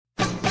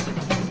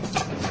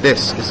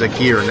This is a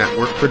Gear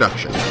Network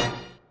production.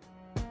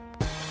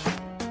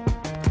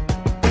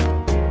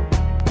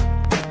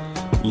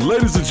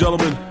 Ladies and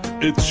gentlemen,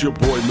 it's your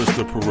boy,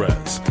 Mr.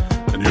 Perez,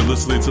 and you're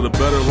listening to the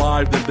Better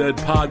Live Than Dead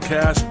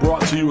podcast,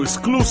 brought to you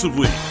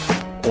exclusively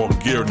on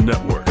Gear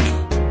Network.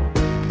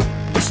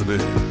 Listen in.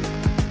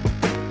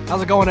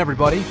 How's it going,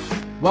 everybody?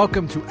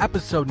 Welcome to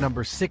episode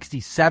number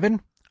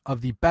 67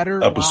 of the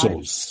Better Episode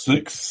Live.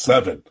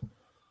 67.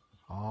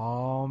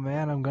 Oh,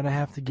 man, I'm going to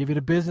have to give you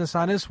the business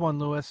on this one,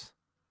 Lewis.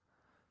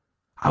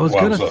 I was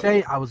going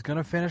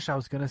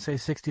to say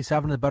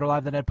 67 of the Better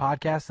Live Than Dead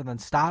podcast and then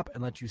stop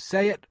and let you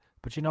say it.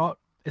 But you know what?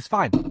 It's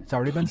fine. It's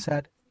already been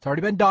said. It's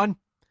already been done.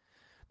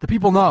 The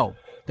people know.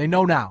 They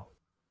know now.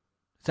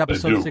 It's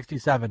episode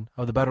 67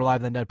 of the Better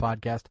Live Than Dead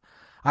podcast.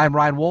 I am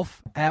Ryan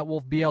Wolf, at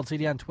Wolf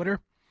BLTD on Twitter.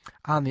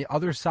 On the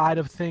other side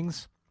of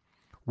things,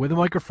 with a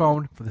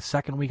microphone for the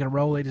second week in a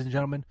row, ladies and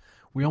gentlemen,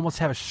 we almost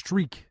have a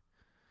streak.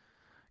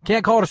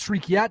 Can't call it a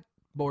streak yet,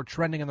 but we're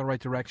trending in the right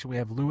direction. We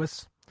have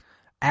Lewis,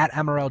 at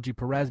MRLG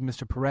Perez,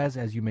 Mr. Perez,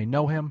 as you may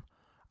know him,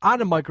 on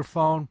a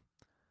microphone,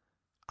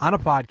 on a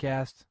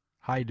podcast.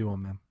 How you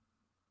doing, man?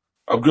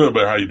 I'm good,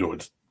 man. How you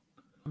doing?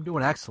 I'm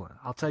doing excellent.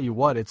 I'll tell you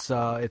what, it's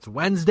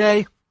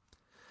Wednesday,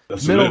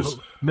 Yes,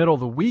 middle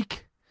of the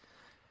week,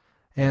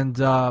 and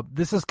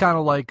this is kind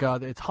of like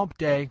it's hump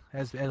day,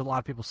 as a lot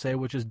of people say,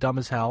 which is dumb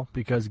as hell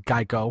because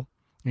Geico's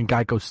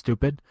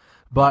stupid.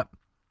 But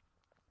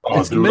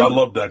oh, dude, I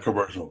love that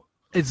commercial.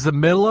 It's the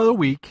middle of the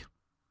week,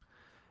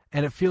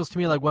 and it feels to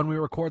me like when we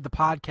record the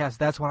podcast,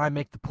 that's when I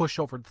make the push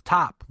over the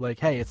top. Like,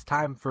 hey, it's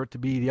time for it to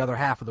be the other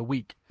half of the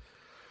week.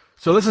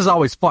 So this is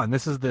always fun.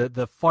 This is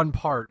the fun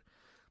part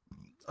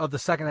of the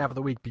second half of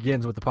the week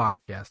begins with the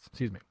podcast.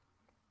 Excuse me.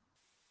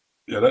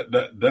 Yeah,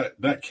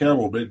 that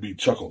camel made me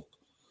chuckle.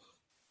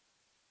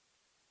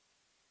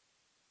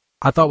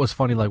 I thought it was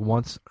funny like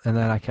once, and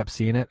then I kept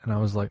seeing it, and I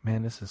was like,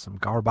 man, this is some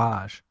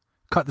garbage.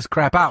 Cut this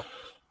crap out.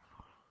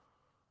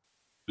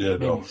 Yeah,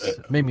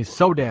 Made me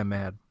so damn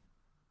mad.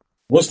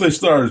 Once they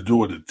started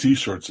doing the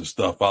T-shirts and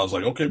stuff, I was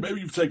like, okay, maybe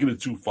you've taken it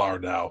too far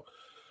now.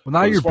 Well,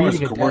 now you're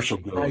beating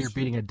now you're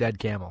beating a dead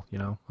camel, you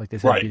know, like they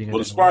said. Right.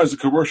 But as far as the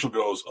commercial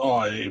goes,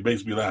 it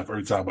makes me laugh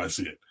every time I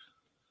see it.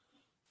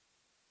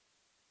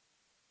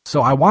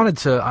 So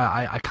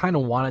I kind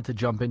of wanted to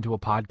jump into a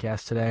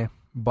podcast today,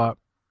 but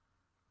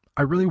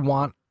I really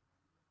want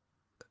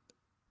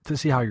to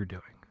see how you're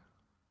doing.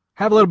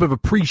 Have a little bit of a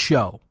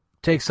pre-show.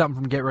 Take something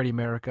from Get Ready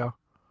America.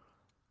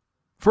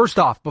 First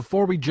off,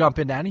 before we jump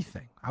into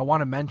anything, I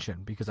want to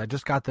mention, because I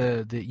just got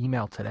the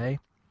email today,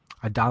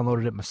 I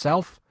downloaded it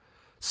myself.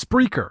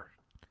 Spreaker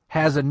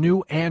has a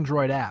new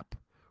Android app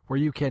where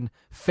you can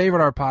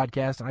favorite our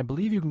podcast, and I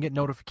believe you can get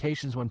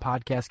notifications when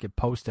podcasts get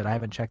posted. I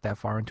haven't checked that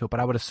far into it, but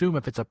I would assume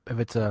if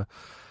it's an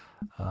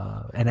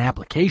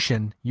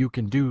application, you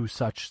can do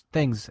such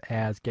things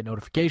as get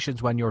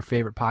notifications when your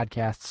favorite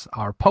podcasts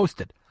are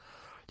posted.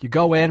 You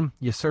go in,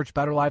 you search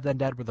Better Live Than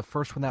Dead. We're the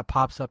first one that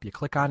pops up. You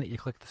click on it, you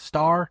click the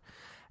star,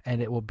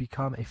 and it will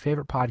become a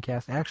favorite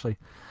podcast. Actually,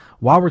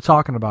 while we're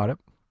talking about it,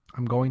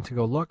 I'm going to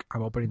go look.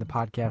 I'm opening the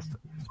podcast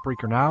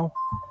Spreaker now.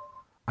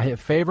 I hit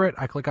favorite.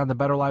 I click on the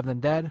Better Live Than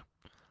Dead,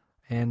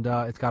 and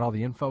it's got all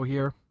the info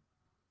here.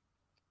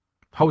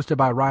 Hosted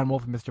by Ryan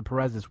Wolf and Mr.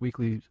 Perez, this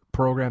weekly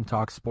program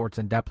talks sports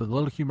in depth with a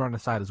little humor on the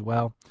side as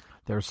well.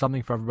 There's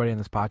something for everybody in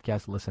this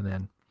podcast to listen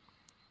in.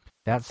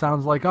 That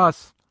sounds like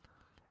us.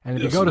 And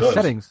if you go to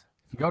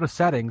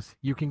settings,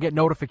 you can get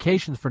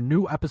notifications for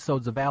new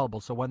episodes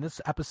available. So when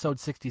this episode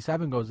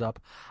 67 goes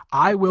up,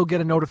 I will get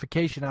a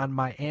notification on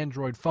my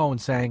Android phone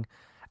saying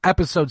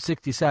episode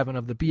 67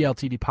 of the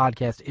BLTD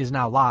podcast is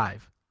now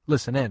live.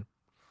 Listen in.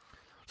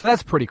 So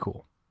that's pretty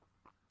cool.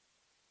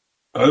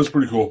 That's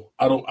pretty cool.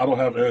 I don't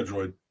have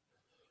Android,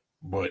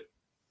 but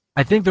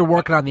I think they're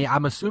working on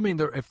I'm assuming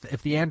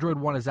if the Android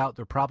one is out,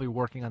 they're probably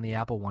working on the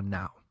Apple one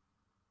now.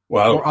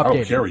 Well, I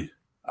don't carry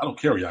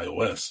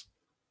iOS.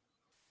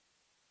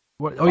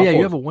 What, oh yeah,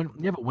 you have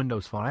a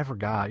Windows phone. I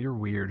forgot. You're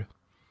weird.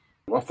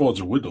 My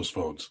phones are Windows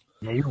phones.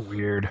 Yeah, you're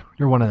weird.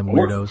 You're one of them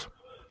weirdos.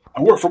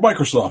 I work for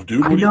Microsoft,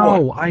 dude. I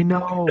know.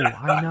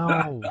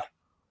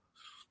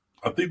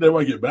 I think they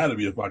might get mad at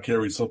me if I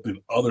carry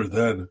something other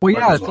than. Well,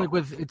 yeah,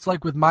 Microsoft. it's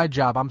like with my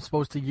job. I'm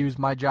supposed to use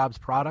my job's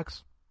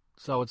products,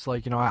 so it's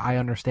like, you know, I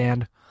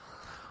understand.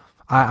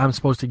 I'm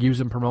supposed to use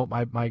and promote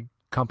my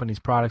company's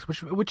products,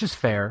 which is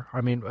fair.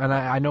 I mean, and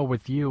I know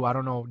with you, I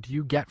don't know, do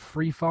you get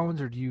free phones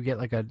or do you get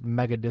like a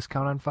mega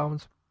discount on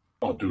phones?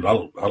 Oh, dude, I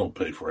don't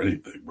pay for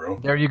anything, bro.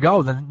 There you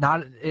go. Then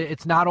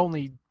it's not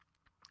only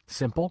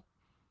simple,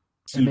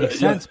 it makes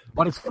sense,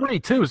 but it's free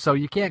too, so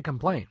you can't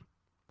complain.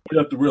 You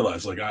have to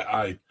realize, like,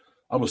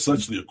 I'm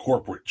essentially a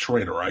corporate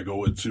trainer. I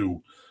go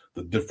into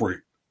the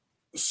different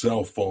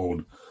cell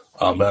phone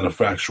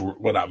manufacturers,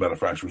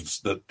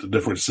 the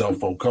different cell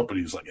phone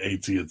companies like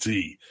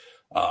AT&T,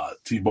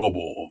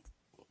 T-Mobile,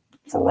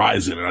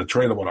 Verizon, and I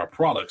train them on our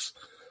products.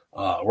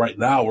 Right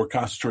now, we're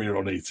concentrating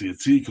on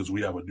AT&T because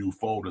we have a new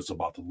phone that's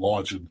about to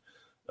launch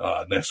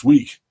next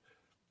week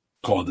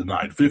called the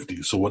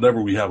 950. So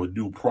whenever we have a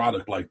new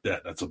product like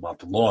that that's about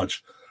to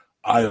launch,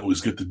 I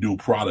always get the new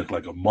product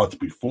like a month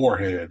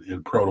beforehand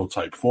in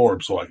prototype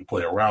form so I can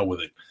play around with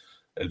it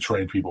and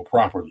train people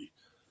properly.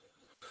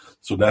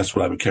 So that's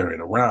what I've been carrying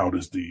around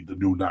is the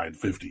new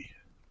 950.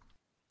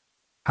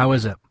 How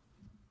is it?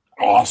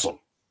 Awesome.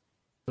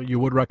 So you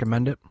would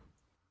recommend it?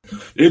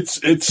 It's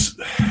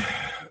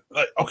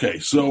okay.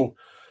 So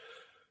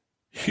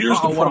here's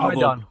the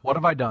problem. What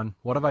have I done?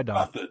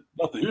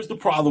 Nothing. Here's the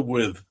problem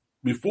with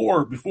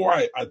before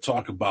I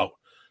talk about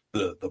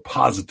the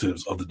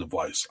positives of the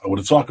device, I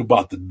want to talk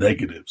about the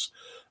negatives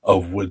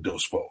of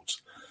Windows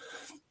phones.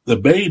 The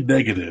main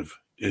negative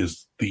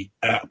is the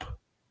app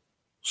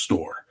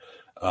store.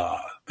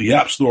 The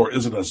app store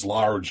isn't as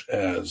large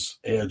as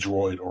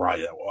Android or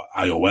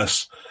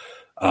iOS,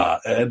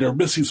 and they're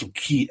missing some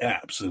key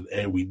apps,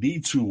 and we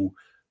need to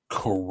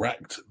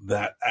correct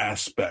that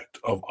aspect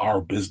of our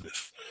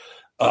business.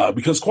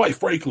 Because quite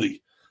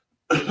frankly,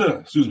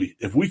 excuse me,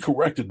 if we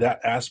corrected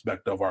that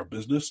aspect of our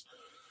business,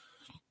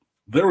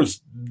 there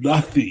is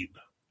nothing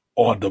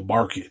on the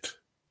market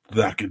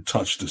that can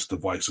touch this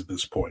device at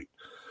this point.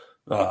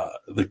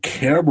 The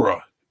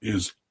camera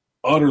is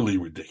utterly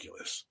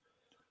ridiculous.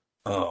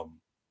 The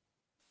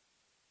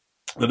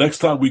next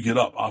time we get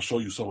up, I'll show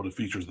you some of the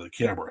features of the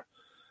camera.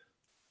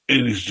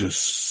 It is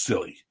just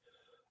silly.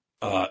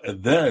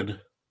 And then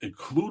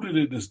included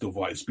in this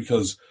device,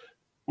 because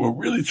we're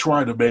really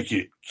trying to make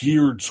it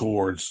geared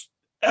towards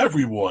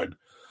everyone.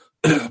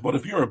 But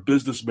if you're a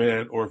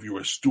businessman or if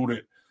you're a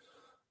student,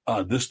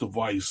 this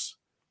device,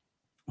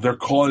 they're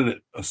calling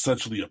it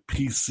essentially a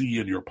PC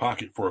in your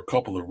pocket for a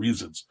couple of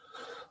reasons.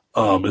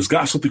 It's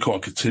got something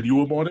called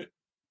Continuum on it.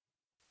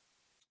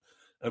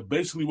 And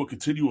basically what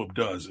Continuum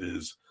does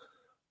is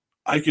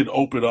I can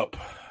open up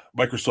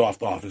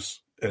Microsoft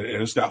Office, and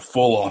it's got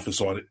full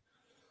Office on it.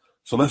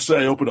 So let's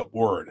say I open up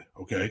Word,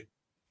 okay?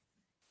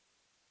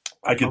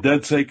 I can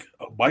then take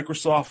a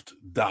Microsoft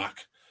dock.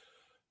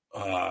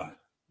 I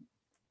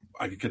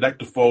can connect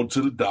the phone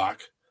to the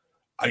dock.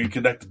 I can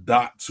connect the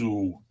dock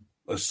to,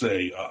 let's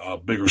say, a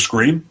bigger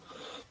screen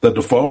than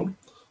the phone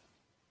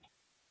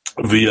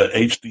via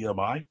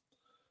HDMI.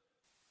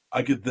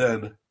 I could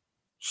then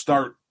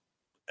start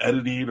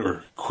editing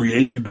or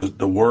creating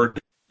the Word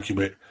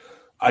document.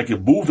 I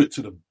can move it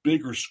to the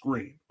bigger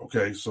screen,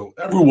 okay? So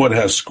everyone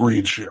has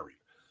screen sharing.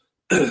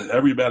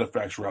 Every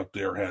manufacturer out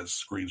there has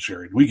screen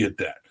sharing. We get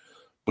that.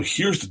 But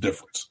here's the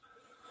difference.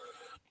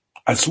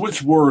 I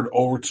switch Word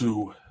over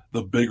to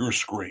the bigger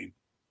screen,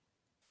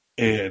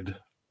 and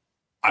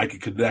I can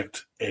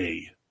connect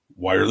a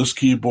wireless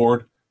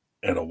keyboard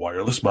and a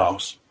wireless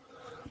mouse.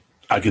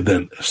 I can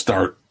then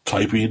start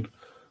typing,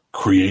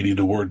 creating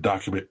the Word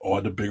document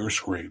on the bigger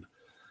screen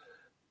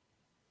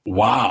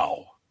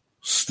while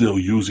still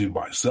using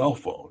my cell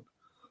phone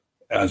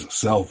as a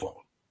cell phone.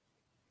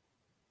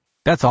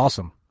 That's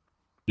awesome.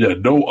 Yeah,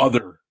 no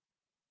other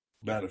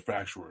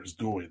manufacturer is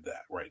doing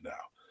that right now.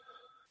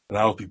 And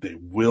I don't think they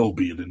will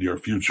be in the near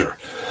future.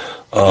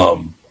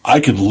 I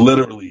can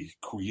literally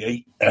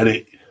create,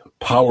 edit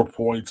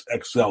PowerPoints,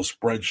 Excel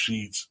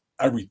spreadsheets,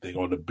 everything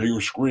on the bigger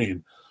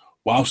screen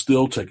while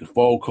still taking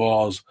phone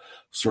calls,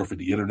 surfing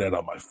the internet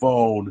on my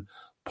phone,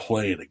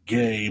 playing a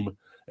game,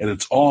 and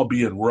it's all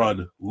being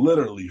run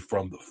literally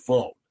from the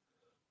phone.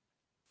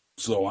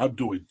 So I'm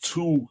doing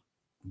two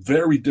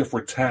very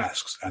different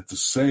tasks at the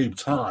same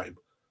time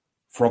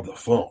from the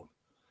phone.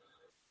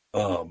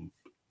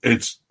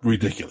 It's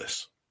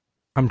ridiculous.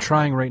 I'm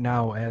trying right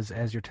now,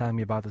 as you're telling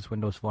me about this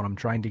Windows Phone, I'm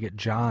trying to get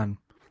John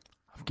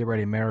of Get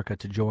Ready America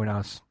to join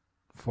us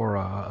for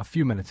a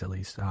few minutes at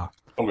least.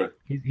 Okay.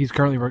 He's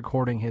currently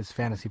recording his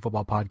fantasy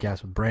football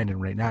podcast with Brandon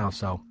right now,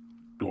 so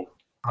cool.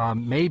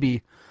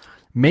 Maybe,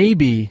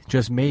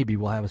 just maybe,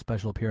 we'll have a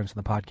special appearance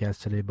on the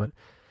podcast today. But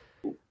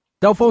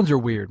cell phones are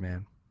weird,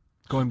 man.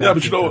 Going back, yeah,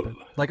 but you know,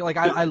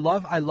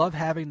 I love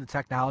having the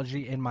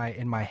technology in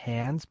my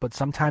hands, but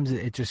sometimes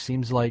it just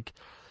seems like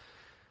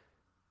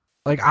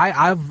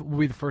I've will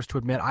be the first to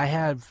admit I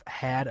have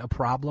had a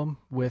problem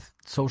with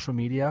social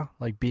media,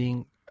 like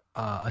being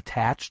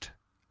attached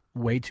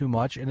way too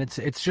much, and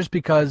it's just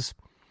because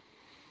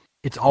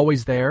it's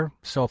always there.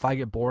 So if I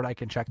get bored, I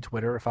can check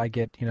Twitter. If I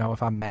get,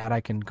 if I'm mad,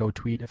 I can go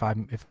tweet. If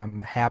I'm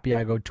happy,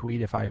 I go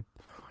tweet. If I'm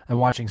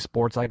watching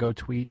sports, I go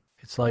tweet.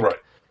 It's like right.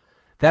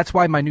 That's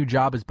why my new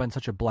job has been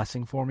such a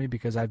blessing for me,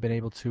 because I've been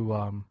able to.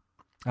 And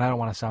I don't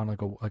want to sound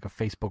like a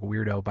Facebook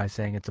weirdo by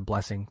saying it's a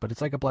blessing, but it's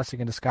like a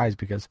blessing in disguise,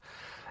 because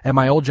at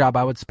my old job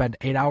I would spend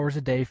 8 hours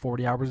a day,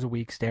 40 hours a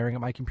week staring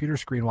at my computer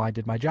screen while I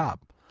did my job.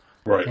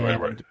 Right.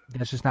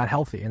 That's just not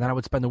healthy. And then I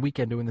would spend the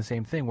weekend doing the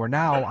same thing. Where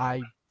now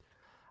I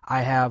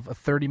have a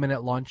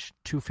 30-minute lunch,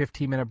 2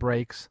 15-minute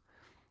breaks,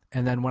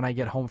 and then when I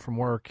get home from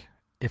work,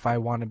 if I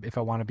want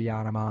to be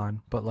on, I'm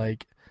on. But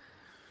like,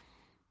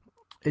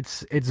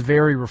 it's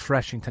very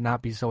refreshing to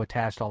not be so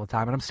attached all the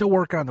time. And I'm still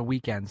working on the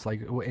weekends,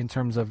 like in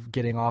terms of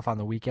getting off on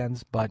the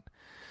weekends. But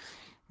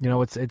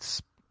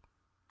it's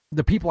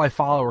the people I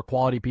follow are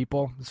quality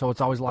people, so it's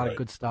always a lot of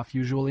good stuff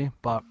usually.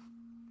 But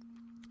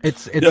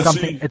It's Yeah,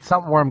 something see, it's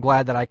something where I'm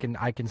glad that I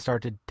can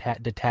start to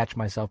detach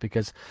myself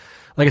because,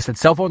 like I said,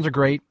 cell phones are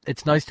great.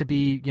 It's nice to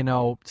be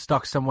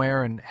stuck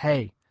somewhere and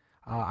hey,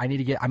 I'm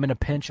in a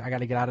pinch. I got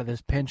to get out of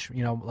this pinch.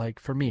 Like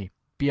for me,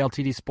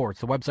 BLTD Sports,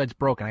 the website's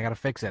broken. I got to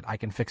fix it. I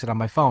can fix it on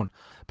my phone.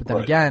 But then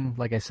right. again,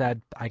 like I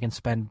said, I can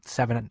spend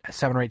seven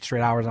or eight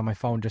straight hours on my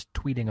phone just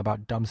tweeting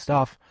about dumb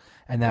stuff,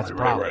 and that's a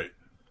problem. Right.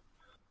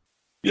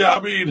 Yeah,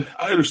 I mean,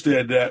 I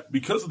understand that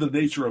because of the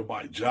nature of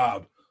my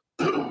job.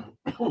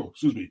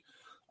 Excuse me.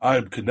 I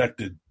am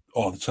connected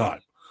all the time.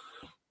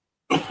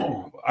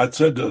 I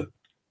tend to,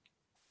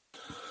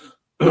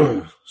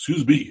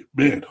 excuse me,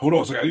 man, hold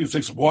on a second. I need to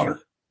take some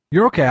water.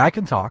 You're okay. I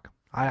can talk.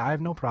 I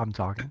have no problem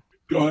talking.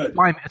 Go ahead.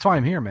 That's why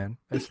I'm here, man.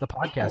 It's the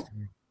podcast.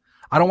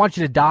 I don't want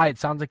you to die. It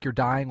sounds like you're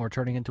dying or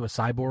turning into a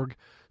cyborg.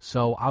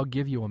 So I'll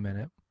give you a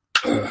minute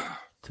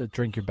to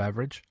drink your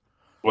beverage.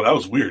 Well, that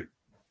was weird.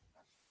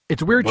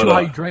 It's weird, too, how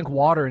you drank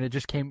water and it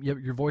just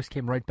your voice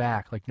came right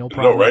back. Like, no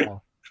problem right? at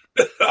all.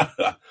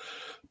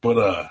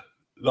 But,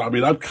 no, I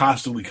mean, I'm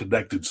constantly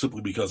connected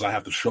simply because I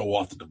have to show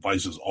off the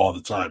devices all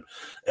the time.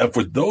 And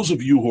for those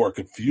of you who are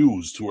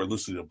confused, who are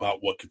listening about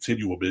what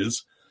Continuum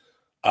is,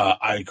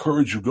 I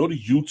encourage you, go to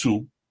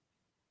YouTube,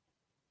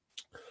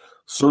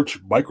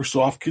 search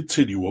Microsoft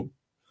Continuum.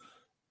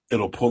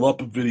 It'll pull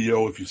up a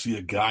video. If you see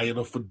a guy in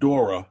a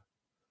fedora,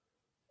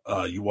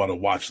 you want to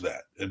watch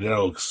that. And then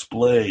it'll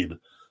explain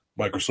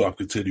Microsoft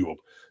Continuum.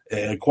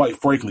 And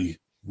quite frankly,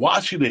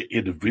 watching it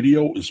in the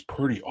video is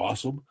pretty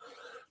awesome.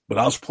 But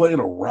I was playing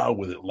around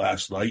with it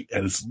last night,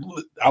 and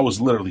I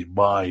was literally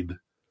my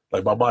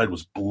mind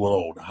was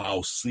blown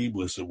how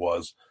seamless it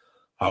was,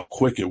 how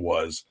quick it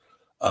was.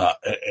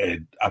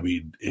 And I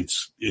mean,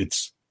 it's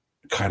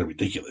kind of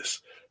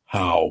ridiculous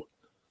how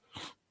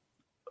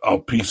a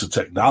piece of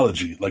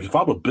technology, like if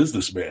I'm a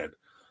businessman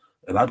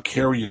and I'm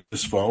carrying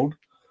this phone,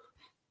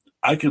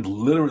 I could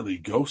literally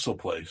go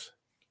someplace,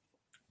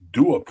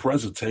 do a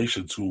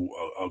presentation to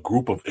a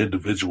group of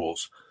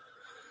individuals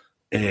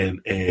and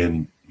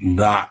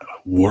not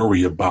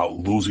worry about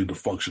losing the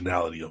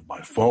functionality of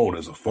my phone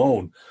as a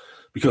phone.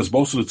 Because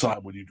most of the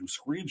time when you do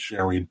screen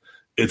sharing,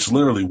 it's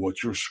literally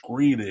what your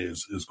screen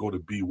is going to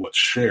be what's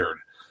shared.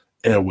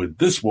 And with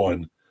this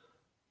one,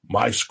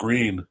 my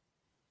screen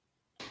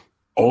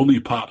only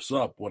pops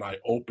up when I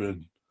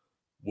open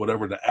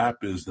whatever the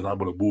app is that I'm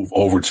going to move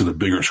over to the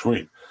bigger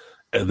screen.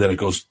 And then it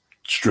goes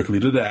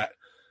strictly to that.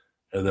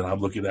 And then I'm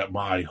looking at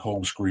my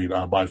home screen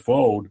on my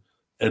phone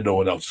and no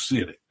one else is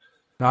seeing it.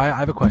 Now, I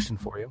have a question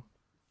for you.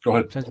 Go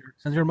ahead.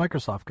 Since you're a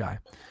Microsoft guy,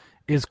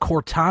 is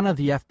Cortana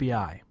the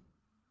FBI?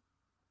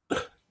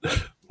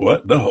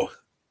 What? No.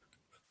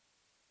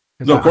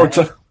 No,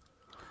 Cortana.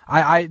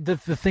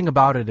 The thing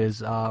about it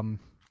is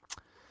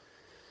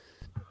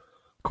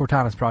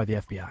Cortana's probably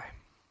the FBI.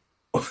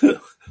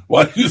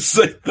 Why do you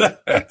say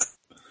that?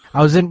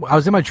 I was in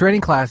my training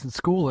class in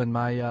school, and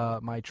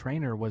my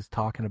trainer was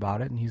talking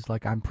about it, and he's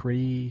like, "I'm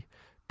pretty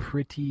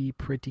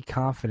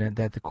confident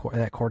that that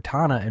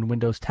Cortana in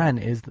Windows 10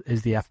 is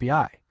the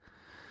FBI,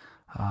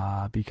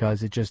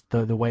 because it just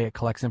the way it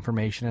collects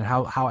information and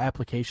how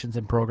applications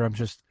and programs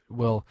just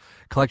will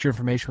collect your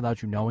information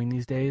without you knowing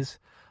these days."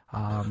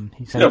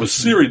 He said, yeah, but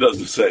Siri does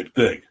the same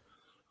thing.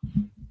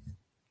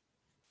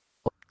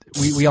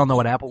 We all know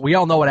what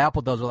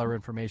Apple does with our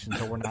information,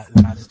 so we're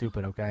not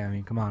stupid, okay? I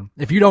mean, come on.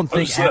 If you don't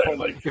think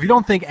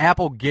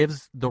Apple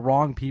gives the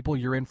wrong people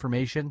your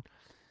information,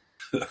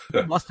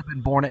 you must have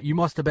been born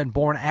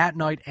at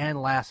night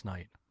and last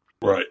night.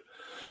 Right.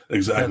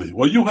 Exactly. Yes.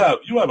 Well, you have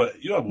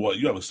what?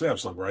 You have a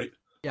Samsung, right?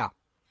 Yeah.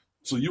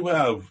 So you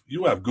have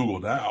Google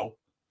now.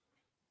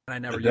 And I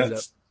never use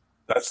it.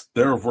 That's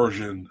their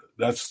version.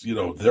 That's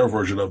their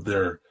version of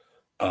their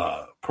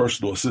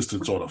personal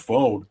assistants on a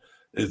phone.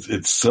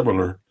 It's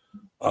similar.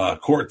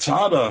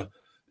 Cortana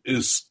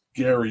is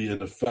scary in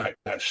the fact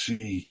that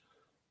she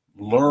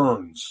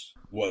learns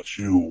what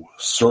you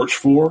search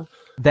for.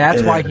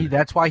 That's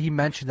why he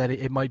mentioned that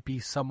it might be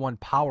someone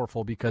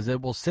powerful, because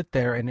it will sit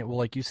there and it will,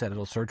 like you said,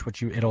 it'll search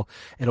it'll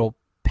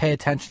pay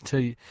attention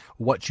to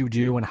what you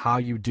do and how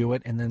you do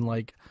it, and then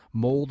like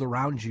mold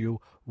around you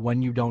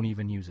when you don't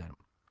even use it.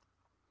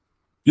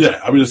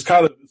 Yeah, I mean it's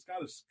kind of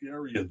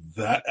scary in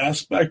that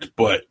aspect,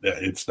 but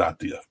it's not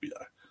the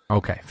FBI.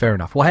 Okay, fair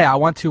enough. Well, hey, I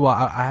want to.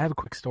 I have a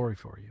quick story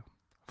for you,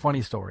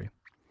 funny story,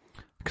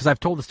 because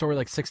I've told the story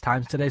like 6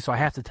 times today, so I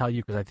have to tell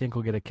you because I think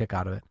we'll get a kick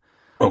out of it.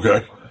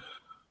 Okay.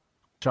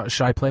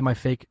 Should I play my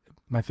fake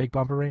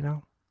bumper right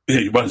now? Yeah,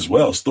 you might as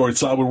well. Story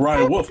time with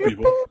Ryan Wolf,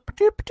 people.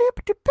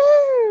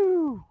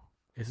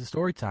 It's a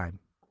story time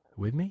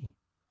with me.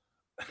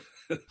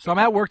 So I'm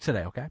at work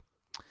today, okay?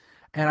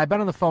 And I've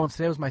been on the phone.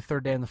 Today was my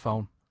 3rd day on the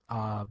phone.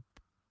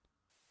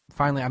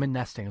 Finally, I'm in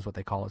nesting, is what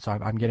they call it. So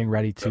I'm getting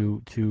ready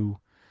to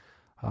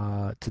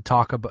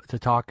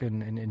talk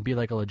and be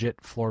like a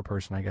legit floor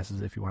person, I guess,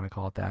 is if you want to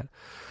call it that.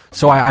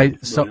 So I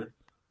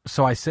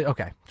sit.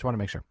 Okay, just want to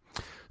make sure.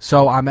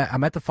 So I'm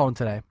at the phone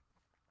today,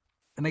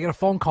 and I get a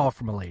phone call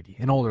from a lady,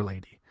 an older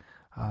lady.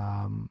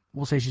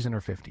 We'll say she's in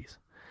her 50s.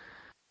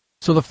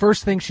 So the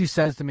first thing she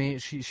says to me,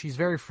 she's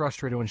very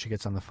frustrated when she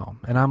gets on the phone.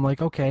 And I'm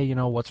like, okay, you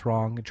know, what's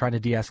wrong? I'm trying to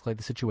de-escalate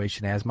the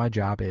situation, as my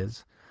job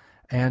is.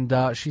 And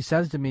she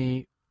says to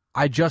me,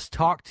 I just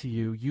talked to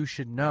you. You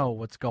should know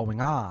what's going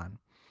on.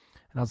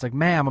 And I was like,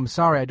 ma'am, I'm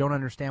sorry. I don't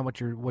understand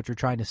what you're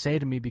trying to say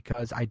to me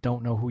because I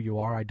don't know who you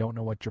are. I don't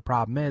know what your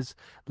problem is.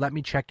 Let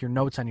me check your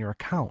notes on your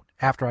account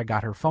after I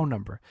got her phone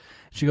number.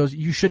 She goes,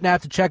 you shouldn't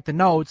have to check the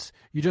notes.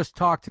 You just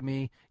talked to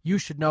me. You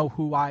should know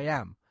who I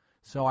am.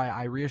 So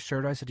I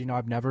reassured her. I said, you know,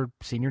 I've never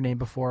seen your name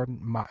before.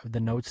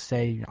 The notes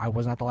say I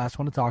was not the last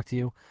one to talk to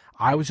you.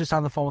 I was just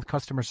on the phone with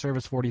customer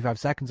service 45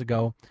 seconds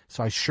ago,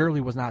 so I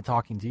surely was not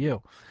talking to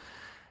you.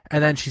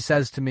 And then she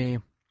says to me,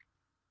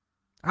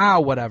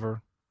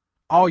 whatever.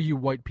 All you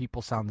white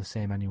people sound the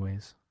same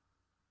anyways.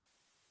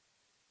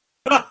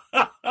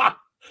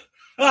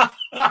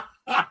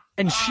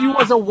 And she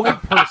was a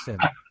white person.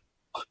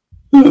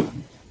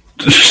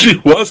 She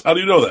was? How do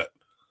you know that?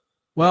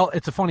 Well,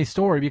 it's a funny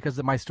story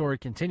because my story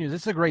continues.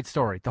 It's a great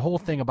story. The whole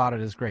thing about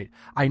it is great.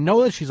 I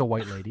know that she's a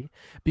white lady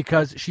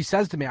because she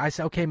says to me, I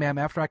say, okay, ma'am,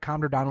 after I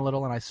calmed her down a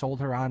little and I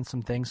sold her on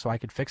some things so I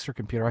could fix her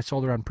computer. I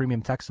sold her on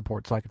premium tech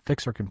support so I could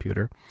fix her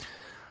computer.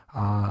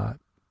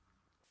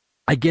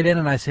 I get in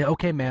and I say,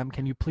 okay, ma'am,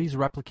 can you please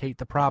replicate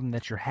the problem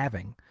that you're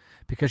having?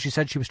 Because she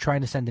said she was trying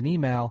to send an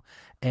email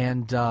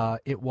and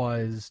it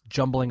was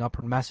jumbling up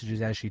her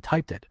messages as she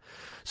typed it.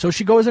 So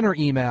she goes in her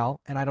email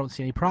and I don't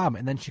see any problem.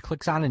 And then she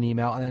clicks on an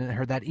email and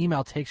then that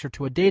email takes her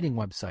to a dating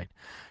website.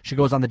 She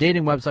goes on the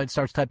dating website,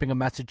 starts typing a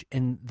message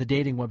in the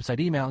dating website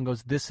email and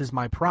goes, this is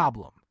my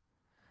problem.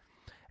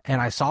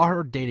 And I saw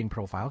her dating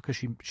profile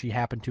because she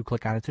happened to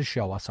click on it to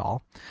show us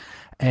all.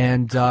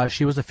 And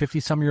she was a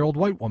 50-some-year-old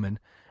white woman.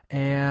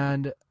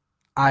 And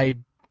I,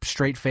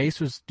 straight face,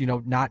 was,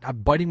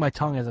 I'm biting my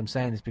tongue as I'm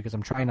saying this because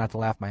I'm trying not to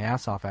laugh my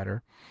ass off at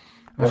her.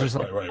 I was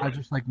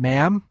just like,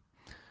 ma'am,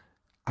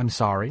 I'm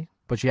sorry,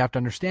 but you have to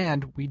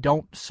understand we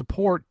don't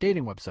support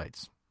dating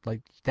websites. Like,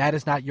 that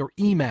is not your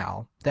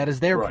email. That is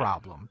their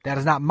problem. That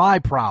is not my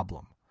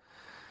problem.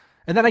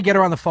 And then I get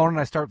her on the phone and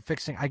I start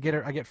fixing. I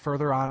get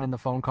further on in the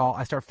phone call.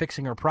 I start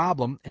fixing her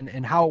problem.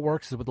 And how it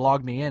works is with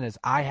Log Me In is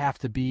I have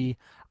to be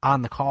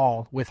on the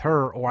call with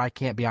her or I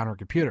can't be on her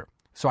computer.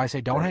 So I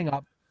say, don't hang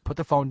up. Put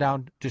the phone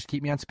down. Just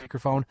keep me on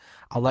speakerphone.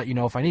 I'll let you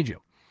know if I need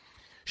you.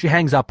 She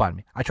hangs up on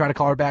me. I try to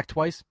call her back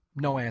twice.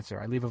 No answer.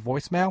 I leave a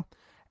voicemail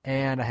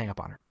and I hang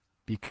up on her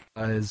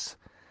because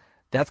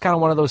that's kind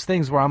of one of those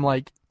things where I'm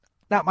like,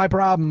 not my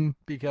problem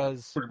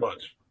because. Pretty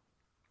much.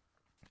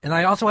 And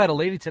I also had a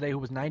lady today who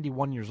was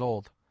 91 years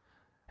old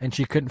and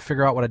she couldn't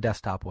figure out what a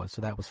desktop was.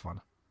 So that was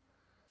fun.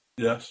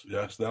 Yes.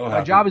 That'll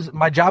happen.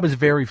 My job is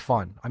very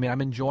fun. I mean,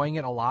 I'm enjoying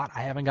it a lot.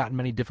 I haven't gotten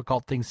many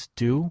difficult things to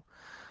do,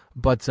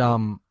 but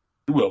you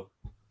will.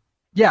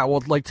 Yeah,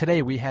 well, like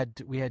today we had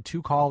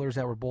two callers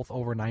that were both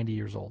over 90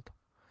 years old.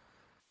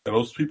 And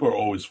those people are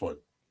always fun.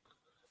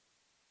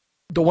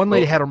 The one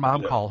lady had her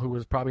mom call who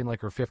was probably in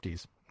like her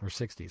 50s or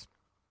 60s.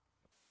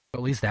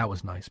 At least that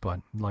was nice, but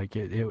like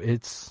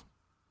it's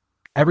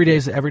every day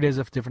is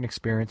a different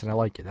experience, and I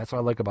like it. That's what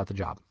I like about the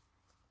job.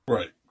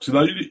 Right.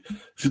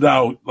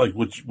 Now, like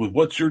with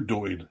what you're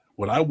doing,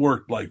 when I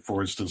worked, like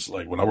for instance,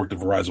 like when I worked at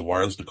Verizon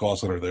Wireless, the call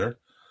center there,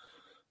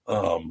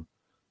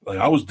 like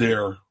I was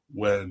there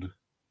when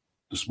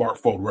the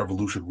smartphone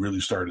revolution really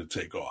started to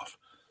take off.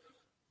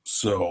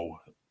 So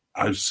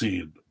I've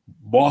seen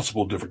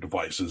multiple different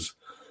devices,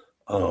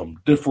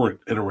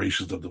 different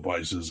iterations of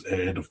devices,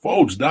 and the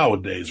phones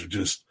nowadays are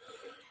just.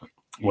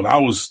 When I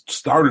was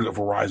started at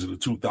Verizon in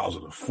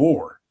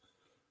 2004,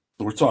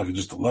 so we're talking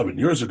just 11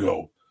 years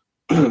ago,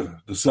 the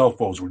cell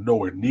phones were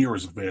nowhere near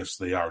as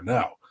advanced as they are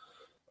now.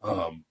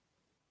 I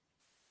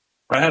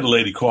had a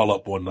lady call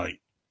up one night,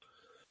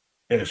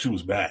 and she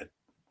was mad,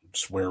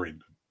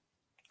 swearing,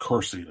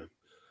 cursing, and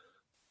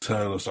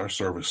telling us our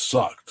service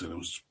sucked, and it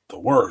was the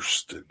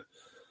worst.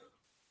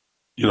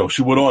 And,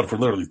 she went on for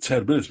literally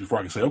 10 minutes before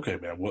I could say, okay,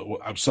 man,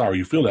 I'm sorry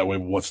you feel that way,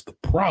 but what's the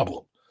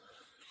problem?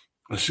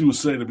 And she was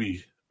saying to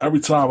me, every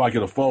time I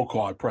get a phone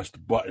call, I press the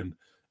button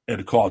and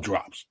the call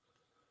drops.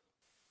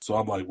 So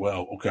I'm like,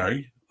 well,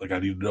 okay. Like, I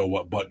need to know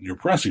what button you're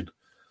pressing.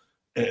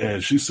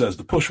 And she says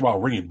the push while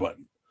ringing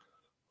button.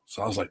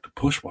 So I was like, the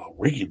push while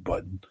ringing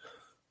button?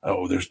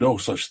 Oh, there's no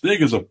such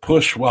thing as a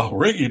push while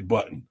ringing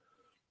button.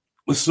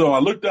 So I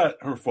looked at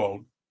her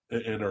phone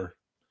in her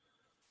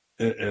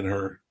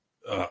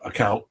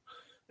account,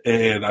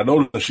 and I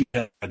noticed that she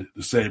had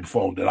the same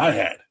phone that I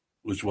had,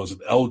 which was an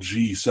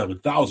LG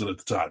 7000 at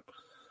the time.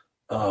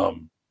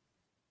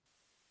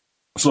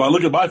 So I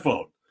look at my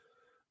phone,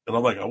 and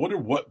I'm like, I wonder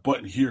what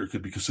button here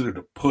could be considered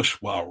a push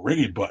while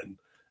ringing button.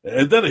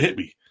 And then it hit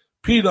me.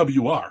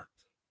 PWR.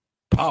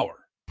 Power.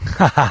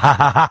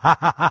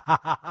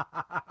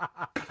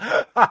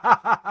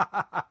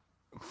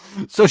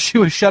 So she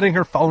was shutting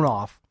her phone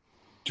off.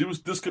 She was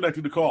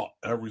disconnecting the call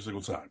every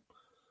single time.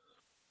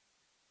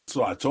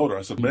 So I told her,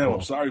 I said, ma'am,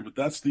 I'm sorry, but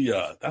that's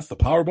the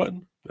power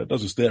button. That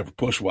doesn't stand for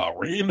push while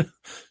ringing.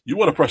 You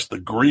want to press the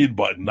green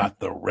button, not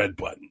the red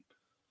button.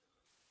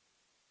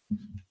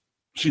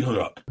 She hung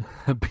up.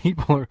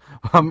 People are.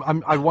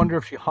 I wonder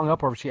if she hung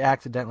up or if she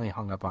accidentally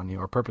hung up on you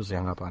or purposely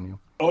hung up on you.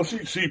 Oh,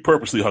 she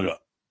purposely hung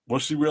up.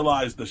 Once she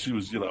realized that she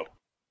was,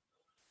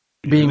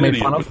 being made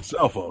fun of with a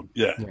cell phone.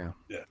 Yeah. All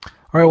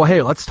right. Well,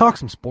 hey, let's talk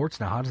some sports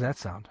now. How does that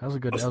sound? That was a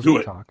good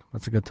talk.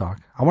 That's a good talk.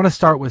 I want to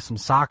start with some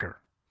soccer.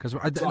 Because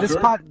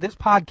this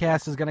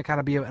podcast is going to kind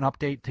of be an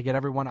update to get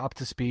everyone up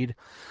to speed.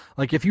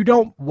 Like, if you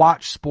don't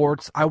watch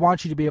sports, I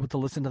want you to be able to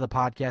listen to the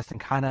podcast and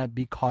kind of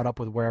be caught up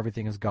with where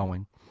everything is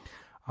going.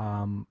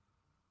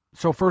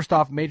 So first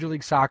off, Major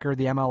League Soccer,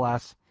 the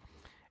MLS,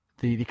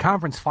 the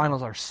conference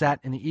finals are set.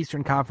 In the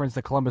Eastern Conference,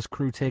 the Columbus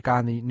Crew take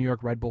on the New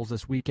York Red Bulls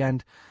this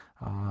weekend.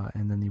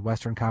 And then the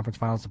Western Conference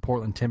finals, the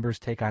Portland Timbers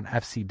take on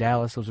FC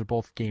Dallas. Those are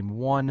both game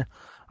one.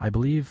 I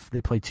believe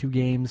they play 2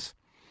 games.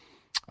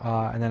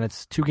 And then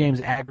it's 2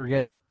 games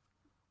aggregate.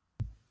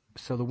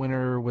 So the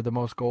winner with the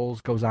most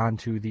goals goes on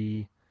to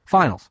the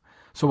finals.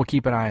 So we'll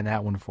keep an eye on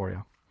that one for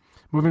you.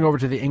 Moving over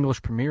to the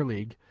English Premier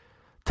League.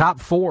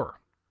 Top 4.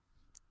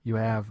 You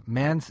have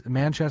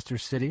Manchester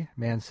City,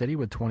 Man City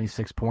with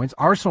 26 points.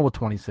 Arsenal with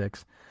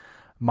 26.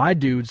 My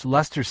dudes,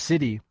 Leicester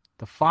City,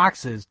 the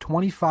Foxes,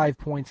 25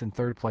 points in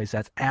 3rd place.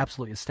 That's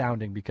absolutely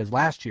astounding because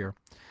last year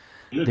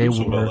they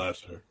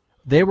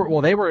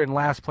were in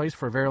last place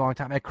for a very long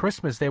time. At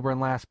Christmas, they were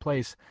in last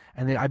place,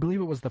 and I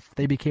believe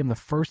they became the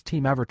first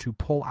team ever to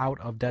pull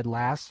out of dead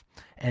last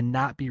and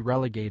not be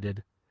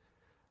relegated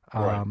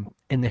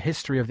in the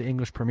history of the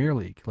English Premier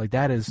League. Like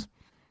that's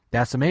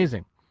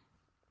amazing.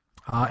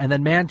 And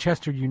then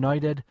Manchester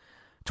United,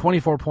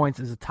 24 points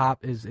is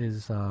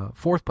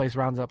 4th place,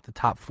 rounds up the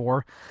top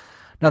 4.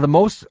 Now, the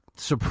most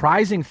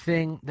surprising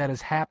thing that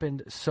has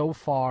happened so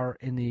far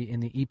in the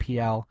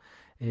EPL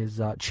is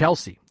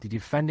Chelsea, the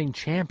defending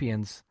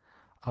champions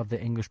of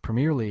the English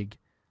Premier League.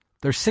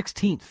 They're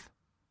 16th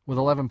with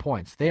 11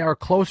 points. They are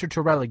closer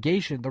to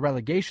the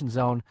relegation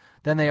zone,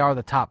 than they are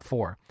the top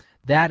 4.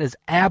 That is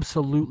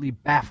absolutely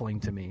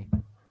baffling to me.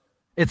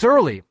 It's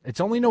early.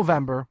 It's only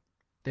November.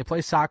 They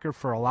play soccer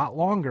for a lot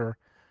longer.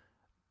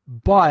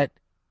 But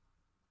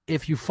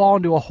if you fall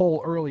into a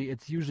hole early,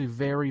 it's usually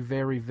very,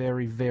 very,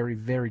 very, very,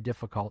 very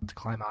difficult to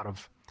climb out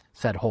of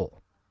said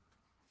hole.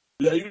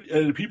 Yeah,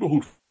 and the people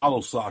who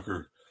follow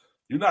soccer,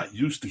 you're not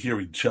used to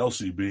hearing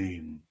Chelsea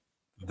being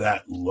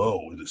that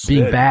low in the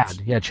standings. Being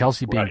bad. Yeah,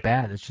 Chelsea being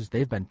bad. It's just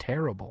they've been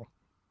terrible.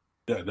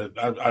 Yeah,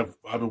 I've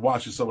been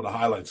watching some of the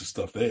highlights and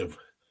stuff. They have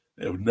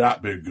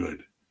not been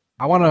good.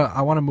 I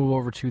want to move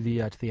over to the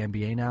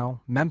NBA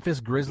now. Memphis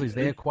Grizzlies,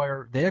 they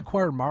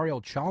acquired Mario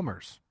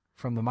Chalmers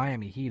from the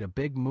Miami Heat. A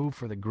big move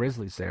for the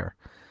Grizzlies there.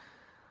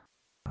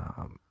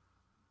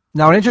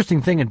 Now, an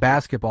interesting thing in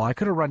basketball, I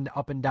could have run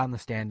up and down the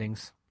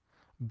standings,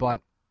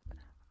 but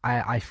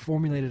I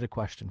formulated a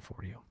question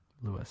for you,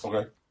 Lewis.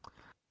 Okay.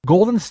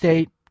 Golden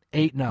State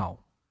 8-0.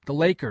 The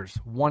Lakers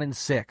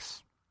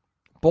 1-6.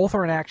 Both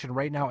are in action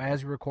right now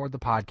as we record the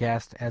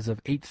podcast as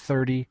of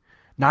 9:30,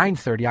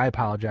 I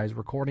apologize,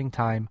 recording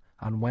time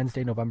on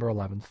Wednesday, November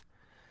 11th.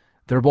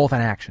 They're both in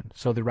action,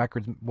 so the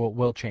records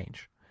will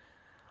change.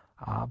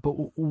 But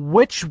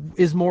which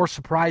is more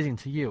surprising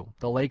to you,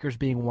 the Lakers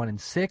being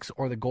 1-6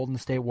 or the Golden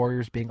State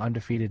Warriors being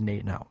undefeated and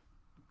 8-0?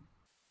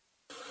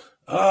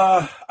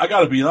 I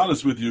got to be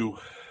honest with you.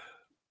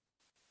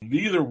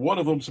 Neither one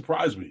of them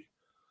surprised me.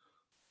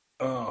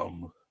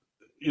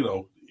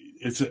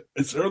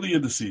 It's early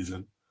in the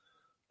season.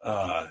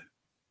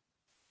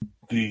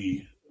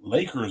 The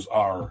Lakers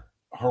are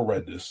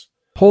horrendous.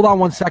 Hold on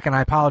one second.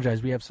 I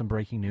apologize. We have some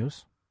breaking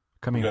news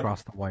coming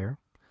across the wire.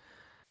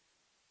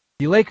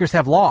 The Lakers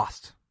have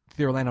lost to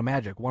the Orlando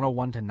Magic,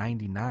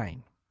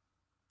 101-99.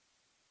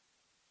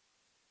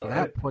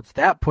 That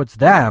puts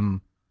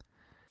them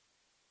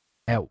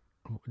at.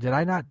 Did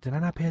I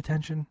not pay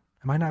attention?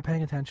 Am I not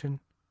paying attention?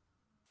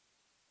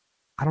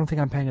 I don't think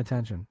I'm paying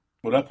attention.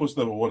 Well, that puts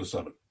them at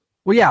 1-7.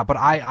 Well, yeah, but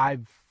I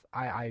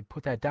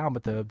put that down,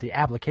 but the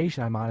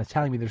application I'm on is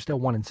telling me they're still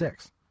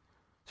 1-6.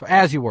 So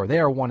as you were, they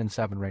are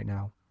 1-7 right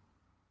now.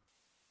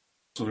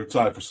 So they're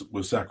tied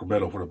with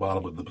Sacramento for the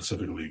bottom of the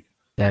Pacific League.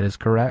 That is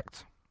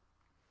correct.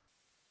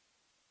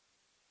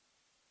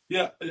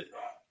 Yeah,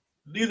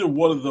 neither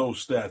one of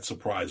those stats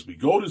surprised me.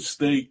 Golden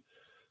State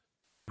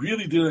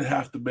really didn't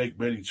have to make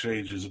many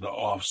changes in the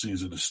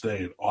offseason to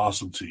stay an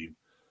awesome team.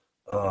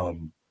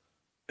 And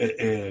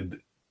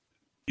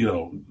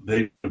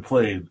they've been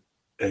playing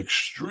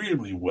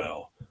extremely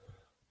well.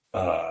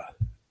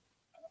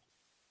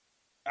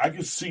 I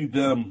can see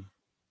them,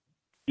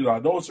 I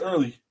know it's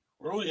early.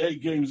 We're only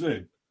 8 games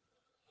in.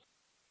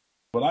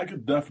 But I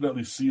could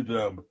definitely see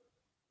them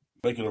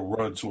making a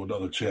run to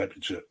another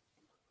championship.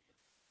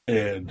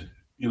 And,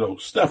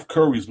 Steph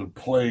Curry's been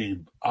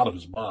playing out of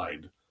his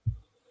mind.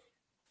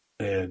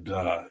 And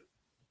the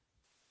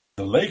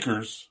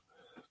Lakers,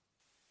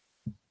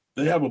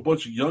 they have a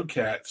bunch of young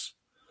cats,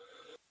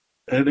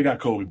 and they got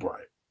Kobe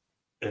Bryant.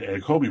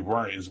 And Kobe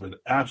Bryant has been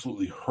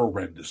absolutely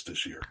horrendous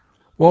this year.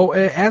 Well,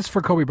 as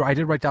for Kobe Bryant, I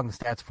did write down the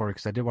stats for it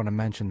because I did want to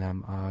mention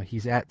them.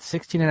 He's at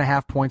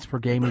 16.5 points per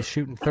game. He's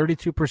shooting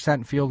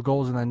 32% field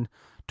goals and then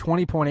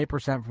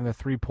 20.8% from the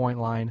three-point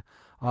line.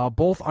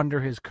 both under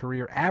his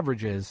career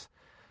averages.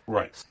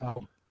 Right.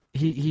 So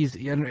he's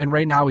and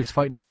right now he's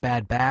fighting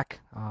bad back.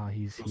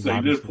 He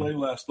didn't play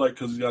last night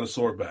because he's got a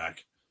sore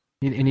back.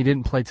 And he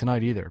didn't play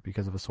tonight either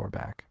because of a sore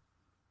back.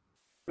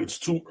 It's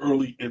too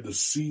early in the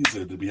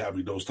season to be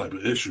having those type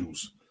of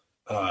issues.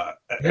 You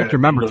have to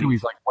remember, too,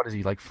 he's like, what is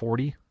he, like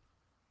 40?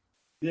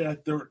 Yeah,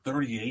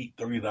 38,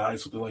 39,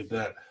 something like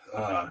that.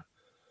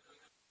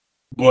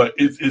 But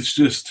it's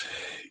just,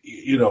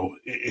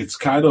 it's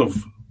kind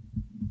of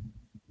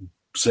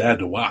sad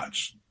to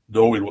watch,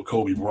 knowing what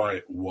Kobe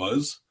Bryant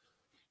was,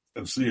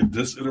 and seeing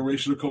this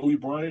iteration of Kobe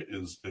Bryant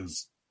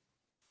is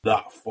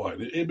not fun.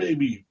 It may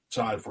be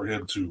time for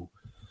him to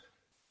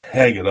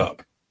hang it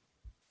up.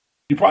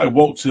 He probably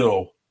won't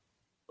till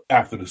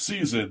after the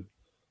season,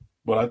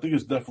 but I think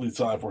it's definitely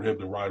time for him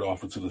to ride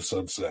off into the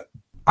sunset.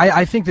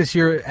 I think this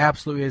year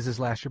absolutely is his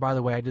last year. By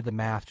the way, I did the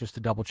math just to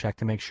double check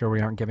to make sure we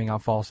aren't giving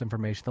out false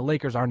information. The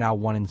Lakers are now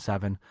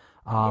 1-7.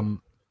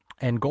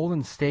 And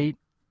Golden State,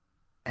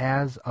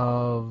 as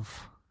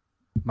of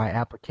my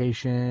app,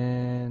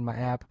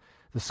 the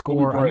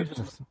score,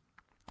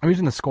 I'm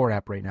using the score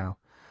app right now.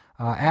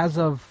 As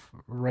of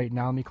right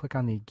now, let me click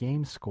on the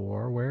game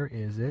score. Where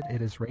is it?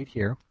 It is right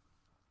here.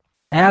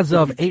 As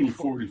of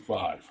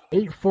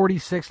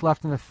 8:46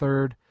 left in the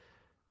third,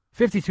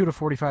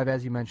 52-45,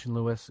 as you mentioned,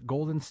 Lewis.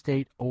 Golden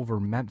State over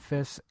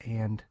Memphis,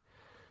 and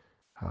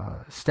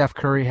Steph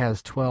Curry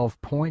has 12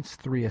 points,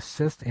 3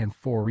 assists, and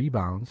 4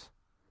 rebounds.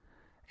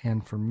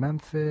 And for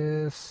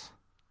Memphis,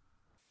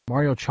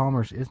 Mario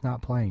Chalmers is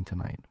not playing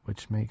tonight,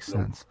 which makes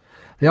sense.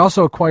 They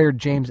also acquired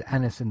James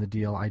Ennis in the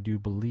deal, I do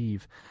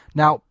believe.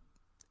 Now,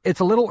 it's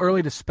a little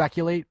early to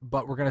speculate,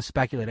 but we're going to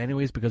speculate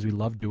anyways because we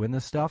love doing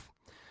this stuff.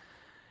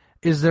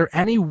 Is there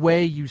any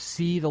way you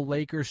see the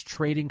Lakers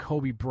trading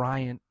Kobe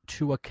Bryant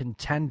to a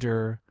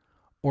contender,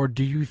 or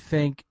do you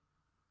think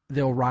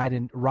they'll ride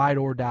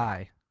or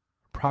die?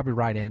 Probably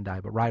ride and die,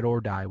 but ride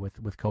or die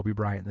with Kobe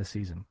Bryant this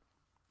season?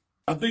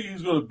 I think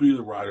he's going to be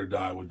the ride or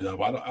die with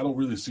them. I don't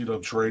really see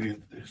them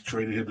trading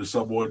him to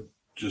someone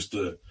just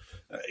to,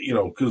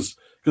 because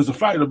the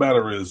fact of the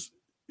matter is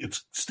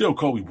it's still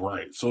Kobe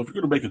Bryant. So if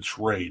you're going to make a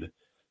trade,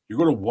 you're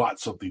going to want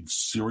something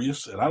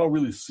serious, and I don't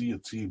really see a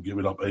team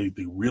giving up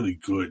anything really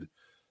good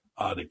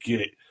to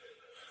get.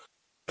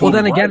 Well,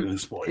 then again,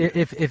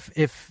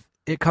 if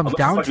it comes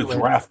down like to a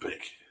draft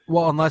pick.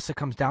 Well, unless it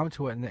comes down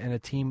to it, and a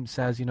team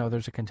says,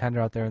 there's a contender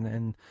out there,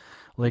 and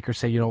Lakers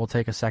say, we'll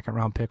take a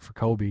second-round pick for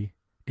Kobe.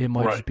 It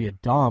might just be a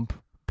dump,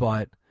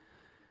 but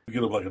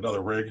get him like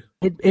another rig.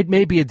 It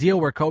may be a deal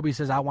where Kobe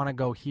says, I want to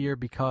go here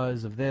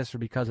because of this or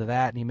because of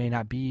that, and he may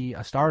not be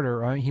a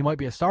starter. I mean, he might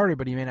be a starter,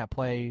 but he may not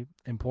play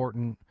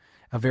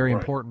a very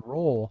important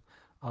role.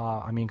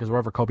 Because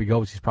wherever Kobe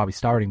goes, he's probably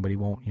starting, but he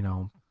won't,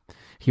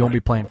 he won't be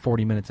playing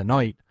 40 minutes a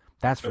night.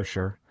 That's for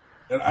sure.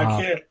 And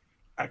I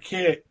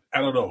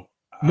don't know.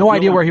 No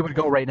idea where he would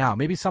go right now.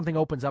 Maybe something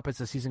opens up as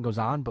the season goes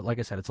on, but like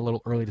I said, it's a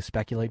little early to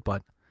speculate.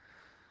 But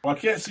I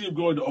can't see him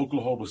going to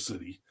Oklahoma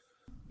City.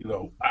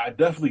 I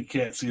definitely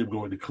can't see him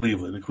going to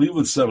Cleveland. And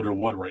Cleveland's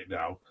 7-1 right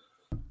now.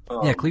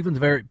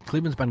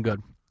 Cleveland's been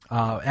good,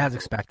 as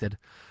expected.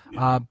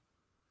 Yeah.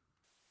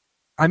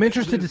 I'm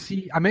interested to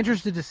see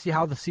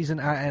how the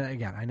season. And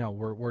again, I know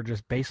we're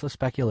just baseless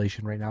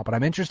speculation right now, but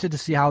I'm interested to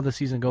see how the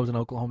season goes in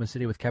Oklahoma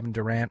City with Kevin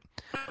Durant,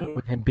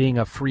 with him being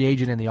a free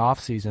agent in the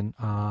offseason.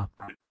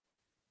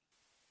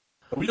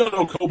 We don't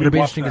know Kobe. It'll be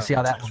interesting to see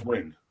how that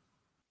win.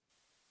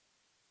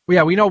 Well,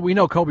 yeah, we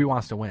know Kobe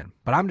wants to win,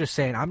 but I'm just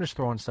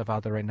throwing stuff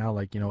out there right now.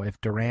 Like,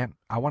 if Durant,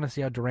 I want to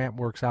see how Durant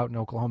works out in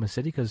Oklahoma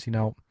City because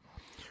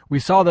we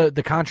saw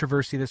the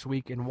controversy this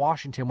week in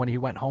Washington when he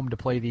went home to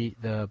play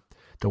the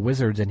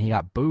Wizards and he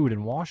got booed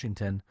in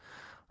Washington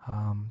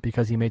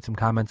because he made some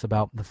comments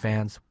about the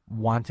fans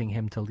wanting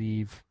him to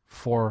leave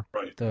for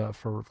the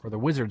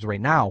Wizards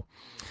right now,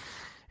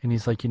 and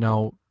he's like,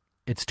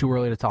 it's too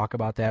early to talk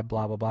about that,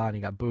 blah blah blah, and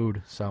he got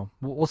booed. So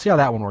we'll see how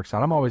that one works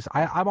out. I'm always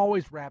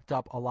wrapped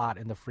up a lot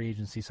in the free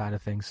agency side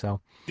of things,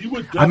 so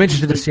I'm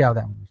interested to see how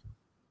that one.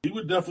 He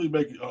would definitely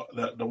make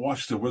the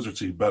Washington Wizards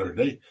team better.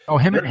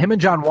 Him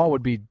and John Wall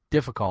would be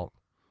difficult.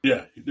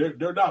 Yeah,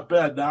 they're not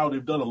bad now.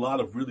 They've done a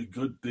lot of really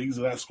good things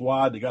in that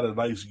squad. They got a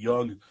nice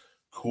young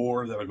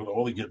core that are going to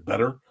only get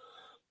better.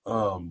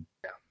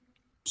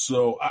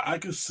 So I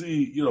can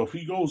see, if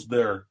he goes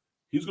there,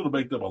 he's going to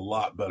make them a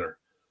lot better.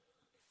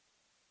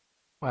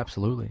 Oh,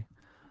 absolutely.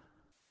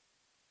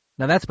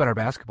 Now that's better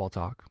basketball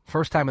talk.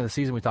 First time of the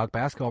season we talk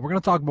basketball. We're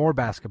going to talk more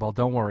basketball.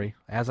 Don't worry.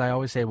 As I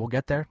always say, we'll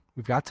get there.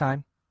 We've got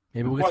time.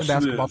 Maybe we'll get some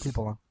basketball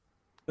people on.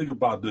 Think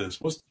about this.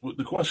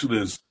 The question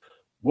is,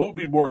 what would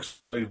be more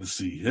exciting to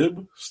see?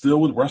 Him still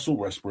with Russell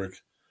Westbrook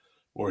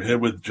or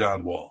him with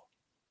John Wall?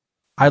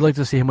 I'd like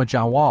to see him with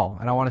John Wall,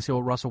 and I want to see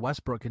what Russell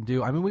Westbrook can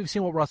do. I mean, we've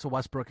seen what Russell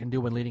Westbrook can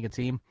do when leading a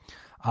team,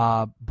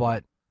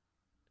 but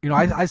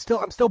I'm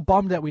still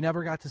bummed that we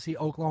never got to see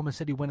Oklahoma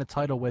City win a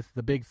title with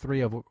the big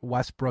three of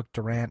Westbrook,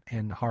 Durant,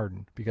 and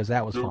Harden because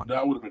that was fun.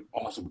 That would have been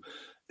awesome.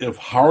 If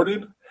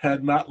Harden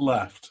had not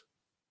left,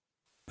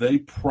 they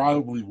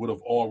probably would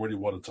have already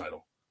won a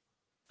title.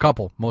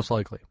 Couple, most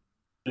likely.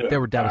 Yeah, They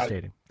were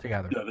devastating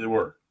together. Yeah, they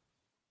were.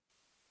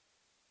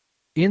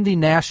 In the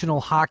National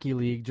Hockey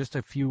League, just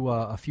a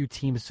few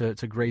teams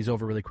to graze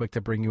over really quick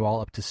to bring you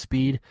all up to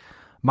speed.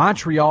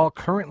 Montreal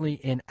currently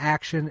in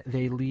action.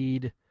 They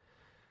lead,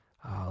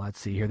 let's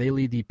see here. They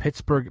lead the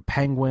Pittsburgh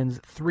Penguins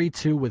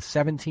 3-2 with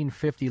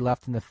 17:50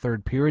 left in the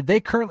third period. They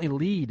currently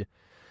lead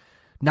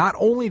not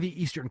only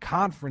the Eastern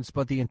Conference,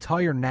 but the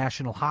entire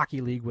National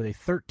Hockey League with a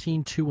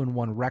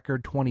 13-2-1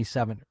 record,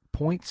 27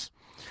 points.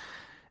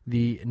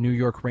 The New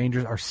York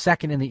Rangers are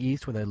second in the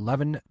East with an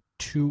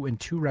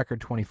 11-2-2 record,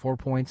 24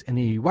 points. In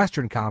the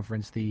Western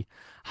Conference, the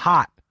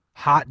hot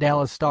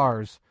Dallas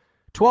Stars,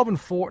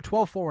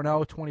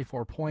 12-4-0,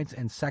 24 points,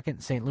 and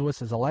second St.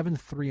 Louis is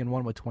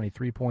 11-3-1 with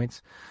 23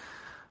 points.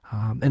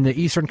 In the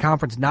Eastern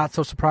Conference, not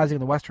so surprising. In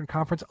the Western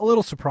Conference, a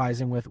little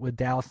surprising with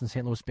Dallas and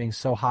St. Louis being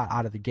so hot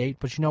out of the gate.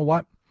 But you know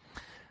what?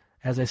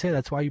 As I say,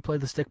 that's why you play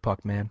the stick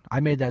puck, man. I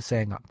made that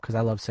saying up because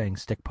I love saying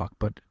stick puck.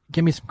 But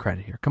give me some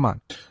credit here. Come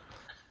on.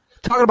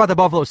 Talking about the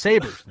Buffalo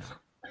Sabres now.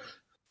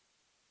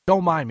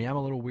 Don't mind me. I'm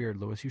a little weird,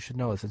 Lewis. You should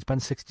know this. It's been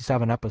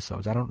 67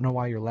 episodes. I don't know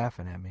why you're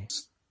laughing at me.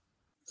 It's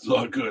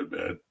all good,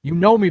 man. You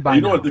know me by now.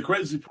 You know what the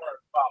crazy part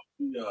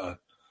about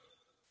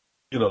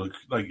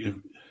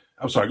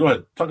I'm sorry, go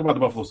ahead. Talk about the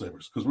Buffalo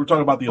Sabres because we're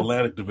talking about the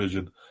Atlantic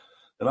Division.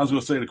 And I was going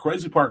to say the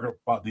crazy part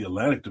about the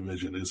Atlantic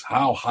Division is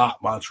how hot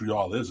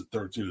Montreal is at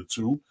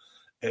 13-2.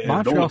 And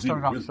Montreal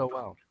started off so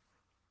well.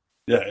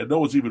 Yeah, and no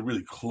one's even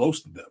really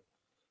close to them.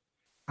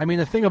 I mean,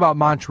 the thing about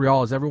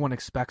Montreal is everyone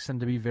expects them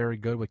to be very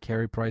good with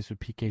Carey Price, with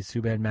PK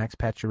Subban, Max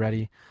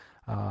Pacioretty,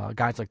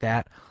 guys like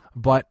that.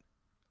 But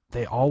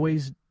they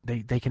always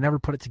they can never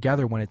put it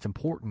together when it's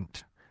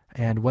important.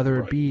 And whether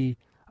it be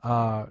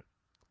Michel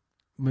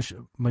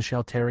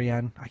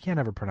Therrien, I can't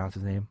ever pronounce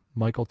his name.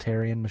 Michael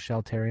Therrien,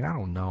 Michel Therrien, I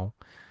don't know.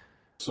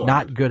 Sorry.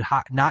 Not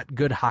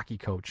good hockey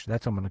coach.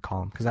 That's what I'm going to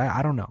call him because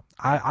I don't know.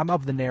 I'm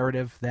of the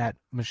narrative that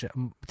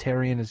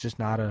Therrien is just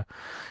not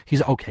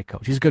he's an okay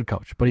coach. He's a good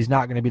coach, but he's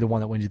not going to be the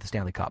one that wins you the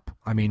Stanley Cup.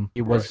 I mean,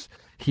 he was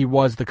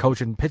the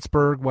coach in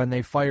Pittsburgh when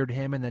they fired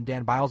him, and then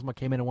Dan Bilesma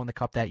came in and won the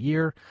Cup that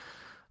year.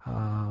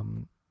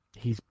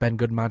 He's been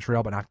good in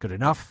Montreal, but not good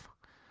enough.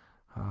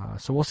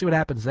 So we'll see what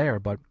happens there.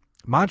 But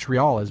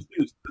Montreal is.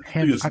 I just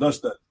think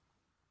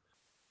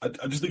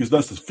it's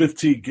nuts. That's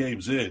 15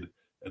 games in.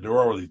 And they're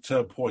already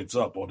 10 points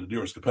up on the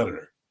nearest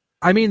competitor.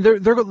 I mean,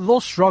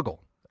 they'll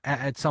struggle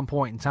at some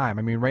point in time.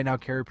 I mean, right now,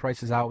 Carey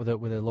Price is out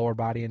with a lower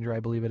body injury,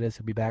 I believe it is.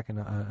 He'll be back in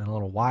a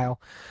little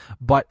while.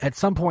 But at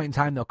some point in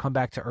time, they'll come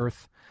back to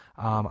earth.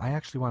 I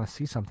actually want to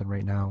see something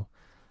right now.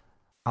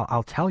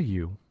 I'll tell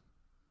you.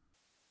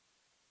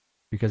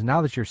 Because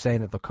now that you're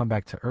saying that they'll come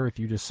back to earth,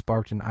 you just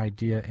sparked an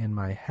idea in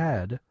my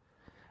head.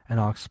 And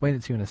I'll explain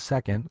it to you in a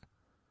second.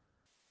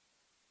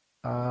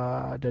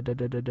 There's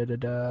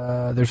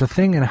a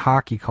thing in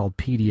hockey called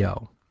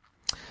PDO.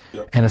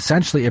 Yep. And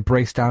essentially it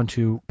breaks down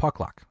to puck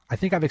luck. I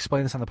think I've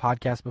explained this on the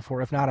podcast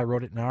before. If not, I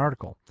wrote it in an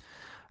article.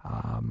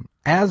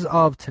 As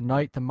of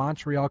tonight, the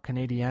Montreal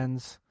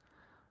Canadiens,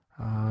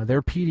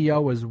 their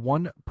PDO is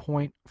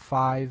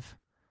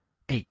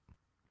 1.58.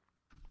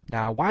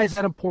 Now, why is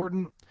that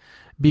important?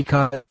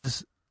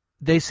 Because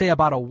they say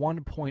about a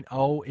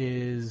 1.0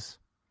 is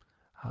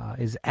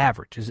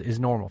average, is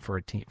normal for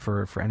a team,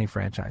 for any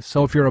franchise.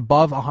 So if you're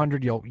above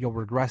 100, you'll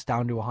regress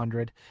down to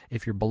 100.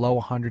 If you're below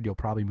 100, you'll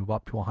probably move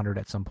up to 100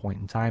 at some point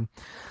in time.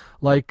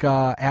 Like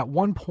at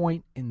one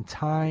point in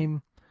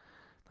time,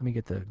 let me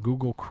get the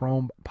Google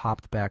Chrome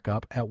popped back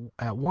up.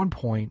 At one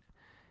point,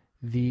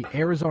 the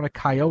Arizona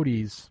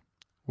Coyotes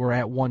were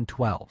at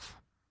 112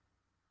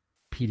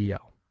 PDO.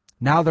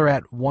 Now they're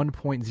at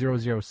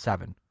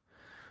 1.007,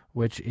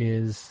 which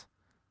is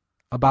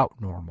about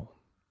normal.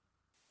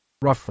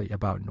 Roughly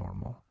about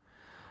normal.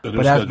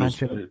 But as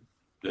mentioned,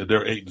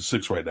 they're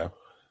 8-6 right now.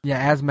 Yeah,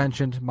 as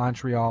mentioned,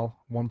 Montreal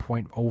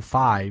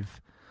 1.05.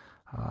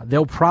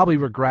 They'll probably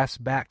regress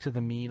back to the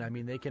mean. I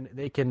mean, they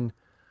can.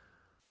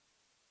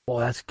 Well,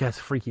 that's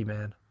freaky,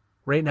 man.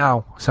 Right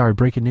now, sorry,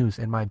 breaking news.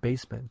 In my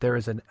basement,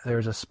 there's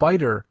a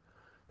spider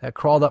that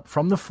crawled up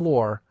from the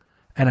floor,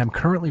 and I'm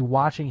currently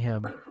watching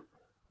him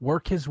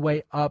work his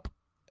way up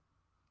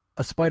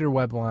a spider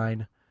web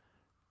line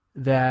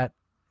that.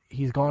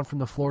 He's gone from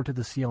the floor to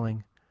the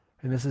ceiling,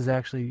 and this is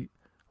actually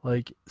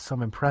like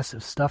some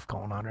impressive stuff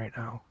going on right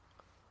now.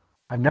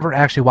 I've never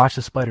actually watched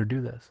a spider do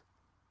this.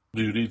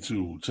 Do you need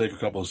to take a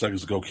couple of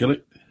seconds to go kill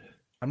it?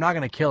 I'm not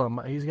gonna kill him.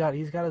 He's got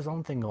his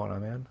own thing going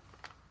on, man.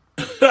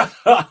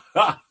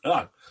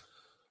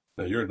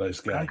 No, you're a nice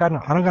guy. I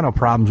don't got no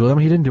problems with him.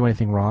 He didn't do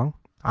anything wrong.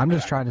 I'm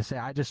just trying to say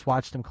I just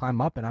watched him climb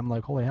up, and I'm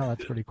like, holy hell,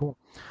 that's pretty cool.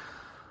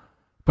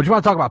 But you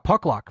want to talk about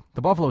puck luck?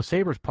 The Buffalo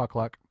Sabres puck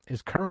luck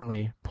is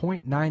currently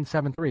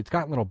 .973. It's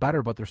gotten a little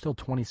better, but they're still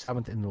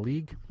 27th in the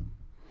league.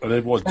 And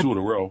they've won 2 in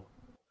a row.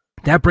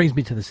 That brings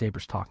me to the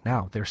Sabres talk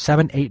now. They're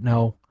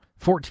 7-8-0,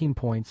 14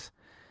 points,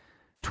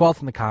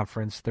 12th in the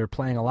conference. They're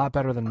playing a lot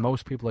better than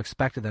most people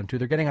expected them to.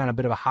 They're getting on a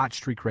bit of a hot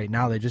streak right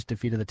now. They just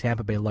defeated the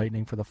Tampa Bay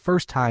Lightning for the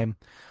first time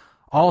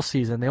all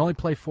season. They only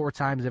play 4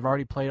 times. They've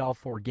already played all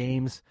 4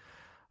 games.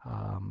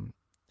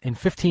 In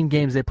 15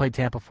 games, they played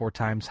Tampa 4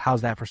 times.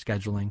 How's that for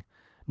scheduling?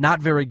 Not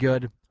very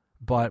good,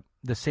 but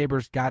the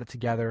Sabres got it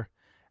together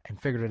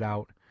and figured it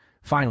out.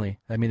 Finally,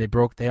 I mean,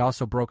 they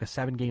also broke a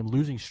 7-game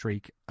losing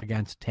streak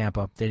against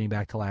Tampa dating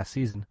back to last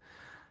season.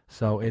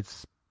 So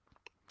it's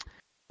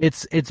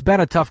been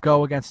a tough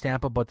go against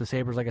Tampa, but the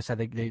Sabres, like I said,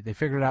 they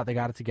figured it out. They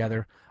got it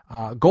together.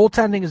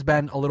 Goaltending has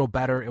been a little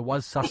better. It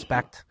was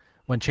suspect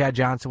when Chad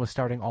Johnson was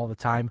starting all the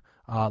time.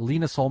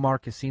 Linus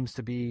Ullmark seems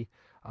to be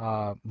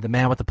the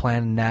man with the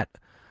plan in net.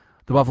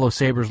 The Buffalo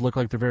Sabres look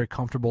like they're very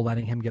comfortable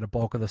letting him get a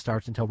bulk of the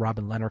starts until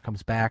Robin Lehner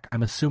comes back.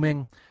 I'm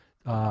assuming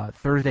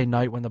Thursday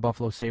night when the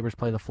Buffalo Sabres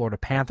play the Florida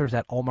Panthers,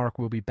 that Ullmark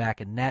will be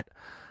back in net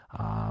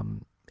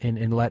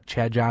and let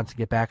Chad Johnson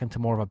get back into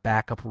more of a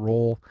backup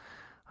role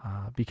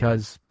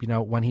because,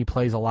 when he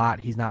plays a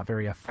lot, he's not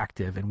very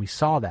effective. And we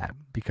saw that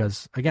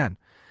because, again,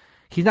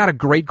 he's not a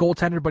great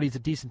goaltender, but he's a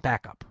decent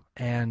backup.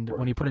 And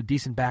when you put a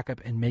decent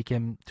backup and make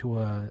him to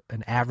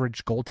an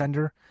average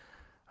goaltender,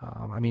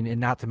 and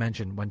not to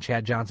mention when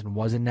Chad Johnson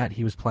was in net,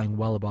 he was playing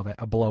well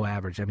below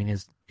average. I mean,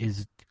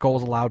 his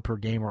goals allowed per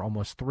game were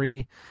almost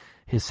 3.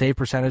 His save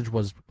percentage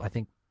was, I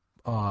think,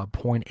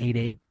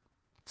 .88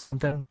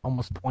 something,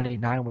 almost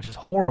 .89, which is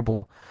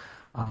horrible.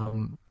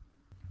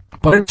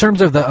 But in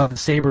terms of the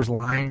Sabres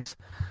lines,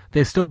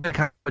 they've still been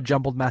kind of a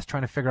jumbled mess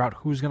trying to figure out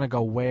who's going to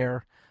go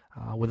where.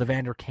 With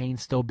Evander Kane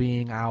still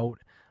being out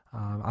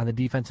on the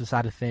defensive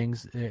side of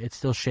things, it's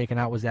still shaken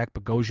out with Zach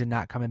Bogosian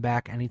not coming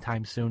back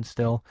anytime soon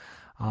still.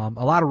 A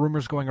lot of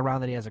rumors going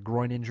around that he has a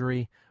groin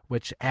injury,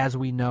 which, as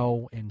we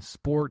know in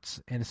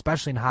sports, and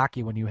especially in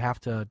hockey, when you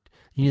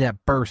need that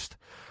burst,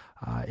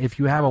 if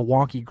you have a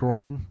wonky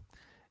groin,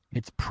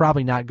 it's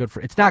probably not good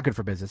it's not good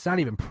for business. It's not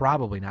even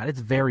probably not.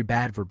 It's very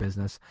bad for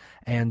business.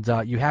 And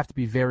you have to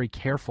be very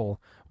careful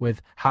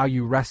with how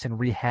you rest and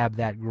rehab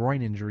that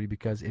groin injury,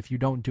 because if you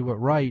don't do it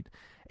right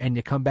and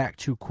you come back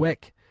too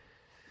quick,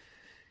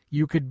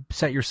 you could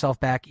set yourself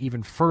back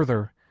even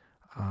further.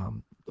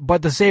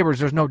 But the Sabres,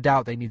 there's no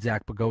doubt they need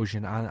Zach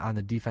Bogosian on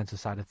the defensive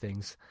side of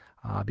things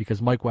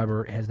because Mike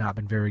Weber has not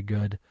been very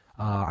good.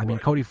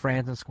 Cody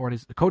Franzen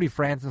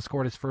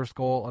scored his first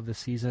goal of the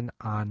season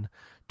on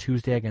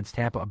Tuesday against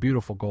Tampa, a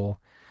beautiful goal.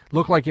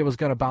 Looked like it was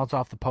going to bounce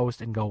off the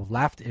post and go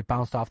left. It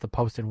bounced off the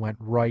post and went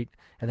right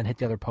and then hit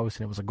the other post,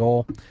 and it was a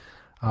goal.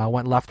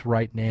 Went left,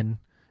 right, and in,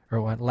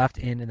 or went left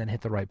in and then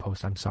hit the right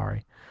post. I'm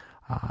sorry.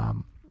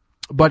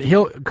 But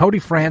Cody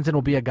Franzen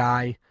will be a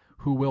guy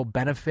who will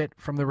benefit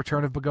from the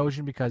return of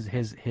Bogosian because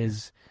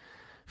his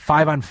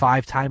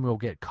 5-on-5 time will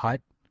get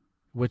cut,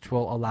 which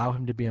will allow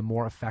him to be a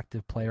more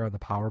effective player on the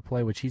power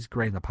play, which he's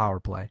great in the power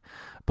play.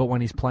 But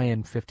when he's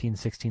playing 15,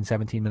 16,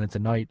 17 minutes a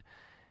night,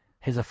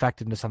 his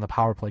effectiveness on the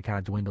power play kind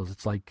of dwindles.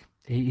 It's like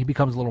he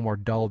becomes a little more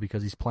dull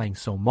because he's playing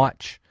so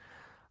much.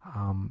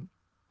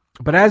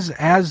 But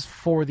as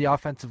for the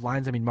offensive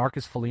lines,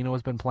 Marcus Foligno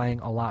has been playing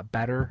a lot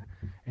better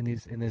in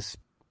this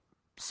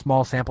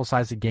small sample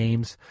size of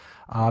games.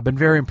 Been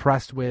very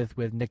impressed with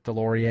Nick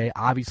Delorier,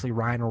 obviously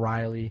Ryan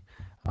O'Reilly,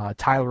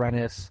 Tyler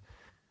Ennis,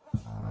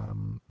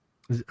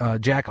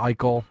 Jack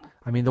Eichel.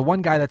 The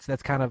one guy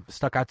that's kind of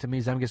stuck out to me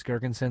is Zemgus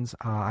Girgensons.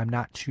 I'm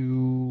not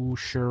too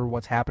sure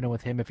what's happening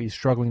with him, if he's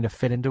struggling to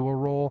fit into a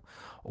role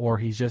or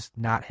he's just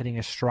not hitting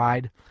his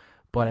stride.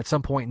 But at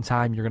some point in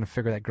time, you're going to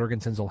figure that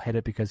Girgensons will hit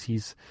it because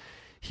he's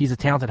a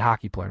talented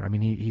hockey player.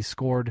 He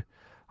scored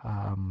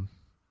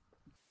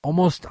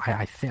almost,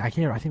 I think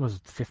it was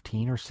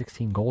 15 or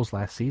 16 goals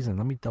last season.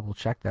 Let me double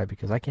check that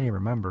because I can't even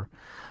remember.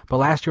 But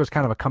last year was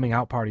kind of a coming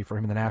out party for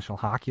him in the National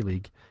Hockey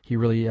League. He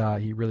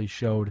really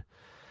showed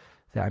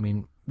that.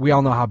 We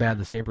all know how bad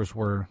the Sabres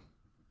were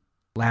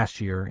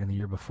last year and the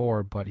year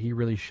before, but he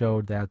really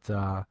showed that.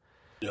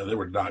 They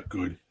were not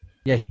good.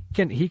 Yeah,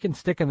 he can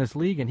stick in this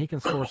league and he can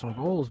score some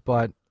goals,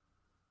 but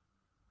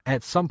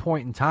at some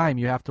point in time,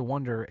 you have to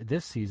wonder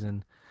this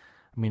season.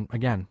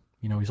 Again,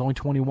 he's only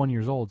 21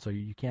 years old, so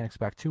you can't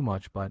expect too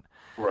much, but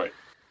right.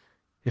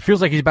 It feels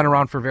like he's been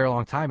around for a very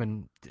long time,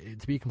 and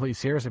to be completely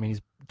serious,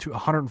 he's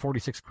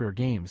 146 career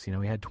games. He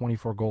had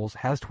 24 goals,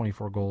 has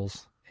 24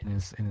 goals in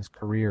his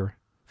career,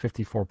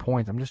 54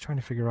 points. I'm just trying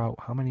to figure out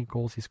how many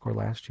goals he scored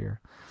last year.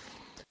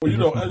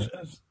 Well,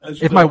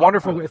 if my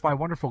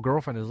wonderful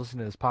girlfriend is listening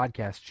to this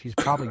podcast, she's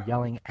probably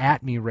yelling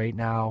at me right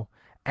now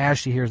as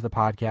she hears the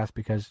podcast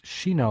because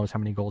she knows how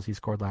many goals he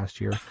scored last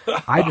year.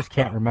 I just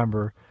can't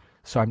remember.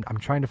 So I'm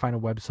trying to find a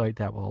website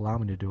that will allow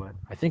me to do it.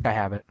 I think I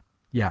have it.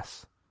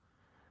 Yes.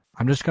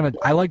 I'm just gonna.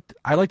 I like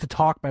to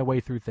talk my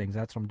way through things.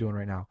 That's what I'm doing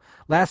right now.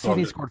 Last season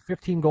he scored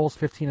 15 goals,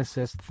 15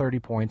 assists, 30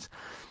 points.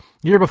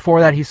 The year before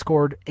that he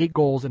scored 8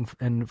 goals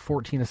and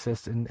 14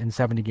 assists in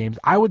 70 games.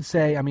 I would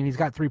say, he's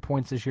got 3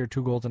 points this year,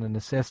 2 goals and an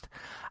assist.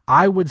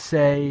 I would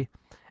say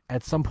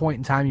at some point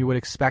in time you would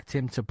expect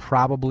him to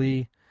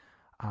probably,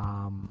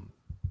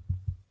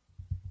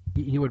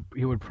 he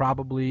would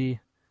probably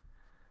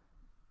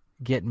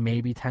get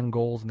maybe 10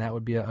 goals, and that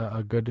would be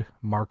a good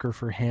marker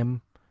for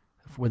him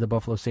with the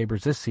Buffalo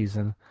Sabres this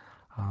season.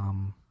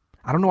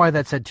 I don't know why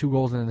that said 2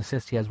 goals and an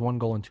assist. He has 1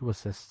 goal and 2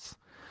 assists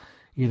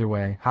Either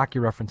way, Hockey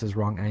Reference is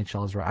wrong,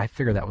 NHL is right. I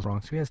figured that was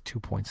wrong, so he has 2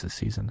 points this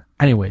season.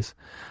 Anyways,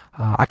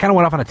 I kind of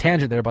went off on a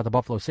tangent there about the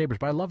Buffalo Sabres,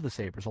 but I love the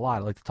Sabres a lot. I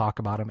like to talk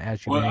about them,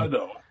 as you may. I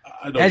know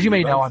as you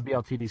may know on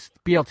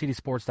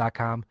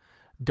BLTDsports.com.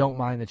 Don't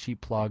mind the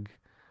cheap plug,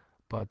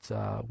 but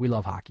we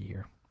love hockey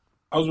here.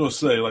 I was going to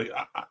say, like,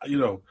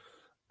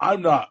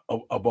 I'm not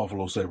a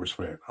Buffalo Sabres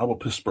fan. I'm a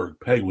Pittsburgh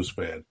Penguins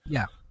fan.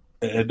 Yeah.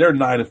 And they're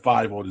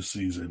 9-5 on the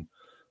season.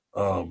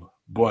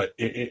 But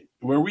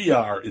where we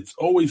are, it's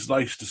always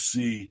nice to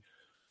see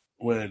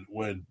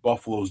when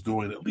Buffalo's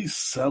doing at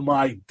least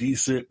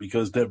semi-decent,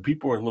 because then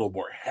people are a little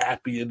more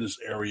happy in this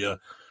area.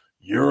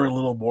 You're a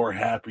little more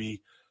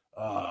happy.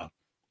 I'm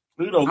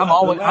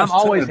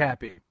always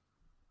happy.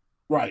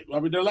 Right. I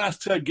mean, their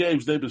last 10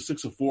 games, they've been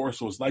 6-4,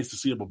 so it's nice to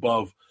see them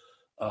above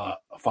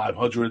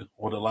 500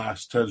 on the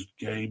last 10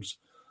 games.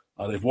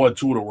 They've won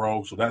 2 in a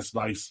row, so that's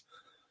nice.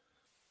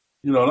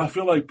 And I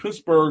feel like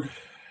Pittsburgh,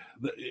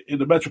 in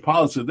the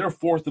Metropolitan, they're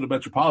 4th in the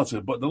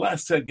Metropolitan, but in the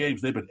last 10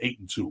 games, they've been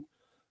 8-2.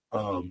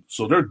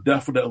 So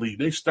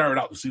they started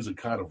out the season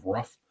kind of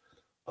rough.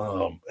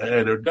 And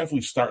they're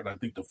definitely starting, I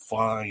think, to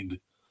find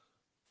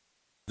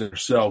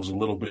themselves a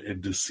little bit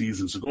in this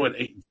season. So going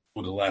 8-2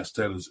 in the last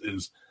 10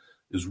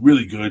 is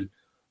really good.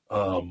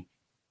 And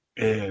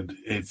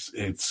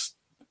it's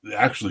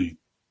actually,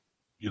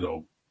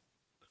 in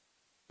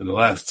the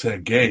last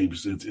 10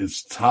 games,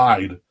 it's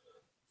tied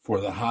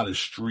for the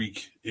hottest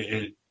streak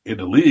in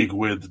the league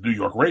with the New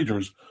York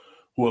Rangers,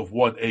 who have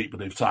won 8, but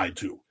they've tied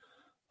 2.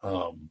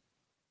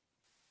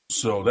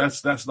 So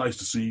that's nice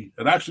to see.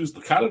 And actually,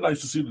 it's kind of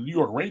nice to see the New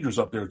York Rangers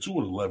up there, too,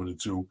 at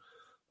 11-2.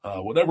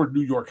 Whenever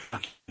New York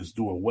hockey is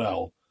doing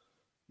well,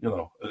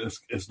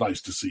 it's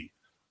nice to see.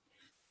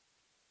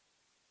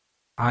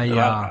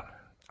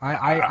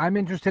 I'm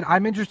interested.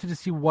 I'm interested to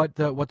see what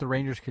the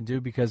Rangers can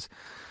do, because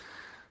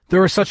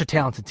they're such a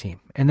talented team,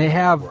 and they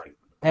have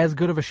as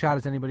good of a shot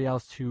as anybody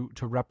else to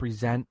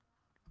represent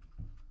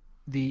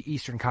the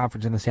Eastern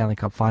Conference in the Stanley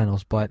Cup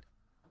Finals. But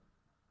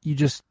you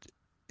just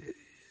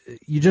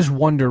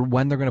wonder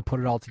when they're going to put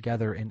it all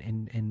together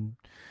and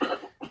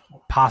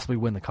possibly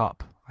win the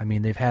cup. I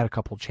mean, they've had a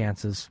couple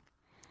chances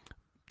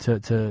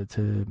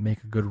to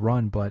make a good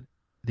run, but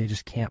they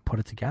just can't put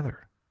it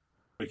together.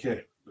 They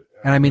can't.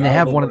 And I mean, they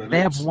have one of the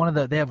best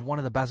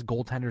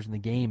goaltenders in the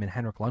game in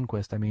Henrik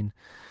Lundqvist. I mean,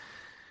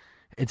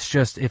 it's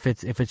just if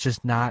it's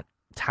just not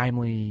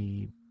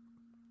timely,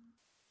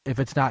 if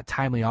it's not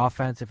timely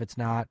offense, if it's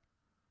not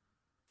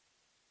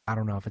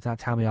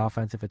timely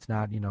offense, if it's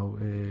not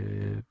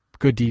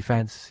good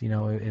defense,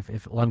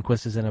 if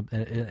Lundqvist is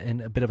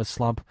in a bit of a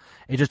slump,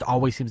 it just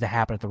always seems to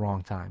happen at the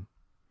wrong time.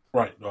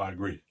 Right. No, I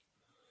agree.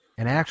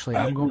 And actually,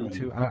 I want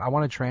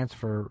to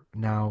transfer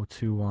now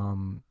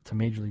to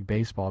Major League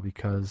Baseball,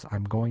 because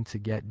I'm going to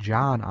get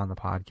John on the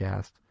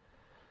podcast.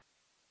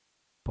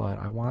 But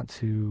I want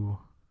to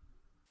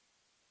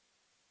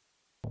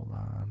hold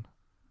on.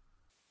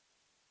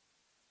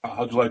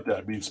 How'd you like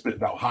that? Me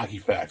spitting out hockey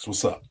facts.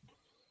 What's up?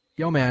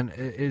 Yo, man,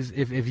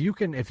 if you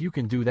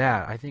can do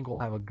that, I think we'll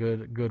have a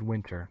good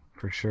winter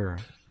for sure.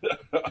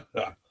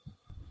 I'm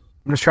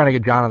just trying to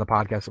get John on the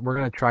podcast. We're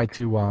gonna try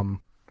to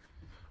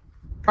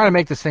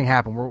make this thing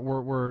happen.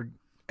 We're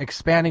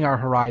expanding our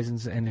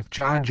horizons, and if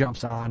John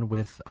jumps on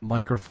with a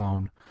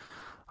microphone,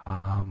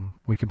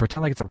 we can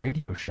pretend like it's a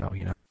radio show.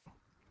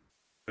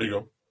 There you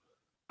go.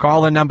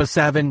 Call in number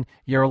 7.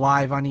 You're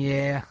live on the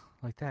air,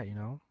 like that.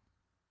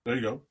 There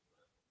you go.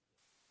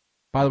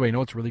 By the way, you know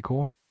what's really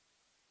cool?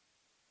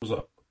 What's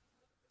up?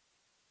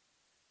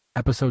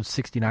 Episode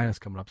 69 is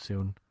coming up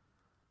soon.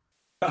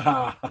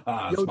 That's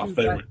my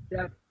favorite.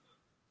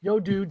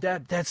 Dude,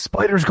 that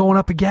spider's going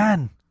up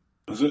again.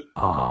 Is it?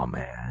 Oh,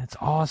 man, it's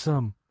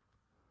awesome.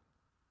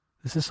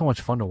 This is so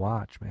much fun to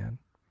watch, man.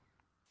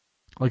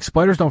 Like,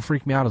 spiders don't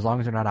freak me out as long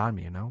as they're not on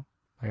me,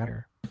 I got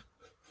here.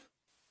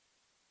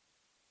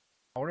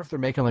 I wonder if they're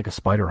making, like, a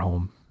spider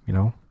home,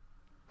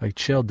 Like,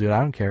 chill, dude, I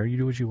don't care. You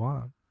do what you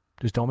want.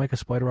 Just don't make a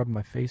spider up in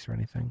my face or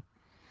anything.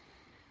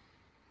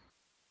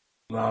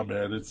 Nah,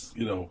 man, it's,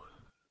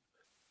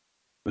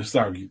 they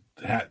start,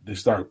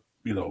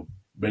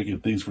 making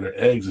things for their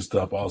eggs and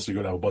stuff. Also,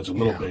 you're going to have a bunch of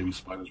little baby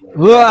spiders.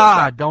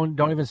 Right? Don't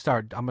even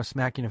start. I'm going to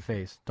smack you in the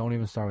face. Don't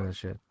even start with that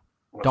shit.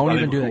 Don't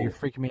even do that. You're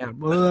freaking me out.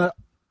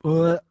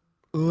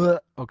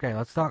 Okay,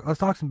 let's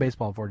talk some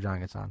baseball before John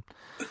gets on.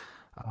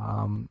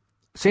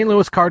 St.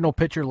 Louis Cardinal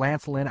pitcher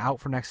Lance Lynn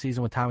out for next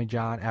season with Tommy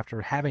John after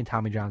having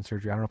Tommy John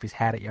surgery. I don't know if he's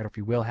had it yet or if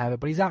he will have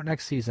it, but he's out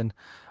next season.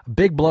 A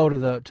big blow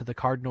to the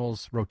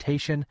Cardinals'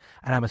 rotation,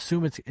 and I'm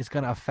assuming it's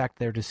going to affect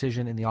their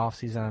decision in the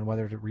offseason on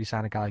whether to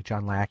re-sign a guy like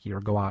John Lackey or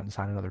go out and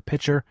sign another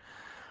pitcher.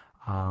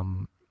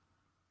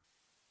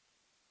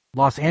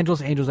 Los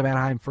Angeles Angels of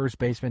Anaheim first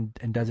baseman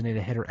and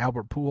designated hitter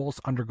Albert Pujols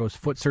undergoes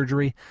foot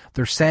surgery.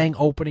 They're saying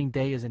opening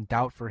day is in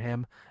doubt for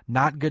him.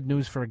 Not good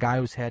news for a guy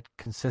who's had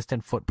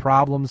consistent foot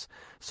problems.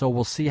 So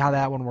we'll see how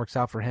that one works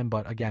out for him.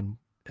 But again,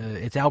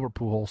 it's Albert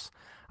Pujols.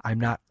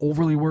 I'm not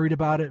overly worried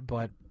about it,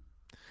 but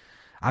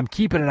I'm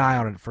keeping an eye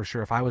on it for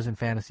sure. If I was in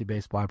fantasy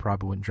baseball, I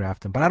probably wouldn't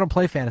draft him. But I don't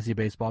play fantasy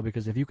baseball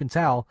because if you can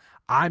tell,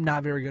 I'm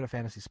not very good at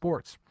fantasy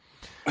sports.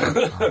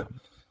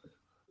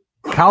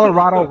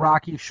 Colorado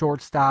Rockies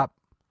shortstop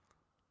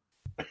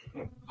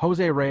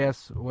Jose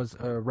Reyes was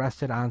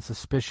arrested on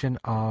suspicion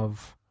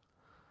of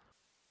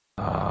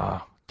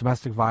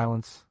domestic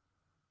violence.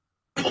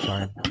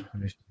 Sorry, I'm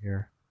finished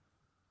here.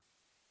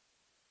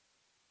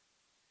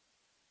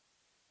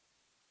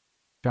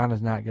 John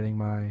is not getting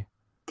my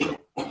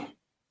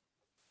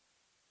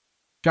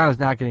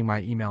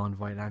email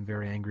invite, and I'm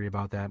very angry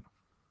about that.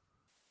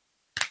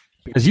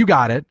 Because you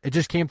got it. It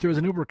just came through as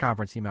an Uber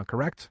conference email,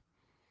 correct?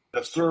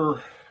 Yes,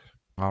 sir.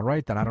 All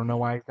right, then I don't know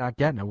why he's not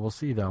getting it. We'll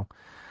see, though.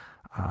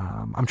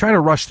 I'm trying to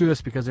rush through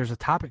this because there's a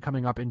topic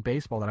coming up in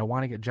baseball that I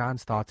want to get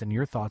John's thoughts and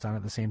your thoughts on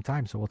at the same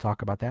time. So we'll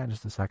talk about that in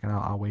just a second.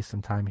 I'll waste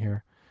some time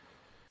here.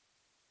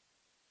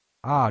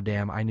 Ah,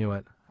 damn, I knew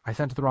it. I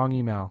sent the wrong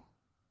email.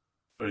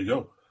 There you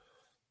go.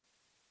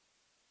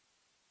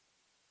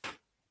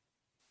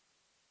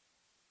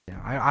 Yeah,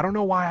 I don't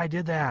know why I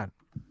did that.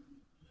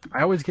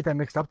 I always get that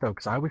mixed up, though,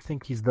 because I always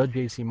think he's the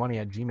JC Money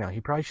at Gmail.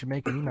 He probably should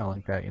make an email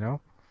like that, you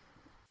know?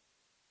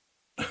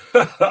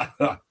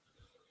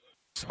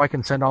 So I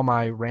can send all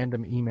my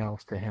random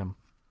emails to him.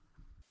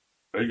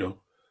 There you go.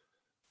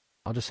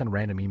 I'll just send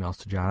random emails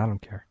to John. I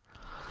don't care.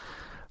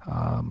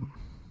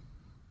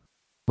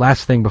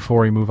 Last thing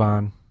before we move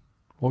on.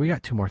 Well, we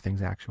got two more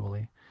things,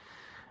 actually.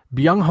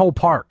 Byung-ho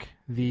Park,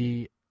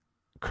 the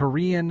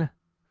Korean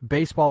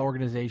baseball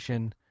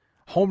organization,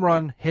 home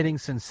run hitting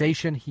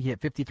sensation. He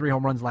hit 53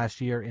 home runs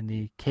last year in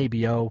the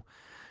KBO.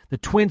 The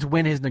Twins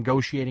win his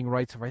negotiating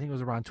rights of, I think it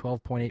was around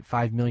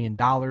 $12.85 million.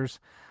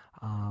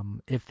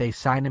 If they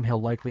sign him,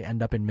 he'll likely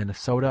end up in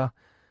Minnesota.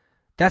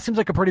 That seems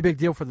like a pretty big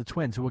deal for the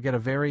Twins, who will get a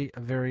very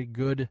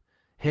good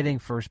hitting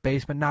first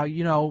baseman. Now,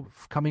 you know,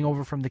 coming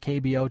over from the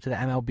KBO to the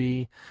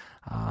MLB,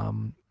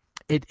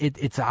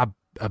 it's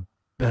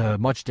a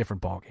much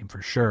different ballgame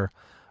for sure.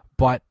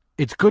 But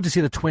it's good to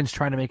see the Twins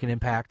trying to make an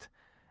impact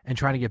and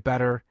trying to get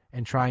better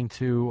and trying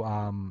to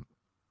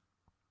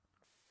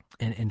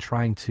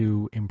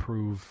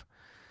improve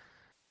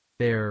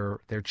their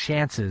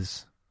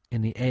chances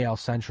in the AL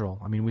Central.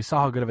 I mean, we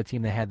saw how good of a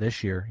team they had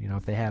this year. You know,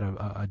 if they had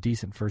a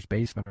decent first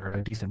baseman or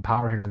a decent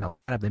power hitter in the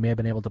lineup, they may have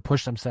been able to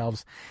push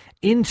themselves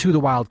into the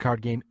wild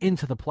card game,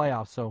 into the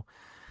playoffs. So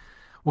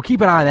we'll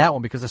keep an eye on that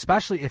one, because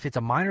especially if it's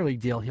a minor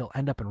league deal, he'll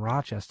end up in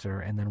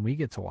Rochester, and then we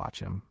get to watch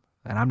him.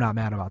 And I'm not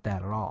mad about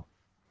that at all.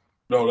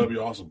 No, that'd be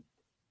awesome.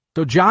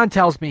 So John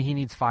tells me he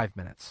needs 5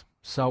 minutes.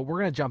 So we're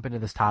going to jump into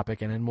this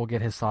topic, and then we'll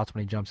get his thoughts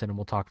when he jumps in, and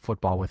we'll talk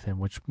football with him,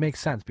 which makes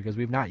sense because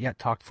we've not yet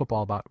talked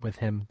football with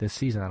him this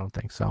season, I don't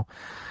think so.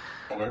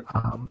 Okay.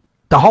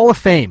 The Hall of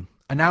Fame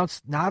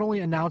not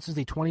only announces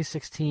the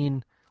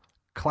 2016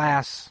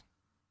 class,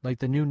 like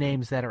the new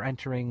names that are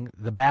entering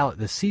the ballot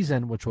this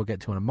season, which we'll get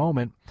to in a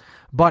moment,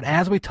 but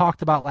as we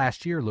talked about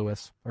last year,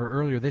 Lewis, or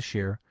earlier this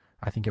year,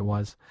 I think it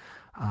was,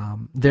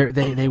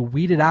 they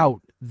weeded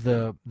out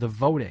the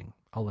voting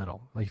a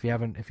little. Like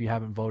if you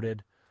haven't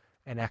voted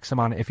an X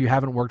amount, if you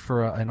haven't worked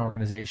for an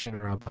organization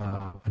or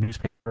a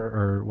newspaper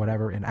or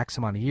whatever in X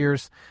amount of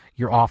years,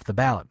 you're off the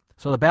ballot.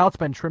 So the ballot's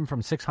been trimmed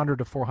from 600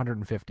 to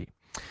 450,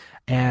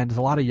 and there's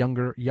a lot of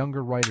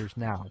younger writers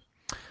now.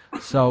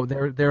 So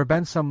there have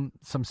been some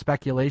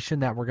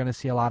speculation that we're going to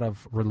see a lot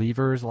of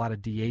relievers, a lot of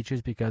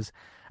DHs, because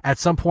at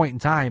some point in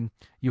time,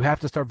 you have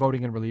to start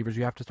voting in relievers.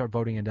 You have to start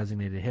voting in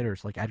designated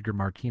hitters like Edgar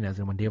Martinez.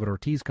 And when David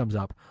Ortiz comes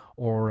up,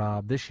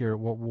 or this year,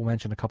 we'll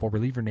mention a couple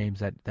reliever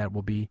names that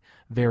will be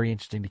very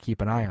interesting to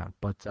keep an eye on.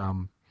 But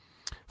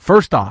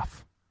first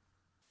off,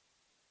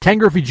 Ken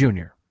Griffey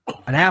Jr.,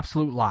 an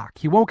absolute lock.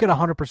 He won't get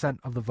 100%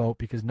 of the vote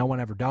because no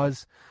one ever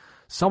does.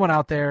 Someone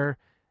out there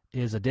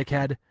is a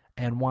dickhead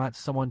and wants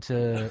someone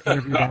to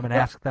interview them and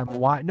ask them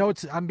why. No,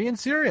 I'm being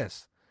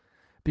serious.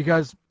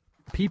 Because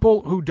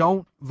people who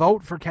don't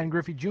vote for Ken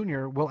Griffey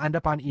Jr. will end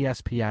up on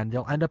ESPN.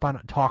 They'll end up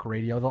on talk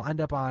radio. They'll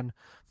end up on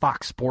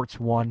Fox Sports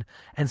 1.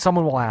 And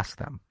someone will ask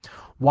them,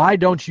 why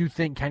don't you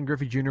think Ken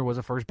Griffey Jr. was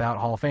a first ballot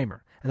Hall of Famer?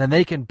 And then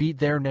they can beat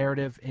their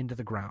narrative into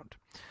the ground.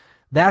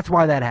 That's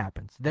why that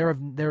happens.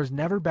 There's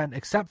never been,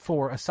 aside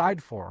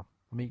for,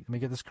 let me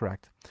get this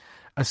correct,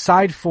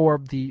 aside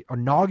for the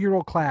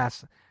inaugural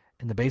class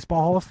in the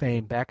Baseball Hall of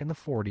Fame back in the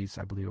 40s,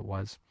 I believe it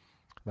was,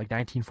 like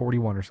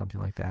 1941 or something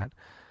like that.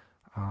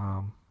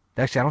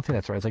 Actually, I don't think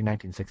that's right. It's like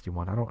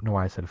 1961. I don't know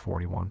why I said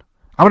 41.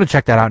 I'm going to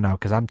check that out now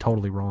because I'm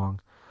totally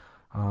wrong.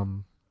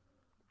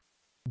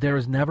 There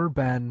has never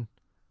been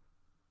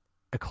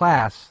a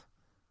class,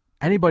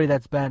 anybody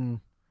that's been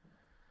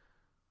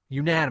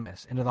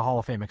unanimous into the Hall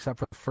of Fame except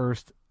for the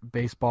first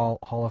Baseball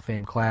Hall of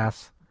Fame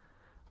class,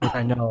 which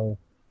I know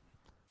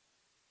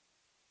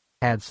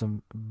had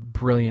some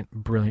brilliant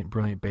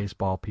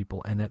baseball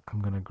people in it.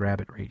 I'm going to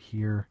grab it right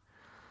here.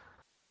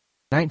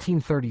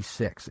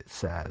 1936, it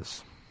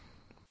says.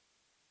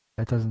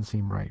 That doesn't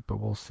seem right, but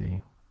we'll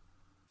see.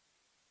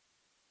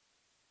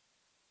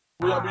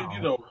 Well, I mean, you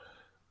know,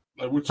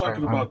 like we're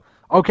talking about.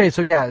 Okay,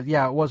 so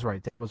yeah, it was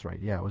right. It was right.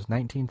 Yeah, it was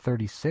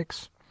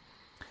 1936.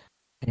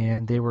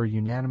 and they were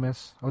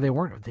unanimous. Oh, they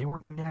weren't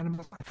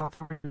unanimous? I thought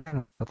they were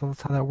unanimous. I thought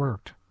that's how that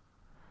worked.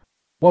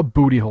 What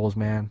booty holes,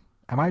 man.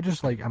 Am I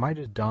just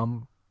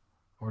dumb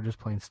or just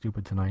plain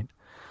stupid tonight?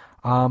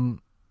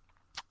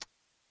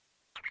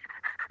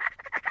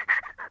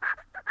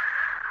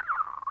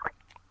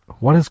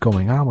 What is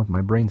going on with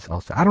my brain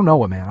cells? I don't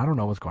know man. I don't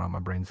know what's going on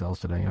with my brain cells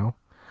today,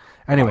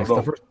 Anyways,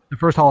 the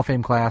first Hall of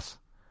Fame class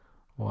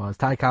was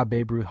Ty Cobb,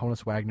 Babe Ruth,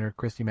 Honus Wagner,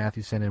 Christy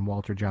Mathewson, and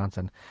Walter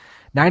Johnson.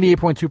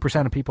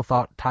 98.2% of people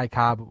thought Ty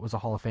Cobb was a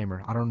Hall of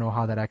Famer. I don't know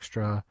how that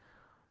extra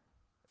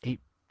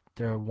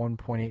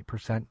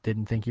 1.8%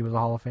 didn't think he was a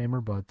Hall of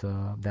Famer, but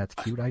that's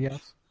cute, I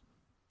guess.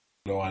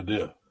 No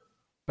idea.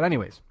 But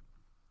anyways,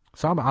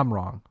 so I'm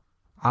wrong.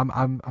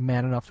 I'm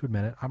man enough to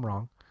admit it. I'm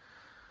wrong.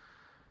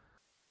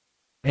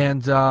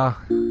 And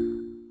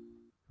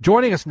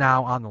joining us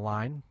now on the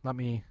line,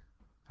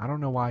 I don't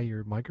know why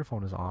your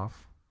microphone is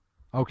off.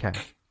 Okay.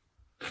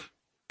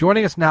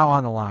 Joining us now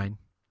on the line,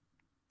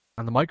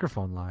 on the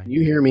microphone line.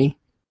 You hear me?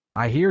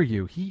 I hear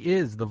you. He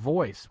is the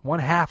voice, one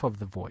half of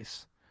the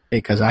voice.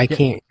 Because I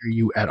can't hear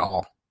you at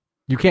all.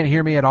 You can't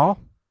hear me at all?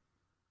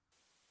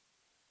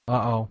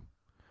 Uh-oh.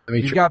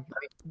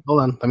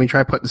 Hold on. Let me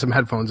try putting some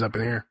headphones up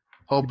in here.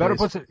 You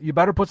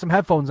better put some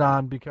headphones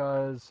on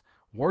because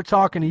we're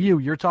talking to you.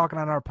 You're talking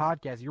on our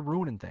podcast. You're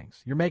ruining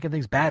things. You're making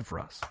things bad for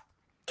us.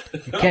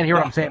 You can't hear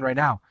what I'm saying right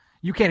now.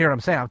 You can't hear what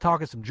I'm saying. I'm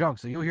talking some junk,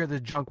 so you'll hear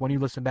this junk when you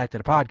listen back to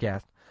the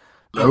podcast.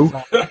 No.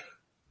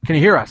 Can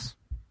you hear us?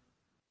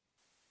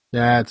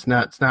 Yeah, it's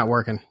not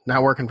working.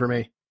 Not working for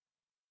me.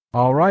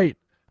 All right.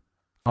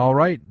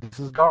 This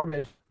is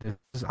garbage.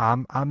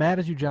 I'm mad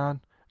at you,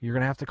 John. You're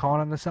gonna have to call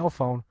in on the cell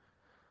phone.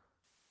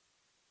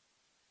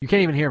 You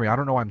can't even hear me. I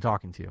don't know why I'm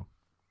talking to you.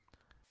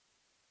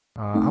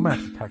 I'm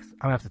gonna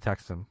have to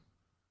text him.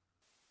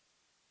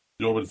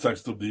 You want me to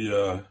text him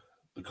the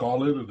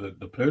call in or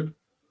the pin?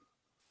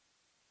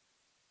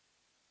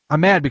 I'm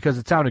mad because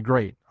it sounded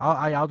great.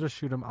 I'll just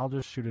shoot him. I'll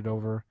just shoot it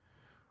over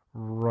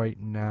right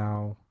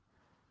now.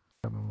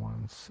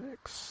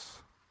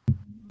 716.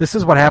 This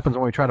is what happens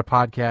when we try to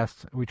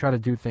podcast. We try to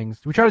do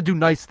things. We try to do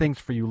nice things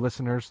for you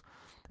listeners,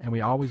 and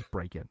we always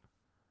break it.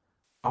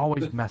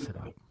 Always mess it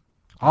up.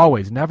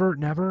 Always. Never,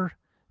 ever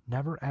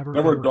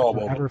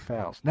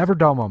fails. Never a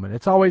dull moment.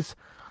 It's always,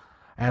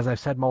 as I've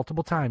said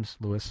multiple times,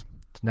 Lewis,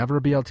 it's never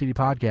a BLTD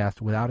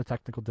podcast without a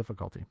technical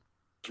difficulty.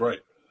 That's right.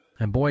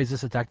 And boy, is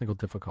this a technical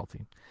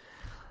difficulty.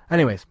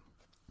 Anyways,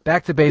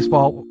 back to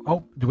baseball.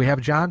 Oh, do we have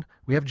John?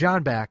 We have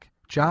John back.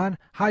 John.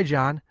 Hi,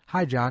 John.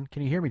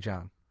 Can you hear me,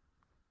 John?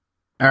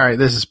 All right,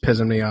 this is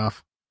pissing me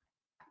off.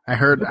 I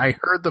heard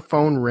the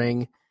phone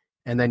ring,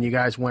 and then you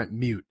guys went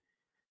mute.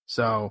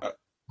 So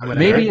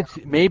maybe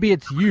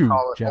it's you,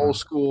 call it John. Old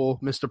school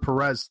Mr.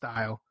 Perez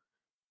style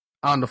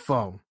on the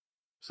phone.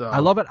 So I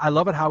love it. I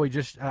love it how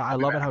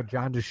how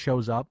John just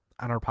shows up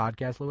on our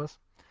podcast, Lewis,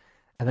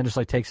 and then just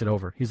takes it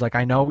over. He's like,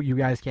 I know you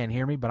guys can't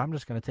hear me, but I'm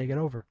just going to take it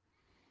over.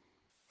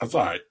 That's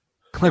all right.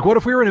 Like, what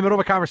if we were in the middle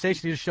of a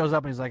conversation? He just shows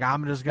up and he's like,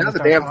 I'm just going to. The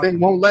damn thing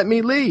won't let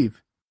me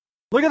leave.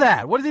 Look at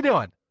that. What is he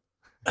doing?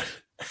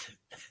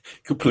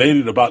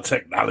 Complaining about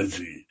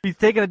technology. He's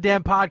taking a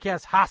damn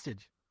podcast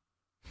hostage.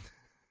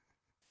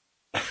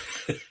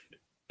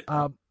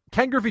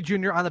 Ken Griffey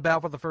Jr. on the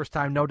ballot for the first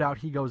time. No doubt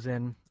he goes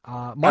in.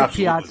 Mike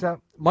Piazza,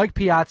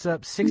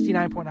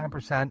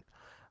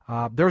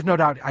 69.9%. There's no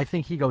doubt. I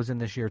think he goes in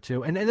this year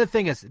too. And the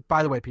thing is,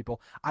 by the way,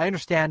 people, I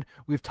understand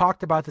we've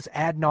talked about this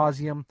ad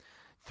nauseum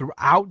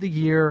throughout the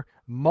year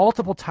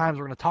multiple times.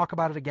 We're going to talk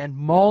about it again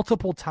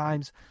multiple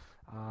times.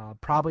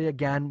 Probably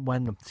again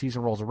when the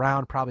season rolls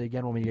around. Probably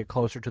again when we get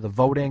closer to the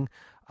voting,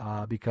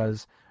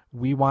 because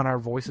we want our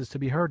voices to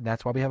be heard. And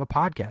that's why we have a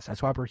podcast.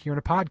 That's why we're here in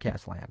a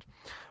podcast land.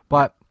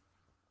 But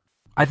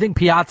I think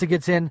Piazza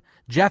gets in.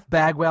 Jeff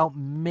Bagwell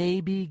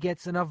maybe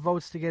gets enough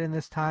votes to get in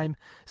this time.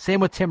 Same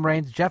with Tim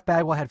Raines. Jeff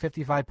Bagwell had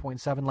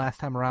 55.7 last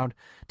time around.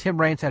 Tim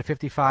Raines had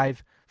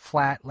 55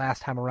 flat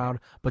last time around.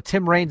 But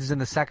Tim Raines is in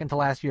the second to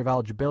last year of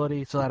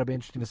eligibility, so that'll be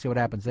interesting to see what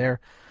happens there.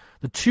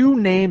 The two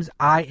names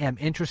I am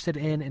interested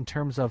in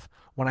terms of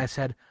when I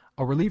said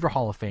a reliever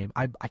Hall of Fame,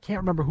 I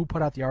can't remember who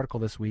put out the article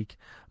this week,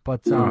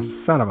 but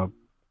son of a.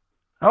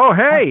 Oh,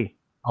 hey.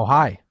 Oh,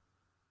 hi.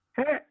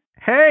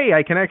 Hey,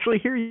 I can actually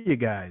hear you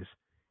guys.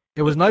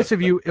 It was nice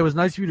of you. It was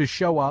nice of you to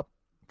show up.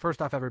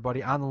 First off,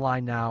 everybody on the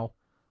line now,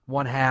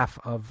 one half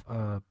of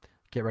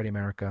Get Ready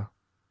America,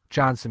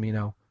 John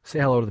Cimino. Say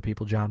hello to the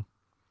people, John.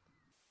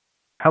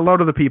 Hello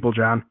to the people,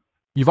 John.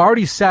 You've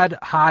already said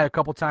hi a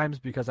couple times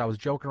because I was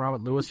joking around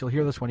with Lewis. You'll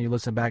hear this when you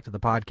listen back to the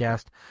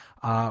podcast.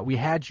 We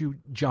had you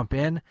jump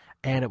in,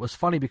 and it was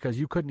funny because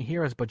you couldn't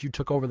hear us, but you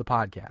took over the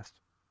podcast.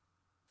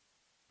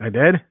 I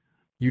did?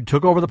 You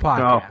took over the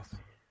podcast.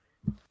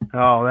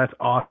 Oh, that's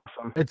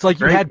awesome. It's like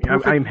you Great. had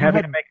perfect, I'm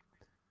happy to make.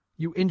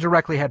 You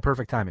indirectly had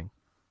perfect timing.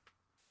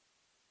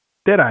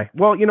 Did I?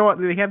 Well, you know what?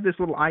 They have this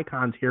little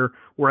icons here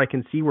where I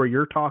can see where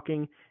you're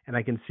talking and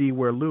I can see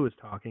where Lou is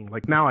talking.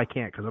 Like now I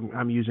can't because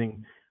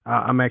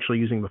I'm actually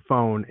using the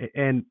phone.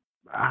 And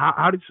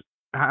how do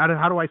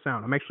I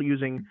sound? I'm actually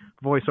using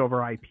voice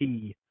over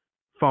IP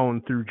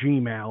phone through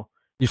Gmail,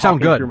 You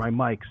sound good through my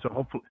mic,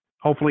 so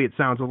hopefully it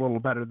sounds a little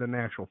better than the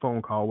actual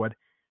phone call would.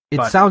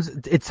 It sounds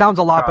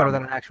a lot better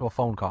than an actual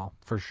phone call,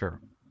 for sure.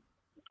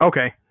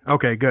 Okay,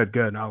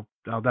 good. I'll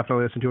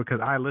definitely listen to it because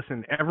I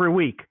listen every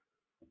week.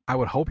 I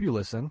would hope you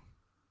listen.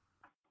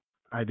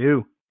 I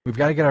do. We've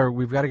got to get our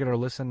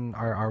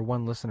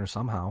one listener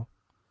somehow.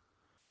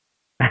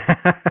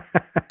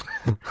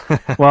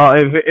 Well,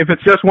 if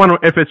it's just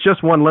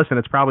one listen,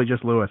 it's probably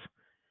just Lewis.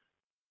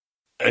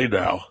 Hey,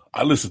 now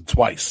I listened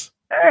twice.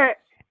 Hey.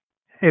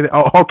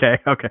 Oh, okay.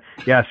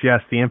 Yes,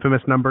 the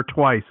infamous number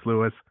twice,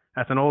 Lewis.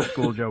 That's an old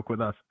school joke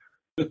with us.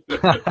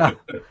 I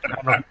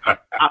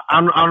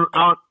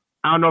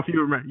don't know if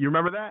you remember. You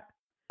remember that?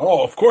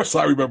 Oh, of course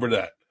I remember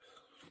that.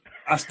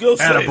 I still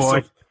say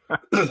it.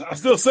 I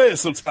still say it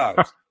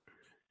sometimes.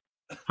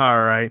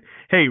 All right.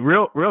 Hey,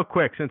 real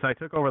quick, since I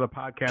took over the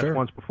podcast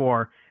once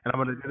before, and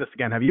I'm going to do this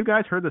again. Have you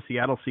guys heard the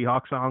Seattle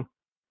Seahawks song?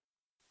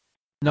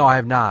 No, I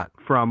have not.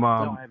 From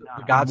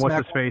Godsmack? What's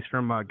his face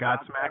from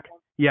Godsmack?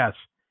 Yes.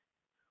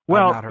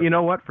 Well, you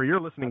know what? For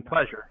your listening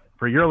pleasure,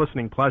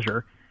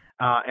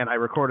 and I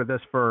recorded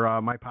this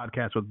for my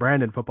podcast with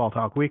Brandon, Football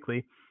Talk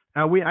Weekly.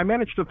 I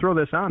managed to throw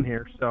this on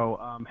here, so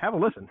have a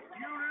listen.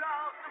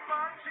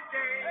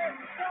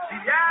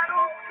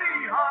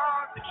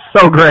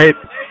 It's so great.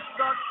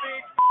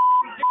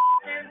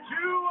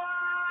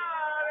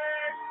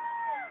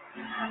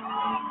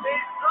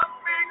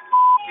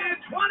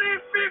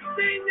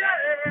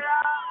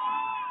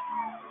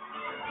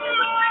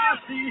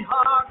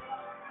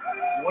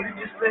 What did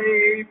you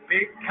say,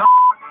 big cock?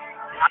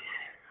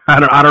 I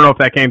don't know if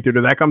that came through.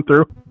 Did that come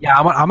through? Yeah,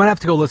 I'm gonna have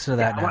to go listen to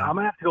that now. I'm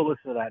gonna have to go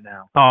listen to that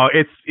now. Oh,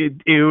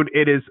 dude,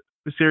 it is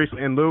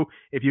seriously. And Lou,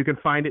 if you can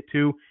find it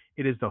too,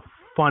 it is the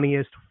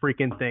funniest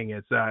freaking thing.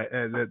 It's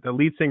the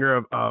lead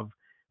singer of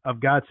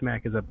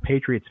Godsmack is a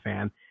Patriots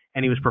fan,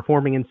 and he was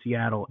performing in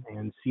Seattle,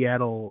 and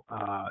Seattle,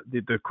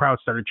 the crowd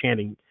started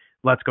chanting,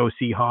 "Let's go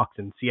Seahawks,"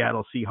 and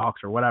Seattle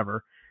Seahawks or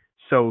whatever.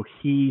 So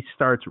he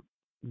starts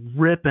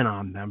ripping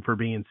on them for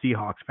being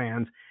Seahawks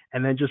fans,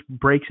 and then just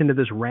breaks into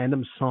this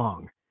random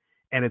song,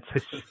 and it's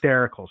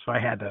hysterical. So I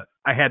had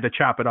to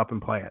chop it up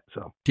and play it.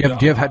 So do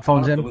you have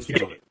headphones in?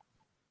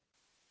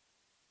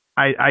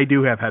 I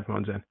do have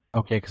headphones in.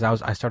 Okay,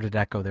 because I started to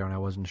echo there and I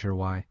wasn't sure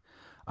why.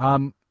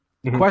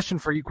 Question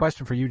for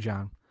you,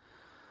 John.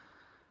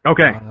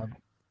 Okay.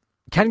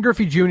 Ken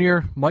Griffey Jr.,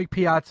 Mike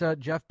Piazza,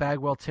 Jeff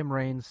Bagwell, Tim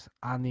Raines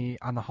on the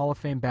Hall of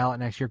Fame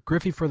ballot next year.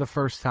 Griffey for the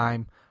first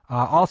time.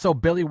 Also,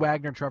 Billy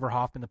Wagner, Trevor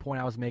Hoffman. The point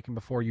I was making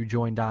before you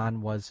joined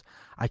on was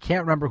I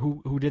can't remember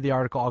who did the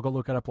article. I'll go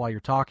look it up while you're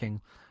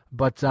talking.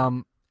 But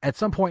at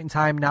some point in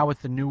time now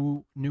with the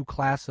new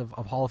class of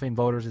Hall of Fame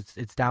voters,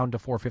 it's down to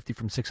 450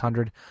 from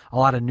 600. A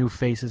lot of new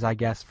faces, I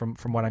guess, from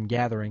what I'm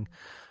gathering.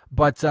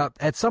 But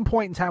at some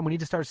point in time, we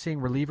need to start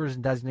seeing relievers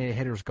and designated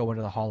hitters go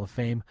into the Hall of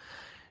Fame.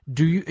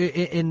 Do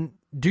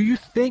you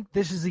think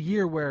this is a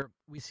year where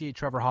we see a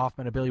Trevor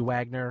Hoffman, a Billy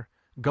Wagner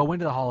go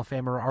into the Hall of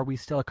Fame, or are we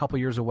still a couple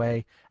years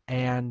away?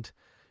 And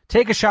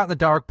take a shot in the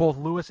dark, both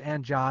Lewis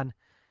and John.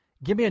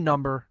 Give me a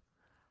number.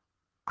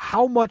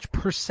 How much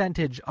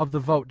percentage of the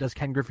vote does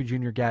Ken Griffey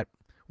Jr. get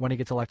when he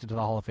gets elected to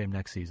the Hall of Fame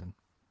next season?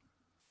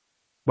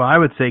 Well, I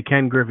would say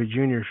Ken Griffey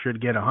Jr.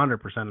 should get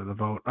 100% of the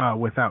vote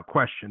without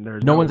question.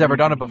 There's no one's ever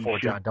done it before,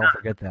 John. Don't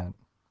forget that.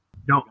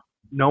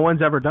 No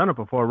one's ever done it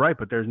before, right?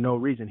 But there's no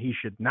reason he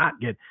should not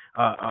get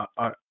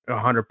a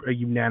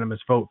unanimous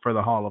vote for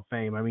the Hall of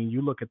Fame. I mean,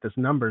 you look at this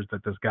numbers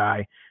that this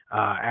guy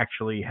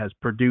actually has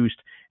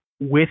produced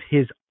with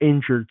his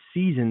injured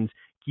seasons.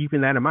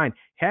 Keeping that in mind,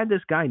 had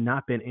this guy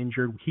not been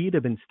injured, he'd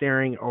have been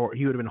staring, or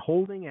he would have been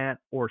holding at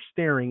or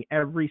staring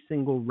every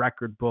single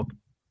record book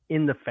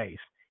in the face.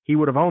 He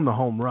would have owned the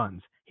home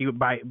runs. He would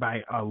by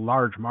a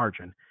large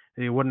margin.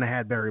 He wouldn't have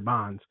had Barry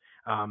Bonds.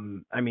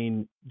 I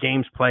mean,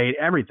 games played,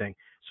 everything.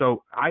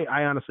 So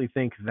I honestly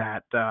think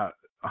that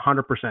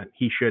 100%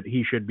 he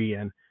should be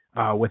in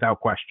without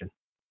question.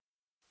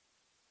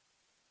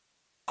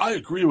 I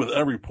agree with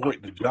every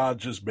point that John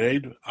just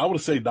made. I would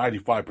say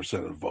 95%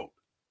 of the vote.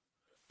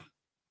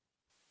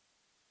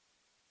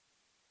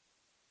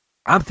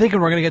 I'm thinking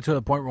we're going to get to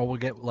the point where we'll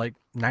get like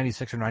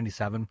 96 or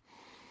 97,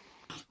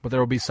 but there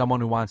will be someone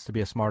who wants to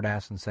be a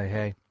smartass and say,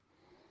 hey,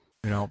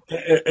 you know.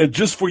 And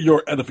just for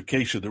your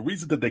edification, the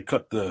reason that they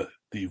cut the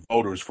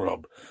voters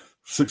from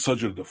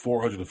 600 to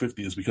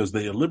 450 is because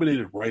they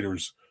eliminated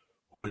writers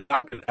who had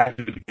not been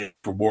active in the game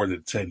for more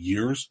than 10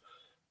 years.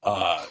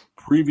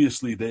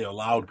 Previously, they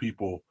allowed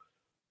people,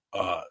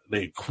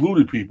 they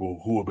included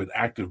people who have been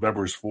active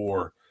members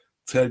for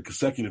 10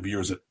 consecutive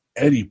years at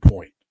any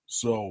point.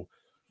 So,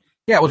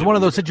 yeah, it was one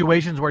of those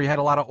situations where you had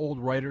a lot of old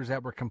writers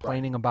that were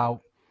complaining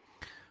about,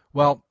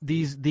 well,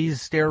 these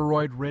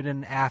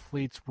steroid-ridden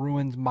athletes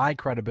ruins my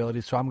credibility,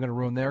 so I'm going to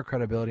ruin their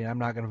credibility, and I'm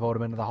not going to vote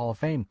them into the Hall of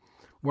Fame.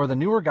 Where the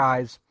newer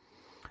guys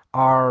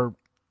are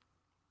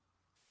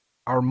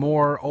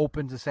more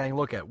open to saying,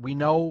 look, we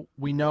know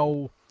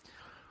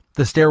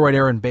the steroid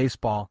era in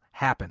baseball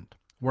happened.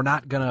 We're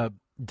not going to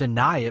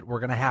deny it. We're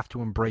going to have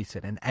to embrace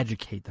it and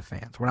educate the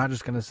fans. We're not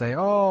just going to say,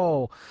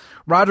 oh,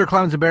 Roger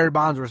Clemens and Barry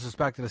Bonds were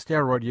suspected of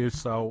steroid use,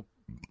 so,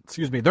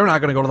 they're not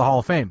going to go to the Hall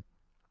of Fame.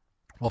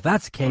 Well, if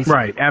that's the case,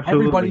 right,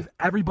 absolutely.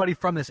 Everybody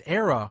from this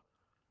era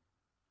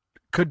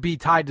could be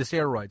tied to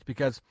steroids,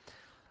 because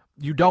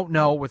you don't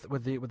know with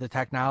the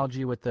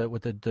technology, with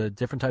the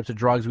different types of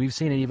drugs. We've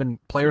seen it, even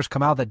players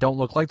come out that don't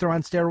look like they're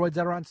on steroids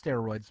that are on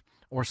steroids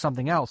or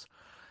something else.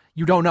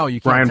 You don't know.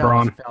 You can't tell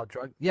unless you fail a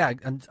drug. Yeah,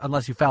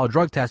 unless you fail a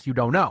drug test, you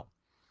don't know.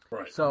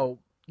 Right. So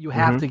you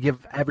have to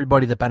give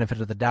everybody the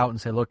benefit of the doubt and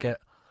say, look,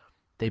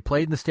 they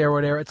played in the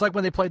steroid era. It's like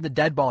when they played in the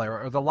dead ball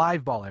era or the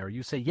live ball era.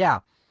 You say,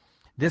 yeah,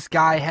 this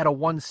guy had a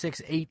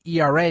 1.68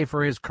 ERA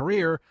for his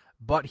career,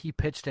 but he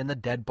pitched in the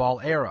dead ball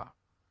era.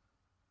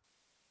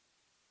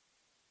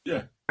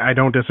 Yeah, I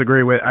don't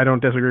disagree with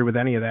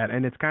any of that,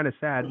 and it's kind of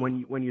sad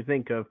when you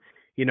think of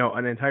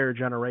an entire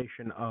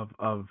generation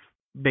of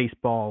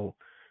baseball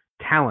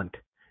talent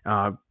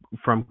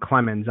from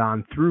Clemens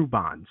on through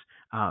Bonds,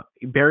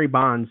 Barry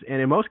Bonds, and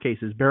in most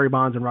cases Barry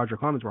Bonds and Roger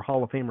Clemens were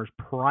Hall of Famers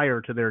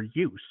prior to their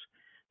use.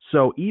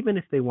 So even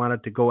if they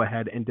wanted to go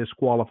ahead and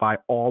disqualify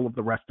all of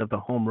the rest of the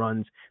home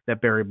runs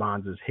that Barry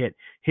Bonds has hit,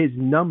 his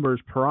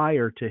numbers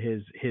prior to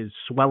his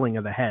swelling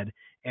of the head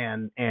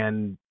and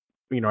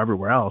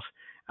everywhere else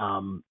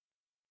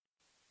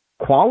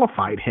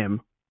qualified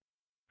him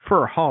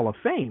for Hall of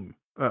Fame,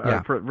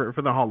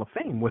 for the Hall of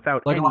Fame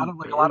without a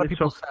lot of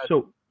people said.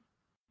 So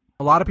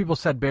a lot of people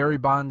said Barry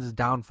Bonds'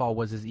 downfall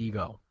was his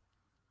ego.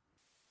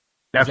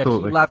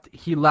 Absolutely,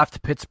 he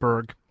left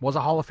Pittsburgh, was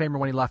a Hall of Famer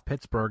when he left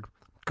Pittsburgh,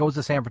 goes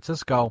to San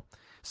Francisco,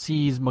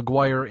 sees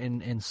McGwire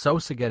and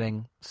Sosa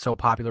getting so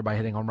popular by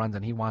hitting home runs,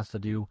 and he wants to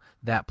do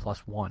that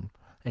 +1,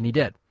 and he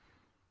did.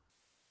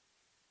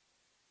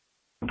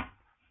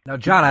 Now,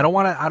 John, I don't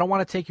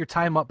want to take your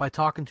time up by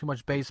talking too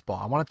much baseball.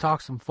 I want to talk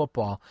some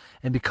football,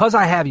 and because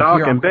I have you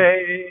talking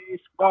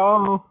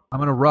baseball, I'm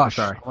going to rush.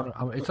 Sorry.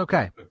 It's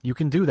okay. You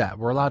can do that.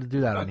 We're allowed to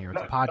do that on here.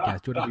 It's a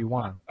podcast. Do whatever you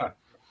want.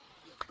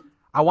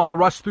 I want to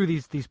rush through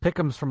these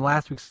pick'ems from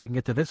last week so we can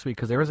get to this week,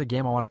 because there is a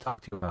game I want to talk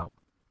to you about.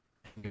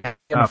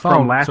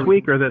 From last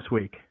week or this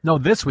week? No,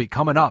 this week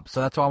coming up.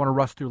 So that's why I want to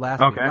rush through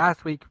last week.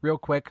 Last week, real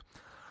quick.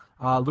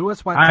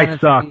 Lewis went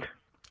 10-3.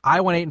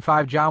 I went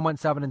 8-5. John went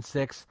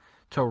 7-6.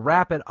 To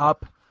wrap it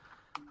up,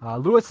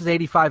 Lewis is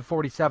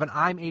 85-47.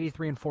 I'm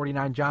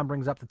 83-49. John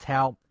brings up the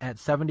tally at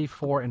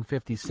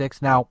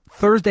 74-56. Now,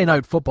 Thursday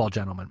night football,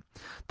 gentlemen.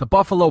 The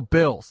Buffalo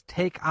Bills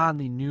take on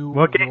the New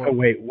York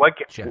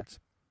Jets.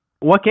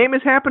 What game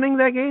is happening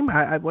that game?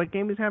 What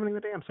game is happening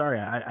that day? I'm sorry,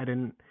 I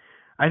didn't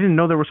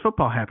know there was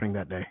football happening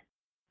that day.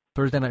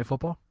 Thursday night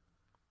football?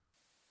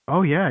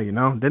 Oh yeah,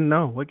 didn't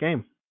know. What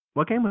game?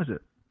 What game was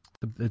it?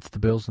 It's the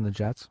Bills and the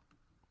Jets.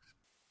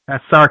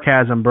 That's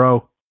sarcasm,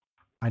 bro.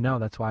 I know,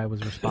 that's why I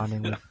was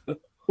responding with.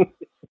 Go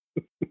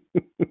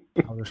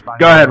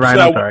ahead, Ryan.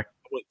 I'm sorry.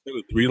 What,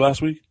 10-3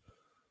 last week?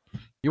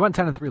 You went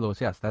 10-3,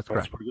 Lewis. Yes, that's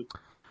correct. Pretty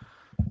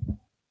good.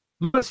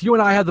 Lewis, you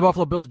and I had the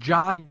Buffalo Bills.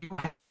 John, you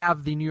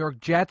have the New York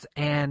Jets,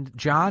 and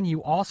John,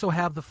 you also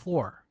have the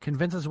floor.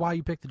 Convince us why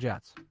you picked the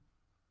Jets.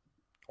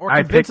 Or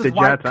I picked the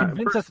Jets.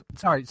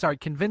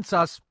 Convince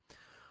us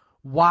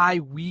why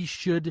we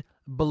should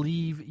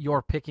believe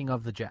your picking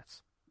of the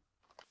Jets.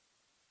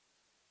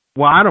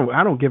 Well, I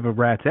don't give a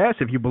rat's ass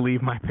if you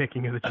believe my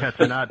picking of the Jets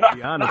or not, to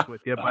be honest with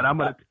you. But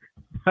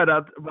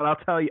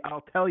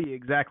I'll tell you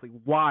exactly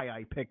why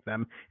I picked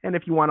them. And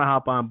if you want to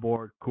hop on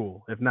board,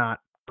 cool. If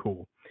not,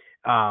 cool.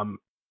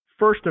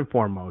 First and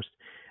foremost,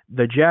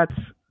 the Jets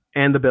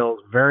and the Bills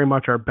very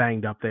much are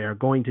banged up. They are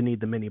going to need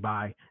the mini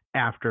bye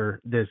after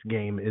this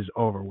game is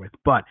over with.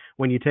 But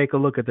when you take a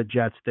look at the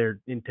Jets, their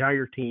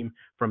entire team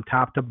from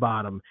top to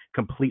bottom,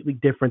 completely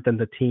different than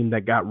the team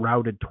that got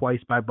routed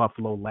twice by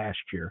Buffalo last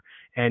year.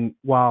 And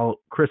while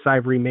Chris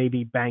Ivory may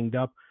be banged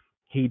up,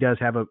 he does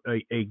have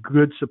a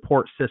good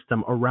support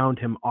system around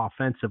him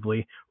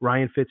offensively.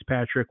 Ryan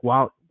Fitzpatrick,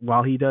 while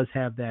he does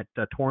have that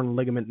torn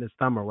ligament in his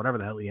thumb or whatever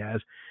the hell he has,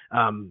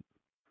 and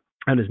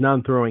his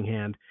non-throwing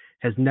hand,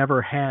 has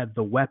never had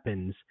the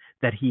weapons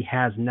that he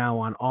has now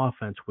on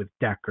offense with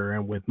Decker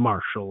and with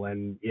Marshall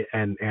and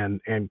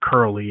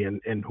Curley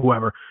and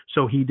whoever.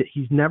 So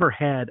he's never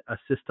had a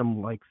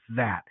system like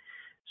that.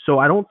 So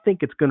I don't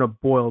think it's going to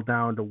boil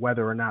down to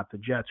whether or not the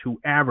Jets, who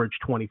average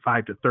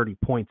 25 to 30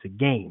 points a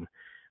game,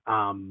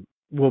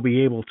 will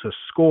be able to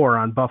score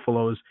on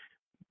Buffalo's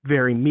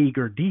very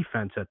meager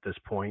defense at this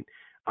point.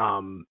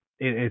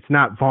 It's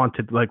not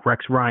vaunted like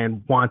Rex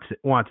Ryan wants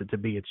it to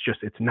be. It's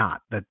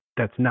not.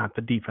 That's not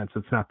the defense.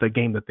 It's not the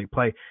game that they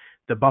play.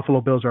 The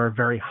Buffalo Bills are a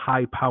very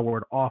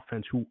high-powered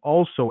offense who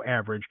also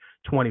average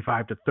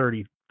 25 to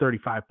 30,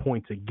 35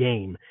 points a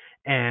game.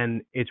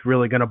 And it's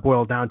really going to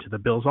boil down to the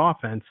Bills'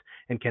 offense,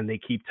 and can they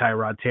keep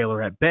Tyrod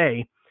Taylor at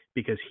bay,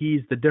 because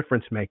he's the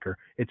difference maker.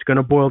 It's going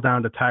to boil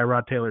down to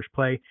Tyrod Taylor's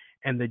play.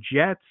 And the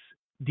Jets'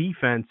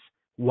 defense,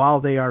 while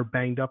they are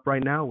banged up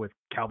right now with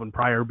Calvin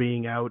Pryor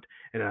being out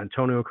and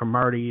Antonio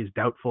Cromartie is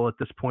doubtful at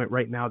this point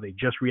right now. They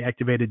just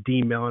reactivated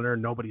Dean Milliner.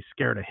 Nobody's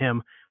scared of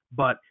him.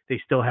 but they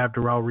still have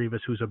Darrelle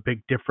Revis, who's a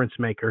big difference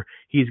maker.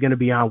 He's going to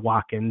be on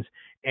Watkins,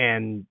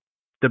 and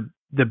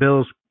the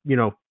Bills,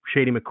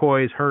 Shady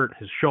McCoy's hurt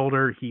his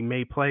shoulder. He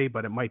may play,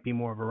 but it might be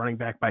more of a running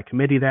back by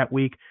committee that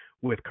week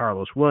with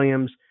Carlos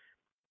Williams.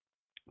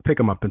 Pick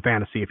him up in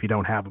fantasy if you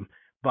don't have him.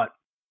 But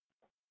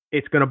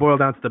it's going to boil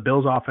down to the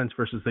Bills offense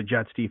versus the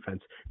Jets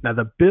defense. Now,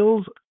 the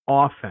Bills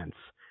offense,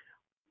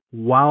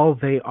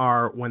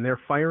 when they're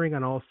firing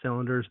on all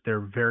cylinders, they're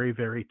very,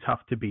 very tough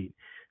to beat.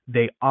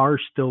 They are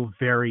still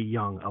very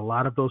young. A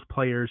lot of those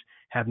players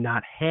have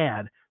not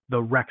had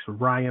the Rex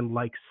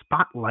Ryan-like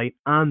spotlight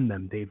on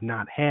them. They've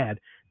not had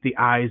the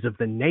eyes of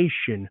the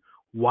nation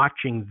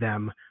watching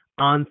them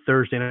on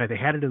Thursday night. They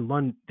had it in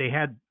London. They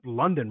had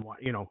London,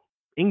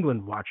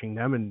 England watching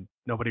them, and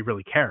nobody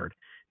really cared.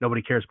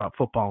 Nobody cares about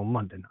football in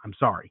London. I'm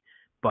sorry,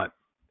 but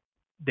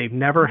they've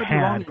never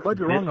had. You might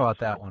be wrong about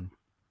that one.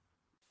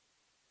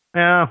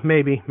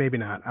 Maybe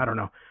not. I don't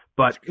know.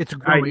 But that's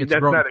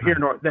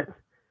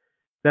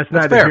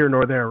neither here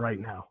nor there right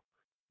now.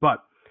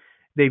 But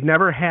they've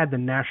never had the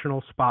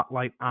national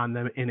spotlight on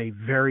them in a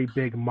very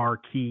big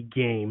marquee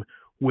game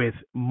with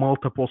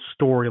multiple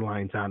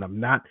storylines on them.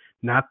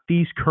 Not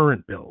these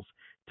current Bills.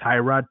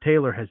 Tyrod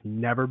Taylor has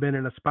never been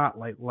in a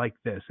spotlight like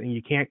this, and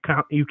you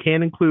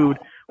can't include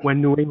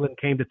when New England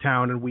came to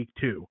town in week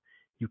 2.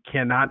 You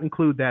cannot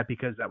include that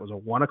because that was a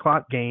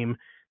 1:00 game.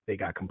 They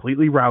got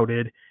completely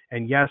routed,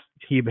 and yes,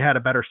 he had a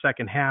better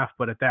second half,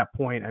 but at that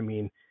point,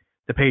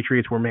 the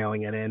Patriots were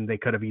mailing it in. They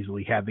could have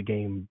easily had the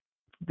game.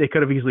 They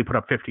could have easily put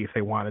up 50 if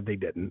they wanted. They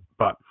didn't.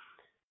 But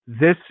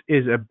this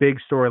is a big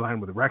storyline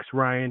with Rex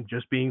Ryan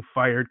just being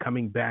fired,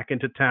 coming back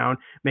into town,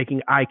 making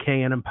IK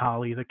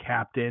Enemkpali the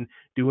captain,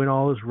 doing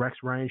all his Rex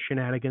Ryan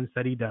shenanigans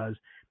that he does.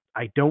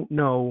 I don't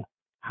know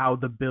how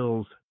the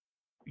Bills'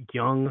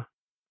 young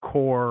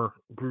core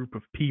group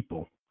of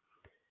people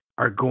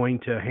are going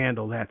to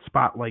handle that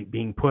spotlight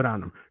being put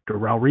on them.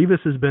 Darrelle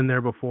Revis has been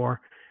there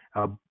before.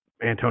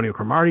 Antonio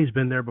Cromartie's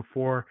been there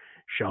before.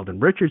 Sheldon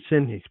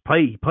Richardson, he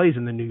plays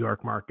in the New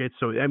York market.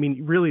 So,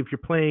 really, if you're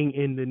playing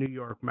in the New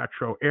York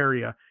metro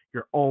area,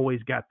 you're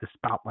always got the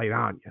spotlight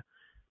on you.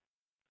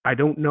 I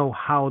don't know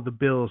how the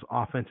Bills'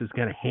 offense is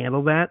going to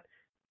handle that,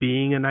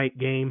 being a night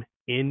game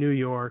in New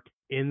York,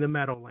 in the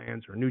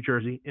Meadowlands, or New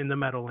Jersey, in the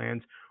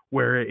Meadowlands,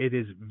 where it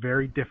is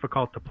very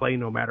difficult to play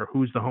no matter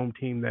who's the home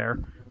team there.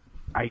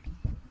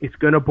 It's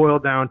going to boil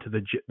down to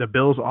the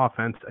Bills'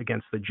 offense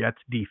against the Jets'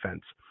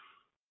 defense.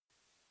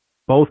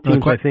 Both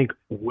teams, I think,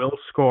 will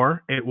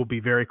score. It will be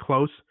very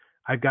close.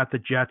 I've got the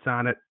Jets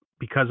on it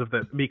because of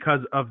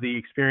the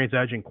experience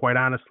edge, and quite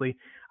honestly,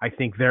 I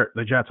think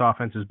the Jets'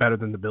 offense is better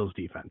than the Bills'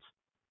 defense.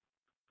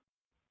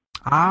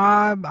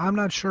 I'm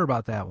not sure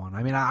about that one.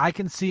 I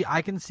can see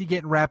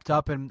getting wrapped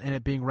up in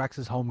it being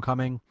Rex's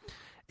homecoming,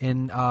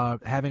 in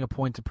having a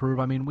point to prove.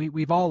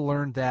 We've all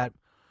learned that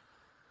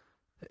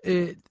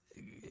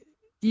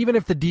even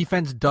if the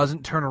defense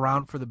doesn't turn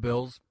around for the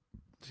Bills.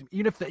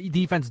 Even if the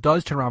defense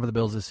does turn around for the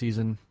Bills this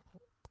season,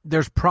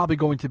 there's probably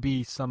going to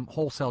be some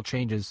wholesale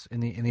changes in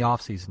the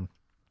offseason,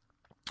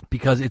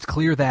 because it's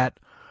clear that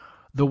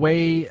the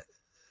way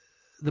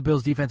the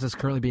Bills defense is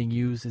currently being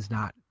used is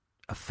not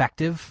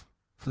effective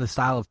for the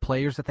style of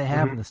players that they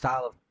have and the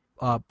style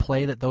of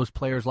play that those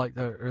players like,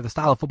 or the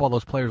style of football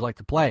those players like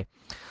to play.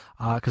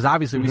 Because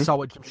obviously we saw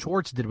what Jim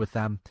Schwartz did with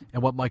them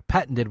and what Mike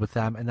Pettin did with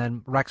them, and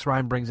then Rex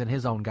Ryan brings in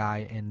his own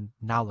guy, and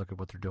now look at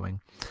what they're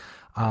doing.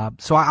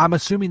 So I'm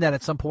assuming that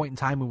at some point in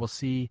time we will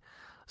see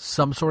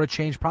some sort of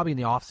change, probably in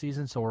the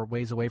offseason, so we're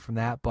ways away from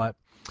that. But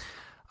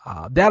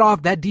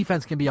that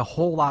defense can be a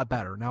whole lot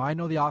better. Now, I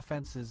know the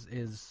offense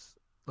is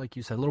like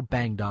you said, a little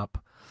banged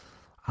up.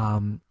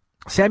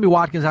 Sammy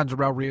Watkins on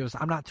Darrelle Revis,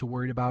 I'm not too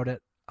worried about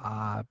it.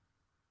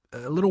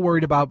 A little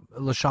worried about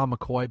LaShawn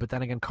McCoy, but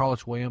then again,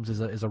 Carlos Williams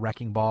is a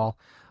wrecking ball.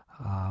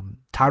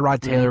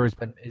 Tyrod Taylor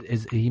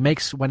he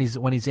makes when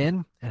he's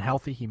in and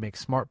healthy, he makes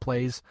smart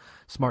plays,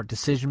 smart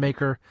decision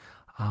maker.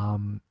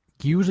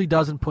 He usually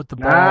doesn't put the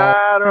ball.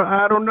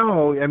 I don't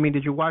know.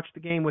 Did you watch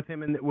the game with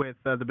him with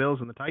the Bills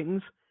and the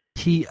Titans?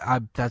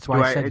 That's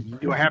why I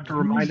said. Do I have to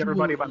remind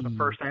everybody about the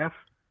first half?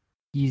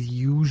 He's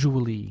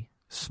usually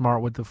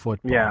smart with the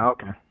football. Yeah.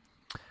 Okay.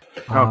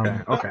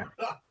 Okay.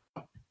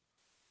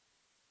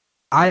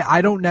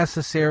 I don't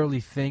necessarily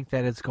think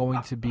that it's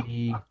going to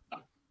be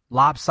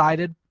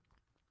lopsided,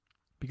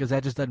 because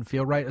that just doesn't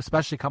feel right,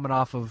 especially coming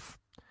off of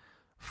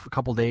a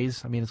couple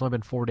days. It's only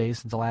been 4 days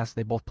since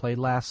they both played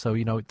last, so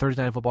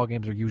Thursday night football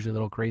games are usually a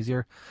little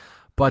crazier.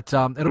 But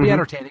it'll be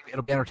entertaining.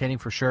 It'll be entertaining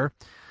for sure.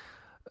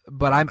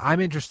 But I'm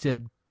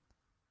interested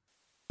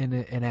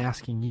in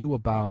asking you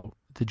about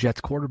the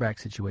Jets quarterback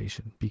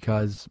situation,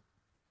 because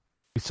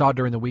we saw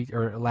during the week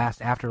or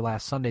after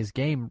last Sunday's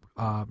game,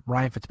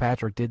 Ryan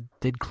Fitzpatrick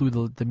did clue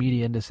the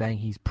media into saying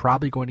he's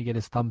probably going to get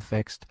his thumb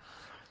fixed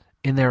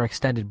in their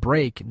extended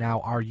break.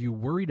 Now, are you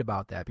worried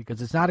about that?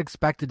 Because it's not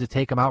expected to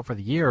take him out for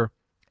the year.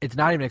 It's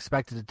not even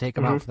expected to take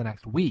him out for the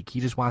next week.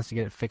 He just wants to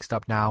get it fixed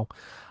up now.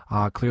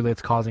 Clearly,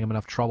 it's causing him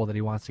enough trouble that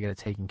he wants to get it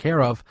taken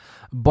care of.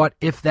 But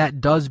if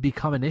that does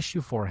become an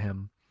issue for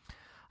him,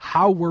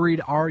 How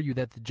worried are you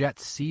that the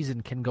Jets'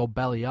 season can go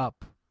belly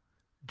up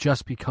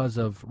just because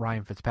of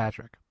Ryan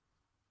Fitzpatrick?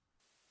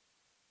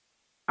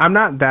 I'm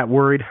not that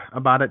worried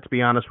about it, to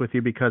be honest with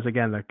you, because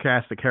again, the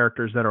cast of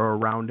characters that are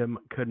around him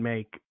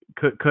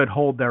could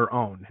hold their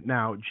own.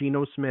 Now,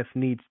 Geno Smith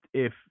needs,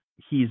 if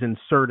he's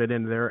inserted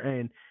into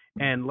there,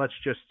 and let's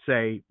just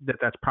say that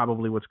that's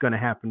probably what's going to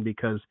happen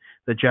because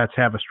the Jets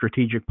have a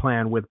strategic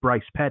plan with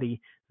Bryce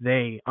Petty.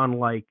 They,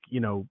 unlike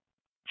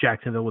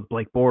Jacksonville with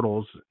Blake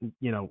Bortles,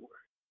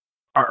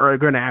 are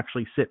going to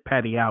actually sit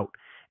Petty out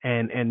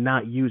and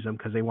not use him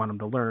because they want him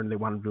to learn. They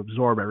want him to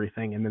absorb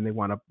everything. And then they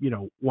want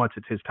to, once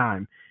it's his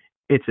time.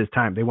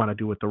 They want to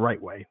do it the right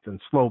way, then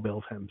slow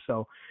build him.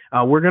 So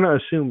we're going to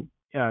assume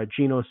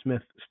Geno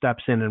Smith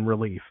steps in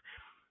relief.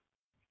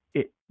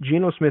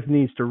 Geno Smith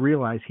needs to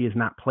realize he has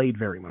not played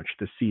very much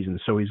this season,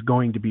 so he's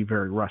going to be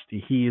very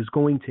rusty. He is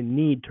going to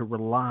need to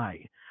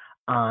rely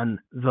on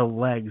the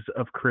legs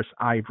of Chris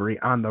Ivory,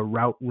 on the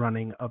route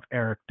running of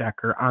Eric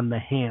Decker, on the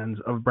hands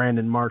of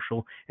Brandon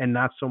Marshall, and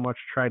not so much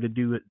try to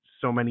do it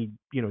so many,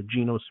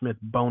 Geno Smith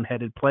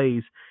boneheaded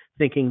plays,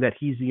 thinking that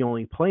he's the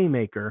only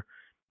playmaker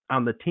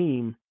on the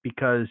team,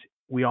 because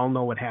we all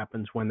know what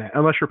happens when that,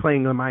 unless you're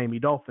playing the Miami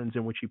Dolphins,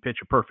 in which you pitch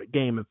a perfect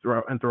game and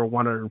throw a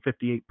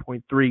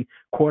 158.3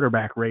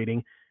 quarterback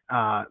rating,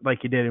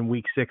 like you did in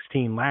week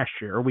 16 last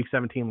year or week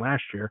 17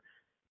 last year.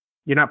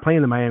 You're not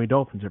playing the Miami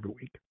Dolphins every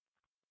week.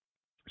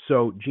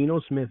 So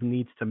Geno Smith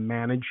needs to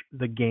manage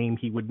the game.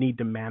 He would need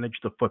to manage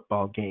the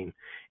football game.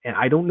 And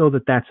I don't know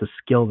that that's a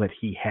skill that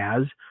he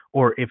has,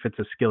 or if it's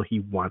a skill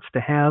he wants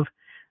to have.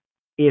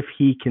 If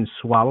he can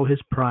swallow his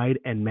pride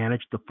and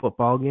manage the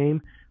football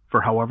game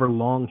for however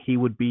long he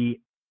would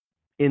be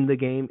in the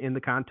game, in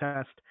the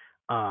contest,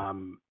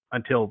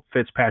 until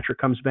Fitzpatrick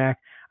comes back,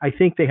 I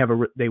think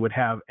they would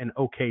have an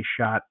okay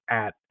shot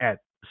at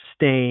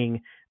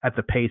staying at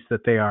the pace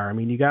that they are. I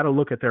mean, you got to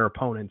look at their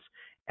opponents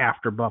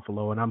after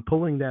Buffalo, and I'm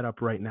pulling that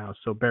up right now,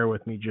 so bear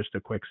with me just a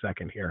quick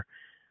second here.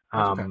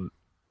 Okay.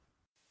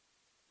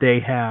 They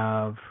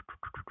have...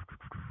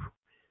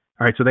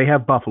 All right, so they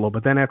have Buffalo,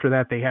 but then after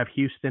that they have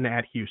Houston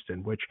at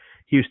Houston, which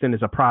Houston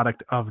is a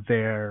product of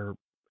their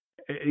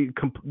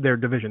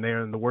division. They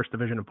are in the worst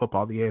division of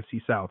football, the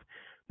AFC South.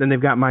 Then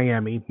they've got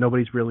Miami.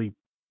 Nobody's really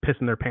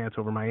pissing their pants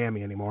over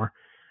Miami anymore.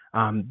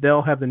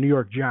 They'll have the New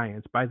York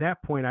Giants. By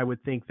that point, I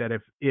would think that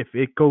if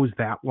it goes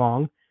that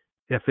long,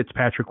 if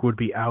Fitzpatrick would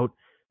be out,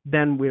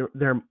 then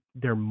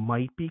there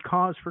might be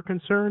cause for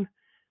concern.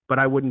 But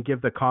I wouldn't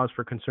give the cause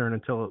for concern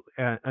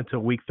until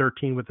week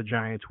 13 with the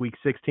Giants, week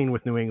 16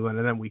 with New England,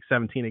 and then week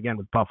 17 again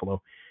with Buffalo.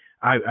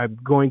 I'm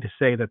going to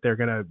say that they're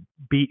going to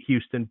beat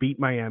Houston, beat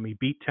Miami,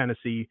 beat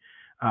Tennessee.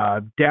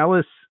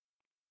 Dallas,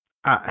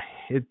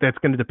 that's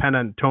going to depend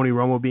on Tony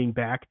Romo being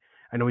back.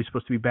 I know he's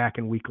supposed to be back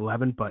in week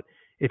 11, but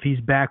if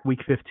he's back week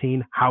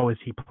 15, how is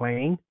he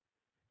playing?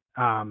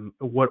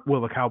 What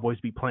will the Cowboys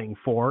be playing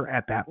for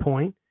at that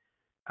point?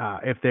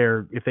 If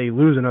they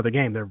lose another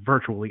game, they're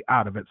virtually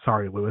out of it.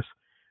 Sorry, Lewis.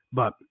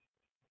 But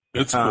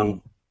it's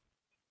cool.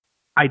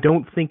 I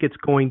don't think it's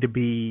going to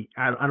be.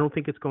 I don't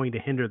think it's going to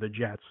hinder the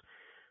Jets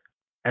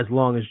as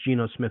long as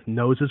Geno Smith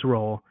knows his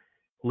role,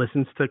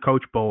 listens to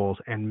Coach Bowles,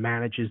 and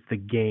manages the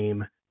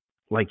game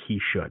like he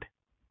should.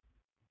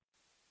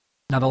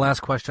 Now, the last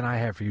question I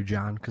have for you,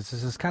 John, because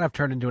this has kind of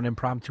turned into an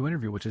impromptu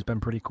interview, which has been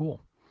pretty cool.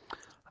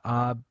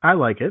 I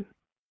like it.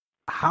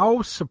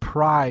 How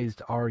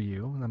surprised are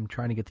you? I'm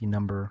trying to get the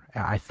number.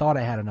 I thought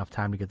I had enough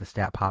time to get the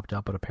stat popped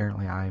up, but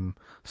apparently I'm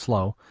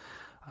slow.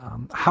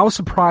 How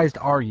surprised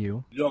are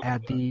you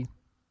at the...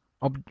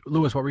 Oh,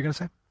 Lewis, what were you going to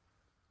say?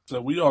 So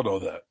we all know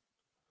that.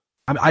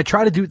 I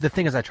try to do... The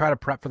thing is, I try to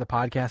prep for the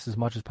podcast as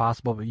much as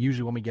possible, but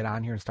usually when we get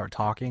on here and start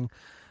talking,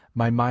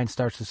 my mind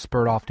starts to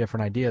spurt off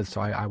different ideas,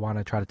 so I want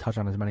to try to touch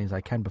on as many as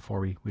I can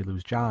before we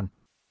lose John.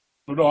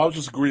 No, I was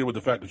just agreeing with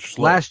the fact that you're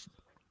slow.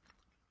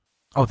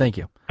 Oh, thank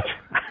you.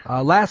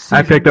 Last season,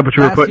 I picked up what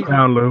you were putting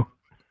down, Lou.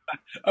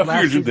 I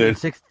figured you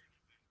did.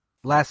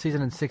 Last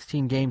season in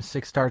 16 games,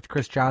 6 starts,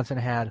 Chris Johnson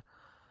had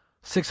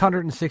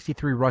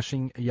 663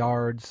 rushing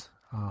yards,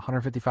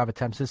 155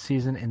 attempts this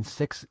season in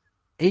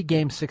 8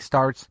 games, 6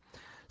 starts,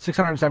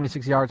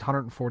 676 yards,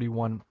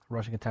 141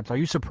 rushing attempts. Are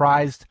you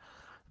surprised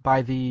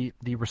by the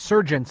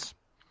resurgence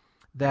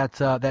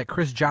that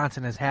Chris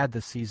Johnson has had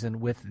this season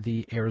with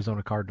the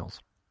Arizona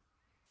Cardinals?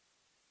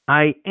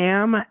 I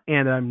am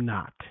and I'm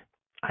not.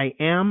 I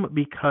am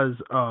because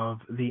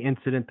of the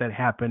incident that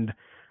happened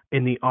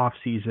in the off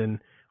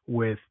season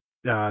with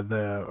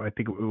I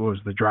think it was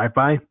the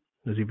drive-by.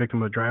 Was he a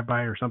victim of a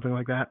drive-by or something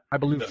like that? I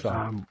believe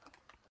so.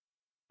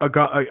 A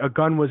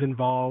gun was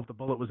involved, a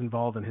bullet was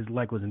involved, and his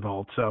leg was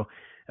involved. So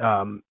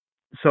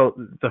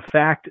the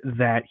fact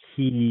that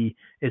he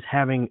is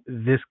having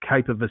this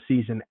type of a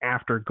season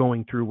after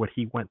going through what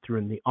he went through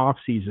in the off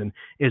season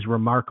is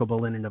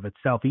remarkable in and of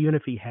itself. Even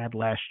if he had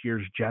last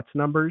year's Jets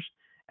numbers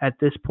at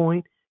this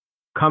point,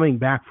 coming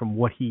back from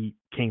what he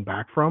came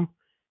back from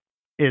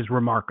is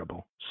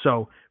remarkable.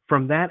 So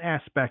from that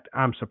aspect,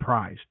 I'm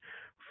surprised.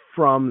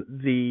 From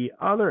the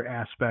other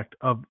aspect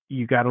of,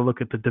 you got to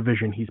look at the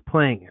division he's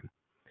playing in.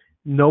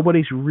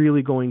 nobody's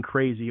really going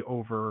crazy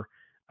over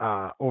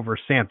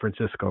San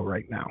Francisco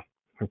right now.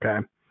 Okay.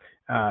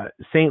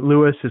 St.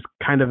 Louis is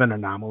kind of an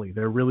anomaly.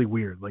 They're really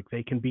weird. Like,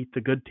 they can beat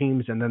the good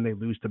teams and then they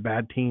lose to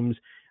bad teams,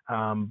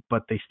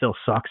 but they still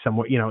suck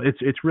somewhat.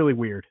 It's really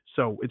weird.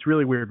 So it's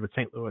really weird with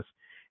St. Louis.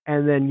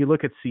 And then you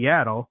look at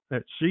Seattle.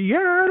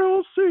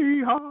 Seattle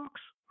Seahawks.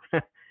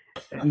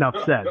 Enough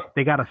said.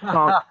 They got a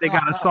song. They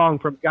got a song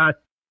from God.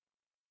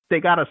 They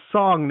got a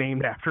song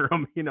named after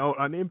them.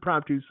 An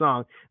impromptu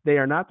song. They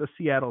are not the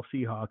Seattle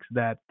Seahawks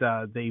that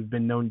they've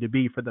been known to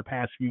be for the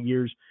past few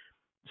years.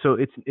 So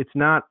it's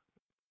not.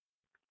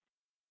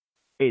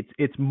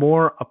 It's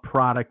more a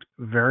product,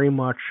 very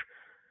much.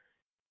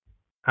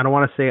 I don't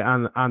want to say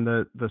on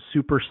the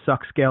super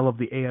suck scale of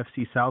the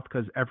AFC South,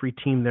 because every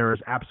team there is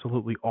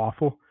absolutely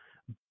awful,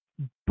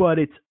 but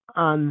it's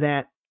on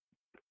that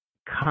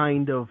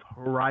kind of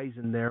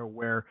horizon there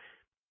where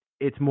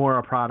it's more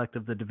a product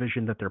of the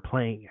division that they're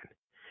playing in.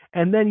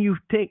 And then you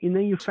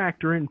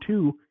factor in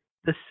too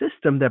the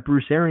system that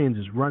Bruce Arians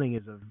is running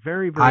is a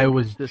very, very I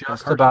was just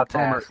Carson about to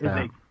Palmer ask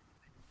that.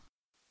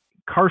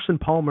 Carson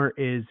Palmer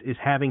is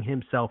having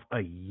himself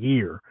a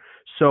year.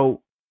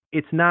 So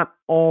it's not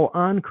all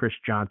on Chris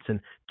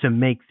Johnson to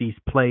make these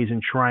plays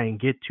and try and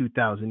get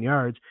 2,000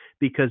 yards,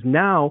 because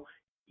now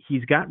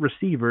he's got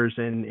receivers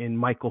in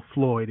Michael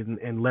Floyd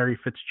and Larry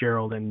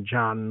Fitzgerald and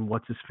John,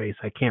 what's his face?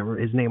 I can't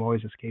remember. His name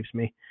always escapes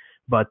me.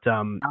 But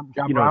John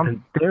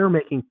Brown? they're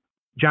making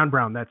John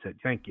Brown, that's it.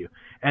 Thank you.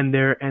 And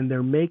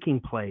they're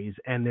making plays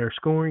and they're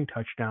scoring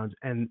touchdowns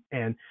and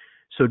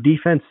so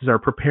defenses are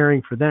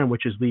preparing for them,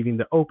 which is leaving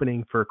the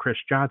opening for Chris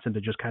Johnson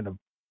to just kind of,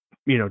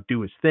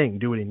 do his thing,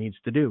 do what he needs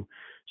to do.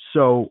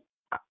 So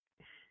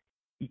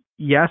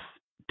yes,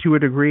 to a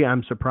degree,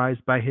 I'm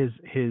surprised by his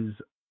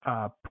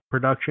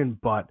production,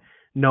 but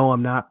no,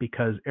 I'm not,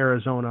 because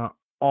Arizona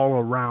all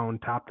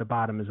around, top to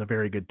bottom, is a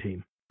very good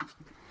team.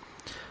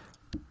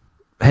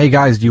 Hey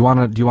guys, do you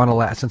want to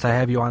laugh? Since I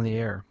have you on the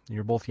air,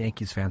 you're both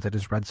Yankees fans. I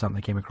just read something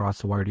that came across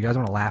the wire. Do you guys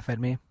want to laugh at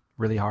me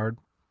really hard?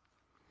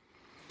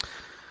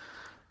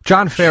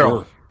 John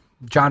Farrell,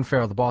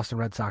 the Boston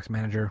Red Sox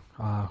manager,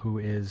 who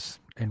is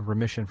in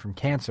remission from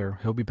cancer.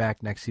 He'll be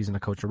back next season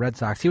to coach the Red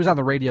Sox. He was on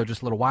the radio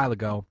just a little while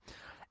ago,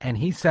 and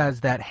he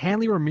says that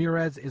Hanley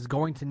Ramirez is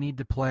going to need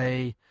to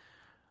play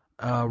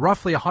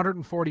roughly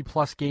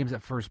 140-plus games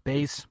at first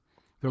base.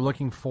 They're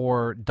looking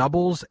for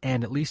doubles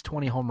and at least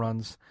 20 home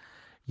runs.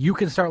 You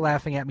can start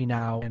laughing at me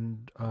now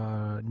and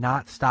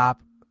not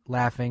stop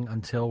laughing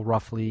until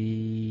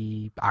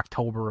roughly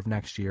October of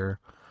next year,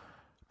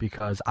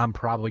 because I'm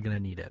probably going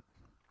to need it.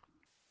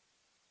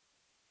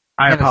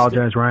 I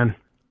apologize, Ryan.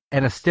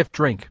 And a stiff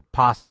drink,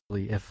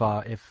 possibly,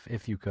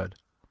 if you could.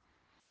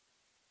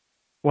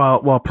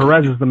 Well,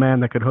 Perez is the man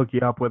that could hook you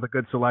up with a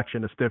good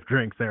selection of stiff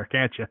drinks there,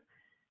 can't you?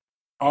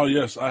 Oh,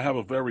 yes. I have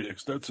a very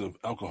extensive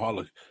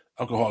alcohol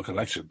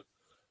collection.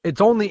 It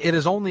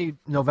is only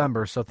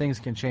November, so things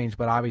can change,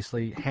 but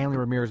obviously Hanley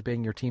Ramirez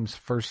being your team's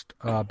first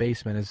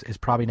baseman is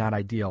probably not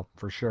ideal,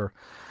 for sure.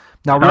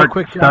 Now, real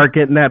quick, start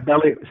getting that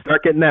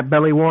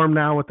belly warm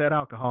now with that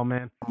alcohol,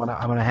 man. I'm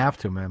gonna have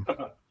to, man.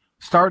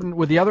 Starting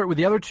with the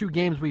other two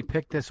games we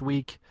picked this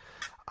week,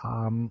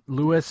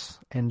 Lewis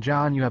and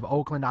John, you have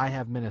Oakland, I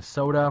have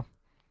Minnesota.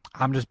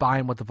 I'm just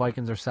buying what the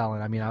Vikings are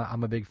selling. I mean,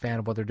 I'm a big fan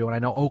of what they're doing. I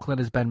know Oakland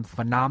has been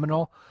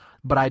phenomenal,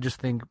 but I just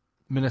think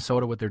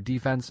Minnesota, with their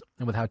defense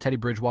and with how Teddy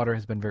Bridgewater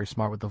has been very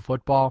smart with the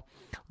football,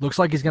 looks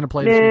like he's going to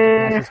play this week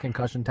and pass his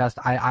concussion test.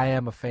 I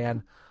am a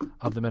fan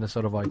of the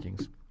Minnesota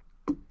Vikings.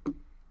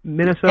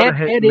 Minnesota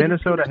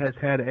has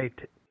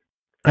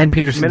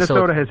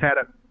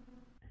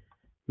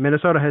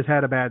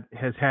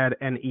had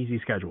an easy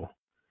schedule.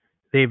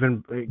 They've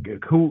been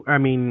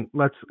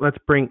let's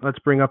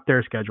bring up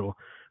their schedule.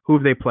 Who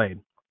have they played?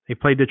 They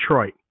played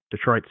Detroit.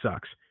 Detroit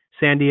sucks.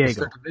 San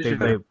Diego.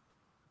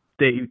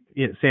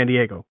 San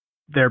Diego.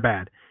 They're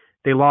bad.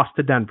 They lost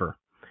to Denver,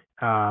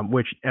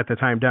 which at the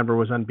time Denver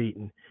was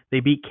unbeaten. They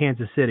beat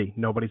Kansas City.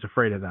 Nobody's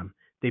afraid of them.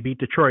 They beat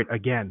Detroit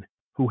again.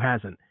 Who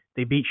hasn't?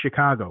 They beat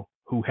Chicago.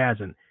 Who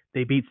hasn't?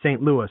 They beat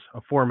St. Louis,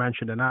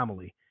 aforementioned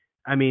anomaly.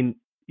 I mean,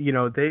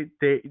 they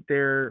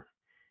are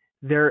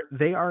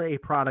a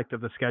product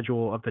of the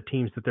schedule of the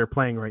teams that they're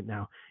playing right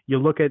now. You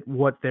look at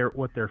what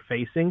they're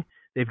facing.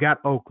 They've got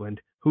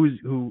Oakland, who's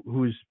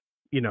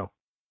they're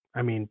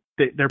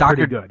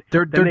pretty good.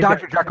 They're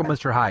Dr. Jekyll,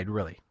 Mr. Hyde,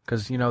 really,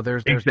 because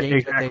there's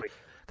games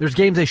there's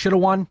games they should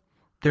have won,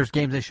 there's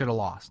games they should have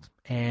lost,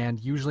 and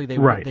usually they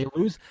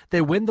lose.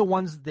 They win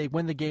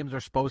the games they're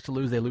supposed to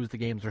lose. They lose the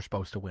games they're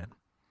supposed to win.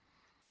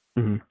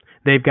 Mm-hmm.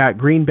 They've got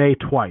Green Bay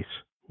twice,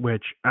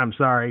 which I'm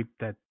sorry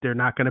that they're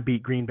not going to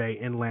beat Green Bay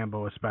in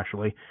Lambeau,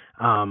 especially.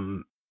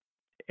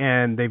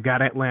 And they've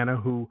got Atlanta,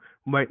 who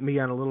might be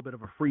on a little bit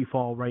of a free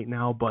fall right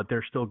now, but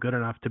they're still good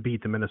enough to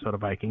beat the Minnesota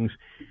Vikings.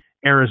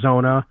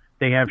 Arizona,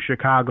 they have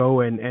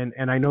Chicago, and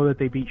I know that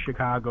they beat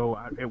Chicago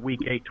at Week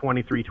 8,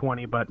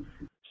 23-20, but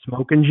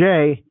Smokin'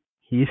 Jay,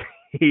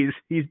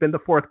 he's been the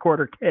fourth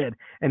quarter kid,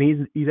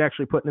 and he's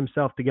actually putting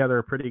himself together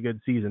a pretty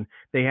good season.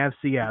 They have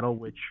Seattle,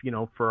 which,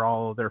 for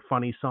all of their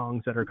funny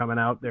songs that are coming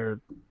out, they're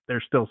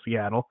still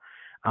Seattle.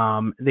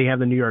 They have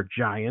the New York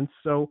Giants.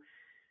 So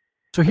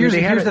here's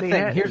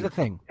the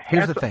thing.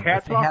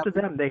 Hats off to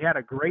them. They had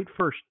a great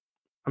first.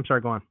 I'm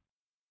sorry. Go on.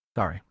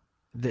 Sorry.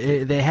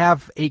 They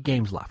have 8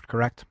 games left,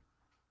 correct?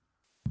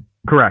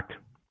 Correct.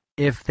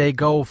 If they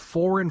go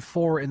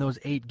 4-4 in those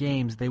 8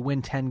 games, they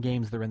win 10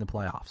 games, they're in the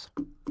playoffs.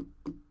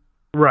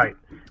 Right.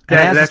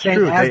 That's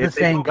true. As the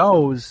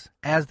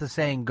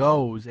saying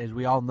goes, as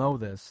we all know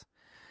this,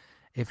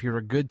 if you're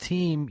a good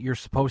team, you're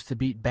supposed to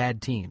beat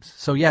bad teams.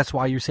 So yes,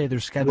 while you say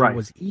their schedule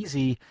was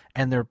easy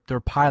and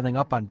they're piling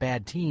up on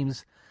bad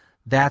teams,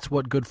 that's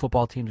what good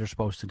football teams are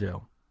supposed to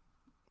do.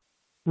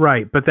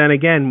 Right, but then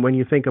again, when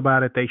you think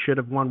about it, they should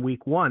have won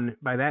week 1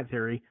 by that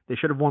theory. They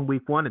should have won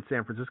week 1 at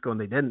San Francisco, and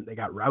they didn't. They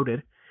got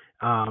routed.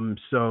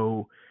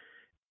 So,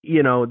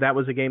 that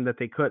was a game that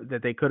they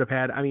could have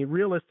had. I mean,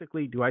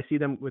 realistically, do I see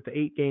them with the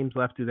 8 games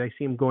left? Do they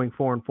see them going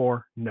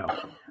 4-4? No.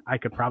 I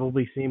could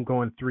probably see them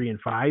going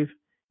 3-5.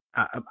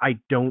 I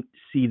don't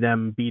see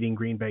them beating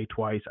Green Bay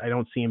twice. I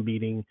don't see them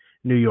beating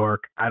New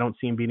York. I don't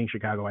see them beating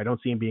Chicago. I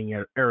don't see them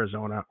beating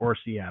Arizona or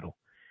Seattle.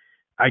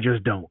 I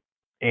just don't.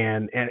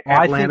 And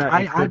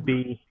Atlanta could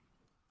be.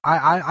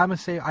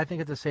 I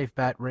think it's a safe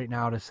bet right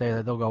now to say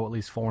that they'll go at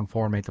least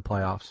 4-4 and make the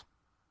playoffs.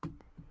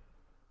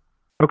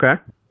 Okay,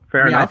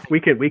 fair enough. We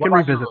can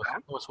revisit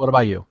that. What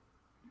about you?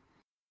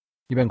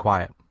 You've been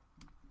quiet.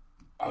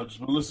 I've just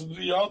been listening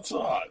to y'all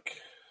talk.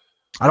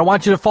 I don't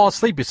want you to fall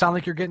asleep. You sound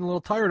like you're getting a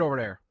little tired over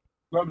there.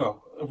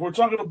 No. If we're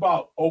talking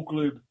about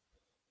Oakland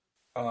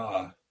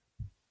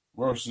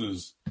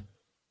versus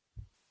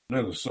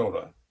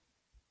Minnesota.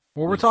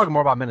 Well, we're talking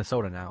more about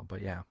Minnesota now,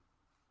 but yeah.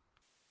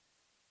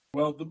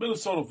 Well, the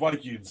Minnesota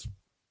Vikings,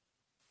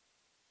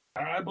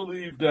 I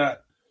believe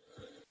that,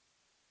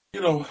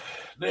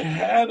 they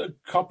had a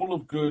couple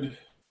of good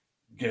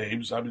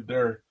games. I mean,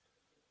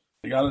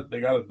 they got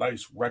a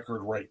nice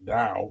record right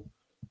now.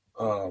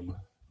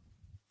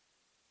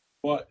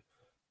 But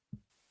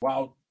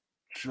while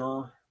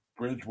sure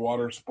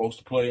Bridgewater's supposed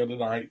to play on the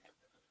 9th,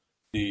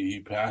 he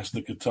passed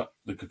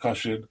the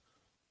concussion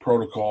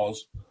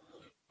protocols.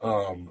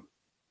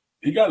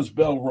 He got his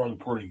bell rung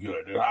pretty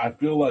good. And I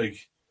feel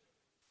like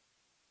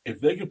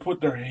if they could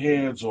put their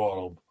hands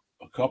on him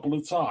a couple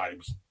of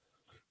times,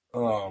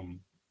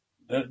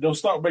 they'll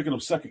start making him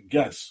second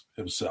guess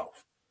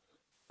himself.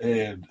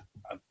 And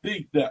I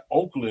think that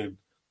Oakland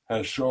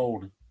has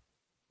shown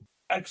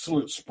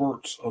excellent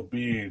spurts of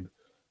being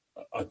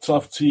a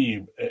tough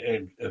team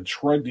and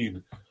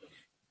trending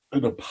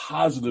in a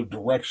positive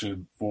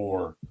direction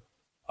for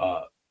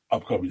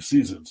upcoming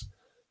seasons.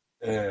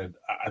 And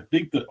I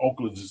think that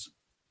Oakland is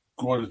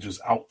going to just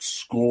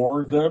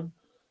outscore them.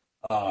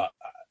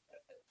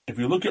 If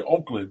you look at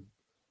Oakland,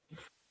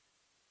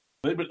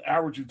 they've been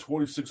averaging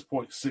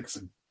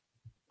 26.6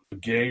 a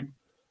game,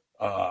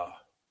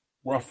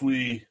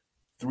 roughly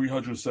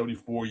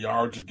 374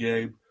 yards a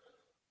game.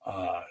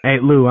 Hey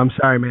Lou, I'm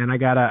sorry, man. I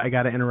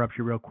gotta interrupt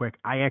you real quick.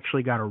 I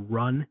actually got to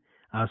run,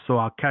 so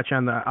I'll catch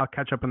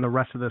up on the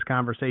rest of this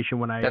conversation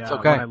when I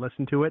when I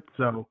listen to it.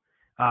 So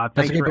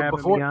thanks for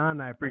having me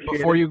on. I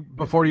appreciate it.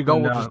 Before you go,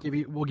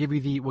 we'll give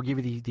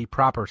you the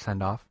proper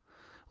send off.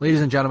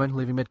 Ladies and gentlemen,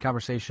 leaving mid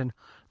conversation,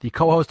 the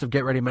co-host of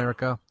Get Ready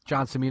America,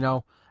 John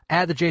Cimino,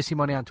 at the JC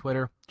Money on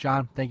Twitter.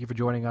 John, thank you for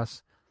joining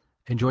us.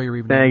 Enjoy your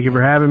evening. Thank you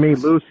for having me,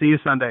 Lou. See you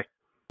Sunday.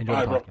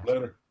 Enjoy the podcast.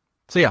 Later.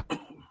 See ya.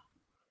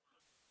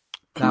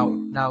 Now,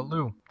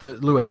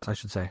 Lewis, I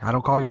should say. I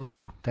don't call you.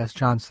 That's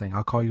John's thing.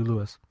 I'll call you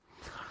Lewis.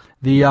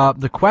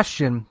 The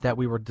question that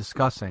we were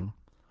discussing,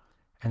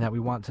 and that we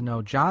want to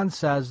know. John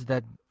says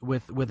that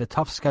with a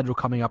tough schedule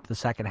coming up the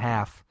second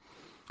half,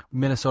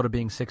 Minnesota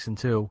being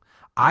 6-2,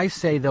 I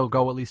say they'll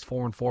go at least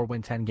 4-4,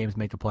 win 10 games,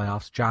 make the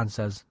playoffs. John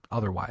says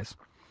otherwise.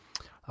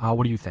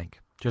 What do you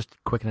think? Just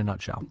quick in a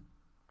nutshell.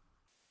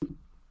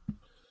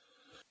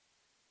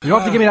 You don't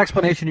have to give me an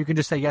explanation. You can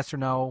just say yes or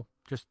no.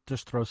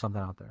 Just throw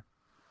something out there.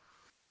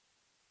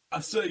 I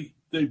say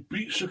they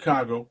beat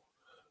Chicago.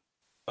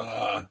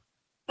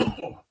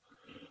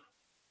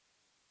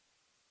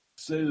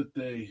 Say that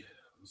they,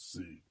 let's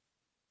see.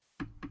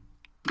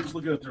 Just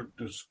looking at their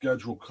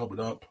schedule coming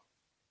up.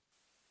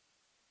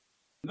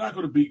 They're not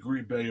going to beat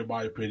Green Bay, in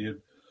my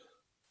opinion.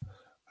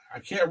 I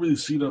can't really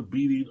see them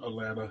beating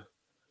Atlanta.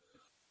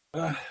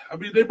 I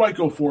mean, they might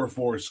go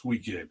 4-4 and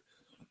squeak in.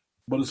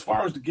 But as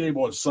far as the game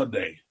on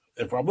Sunday,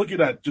 if I'm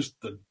looking at just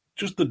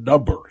the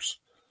numbers,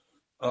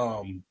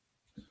 Oakland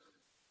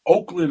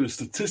is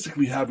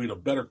statistically having a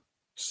better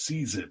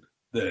season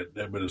than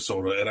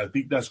Minnesota, and I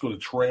think that's going to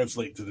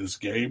translate to this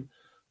game,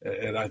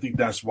 and I think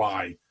that's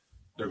why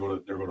they're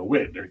going to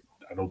win.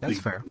 That's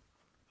fair.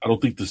 I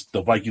don't think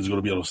the Vikings are going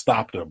to be able to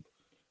stop them.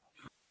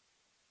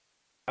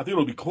 I think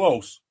it'll be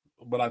close,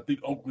 but I think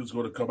Oakland's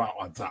going to come out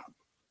on top.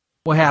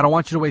 Well, hey, I don't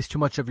want you to waste too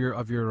much of your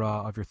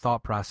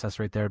thought process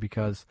right there,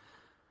 because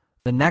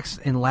the next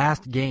and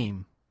last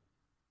game,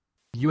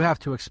 you have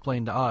to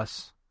explain to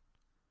us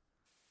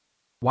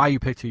Why you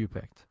picked who you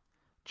picked.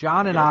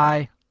 John and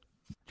I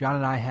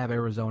have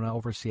Arizona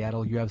over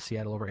Seattle. You have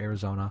Seattle over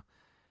Arizona.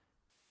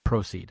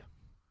 Proceed.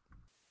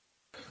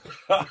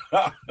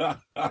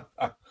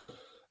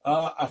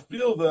 I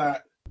feel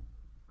that,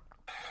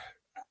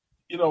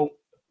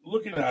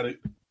 looking at it,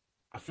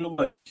 I feel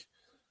like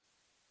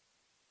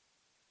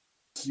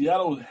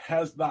Seattle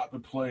has not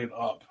been playing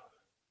up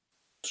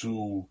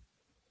to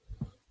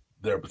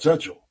their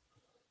potential.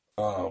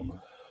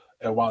 And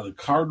while the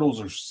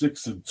Cardinals are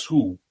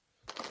 6-2,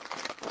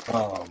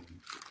 I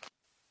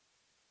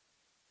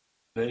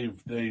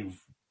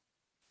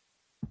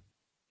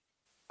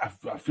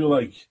feel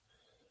like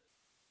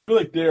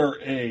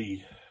they're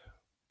a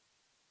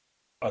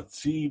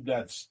team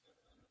that's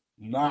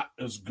not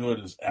as good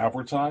as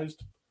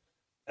advertised,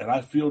 and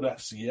I feel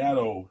that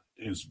Seattle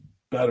is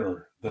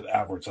better than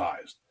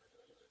advertised.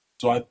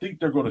 So I think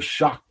they're going to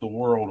shock the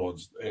world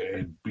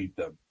and beat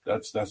them.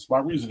 That's my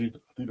reasoning.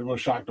 I think they're going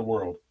to shock the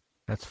world.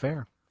 That's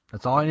fair.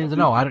 That's all I need to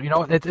know.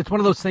 It's one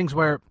of those things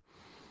where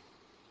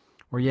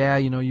yeah,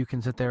 you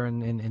can sit there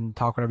and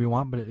talk whatever you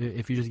want, but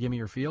if you just give me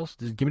your feels,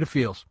 just give me the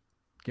feels.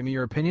 Give me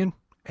your opinion,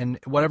 and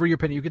whatever your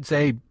opinion, you could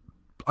say,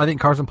 I think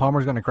Carson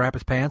Palmer's going to crap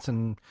his pants,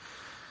 and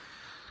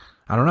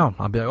I don't know.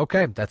 I'll be like,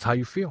 okay, that's how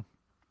you feel.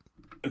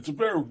 It's a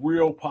very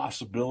real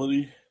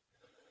possibility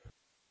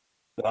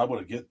that I'm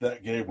going to get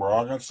that game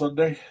wrong on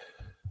Sunday.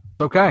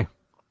 Okay.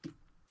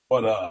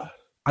 But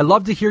I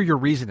love to hear your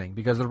reasoning,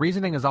 because the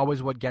reasoning is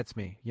always what gets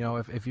me.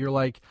 If you're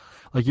like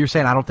you're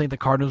saying, I don't think the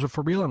Cardinals are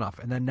for real enough.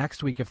 And then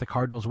next week, if the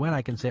Cardinals win,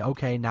 I can say,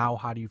 okay, now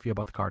how do you feel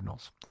about the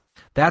Cardinals?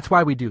 That's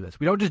why we do this.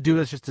 We don't just do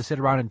this just to sit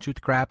around and shoot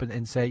the crap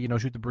and say,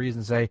 shoot the breeze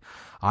and say,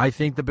 I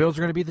think the Bills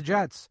are going to beat the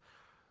Jets.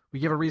 We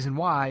give a reason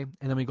why,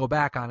 and then we go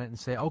back on it and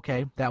say,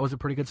 okay, that was a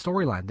pretty good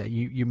storyline. That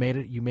you made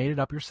it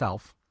up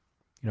yourself.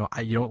 You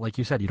don't, like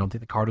you said, you don't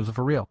think the Cardinals are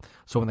for real.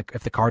 So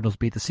if the Cardinals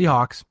beat the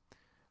Seahawks,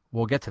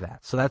 we'll get to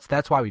that. So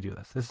that's why we do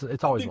this.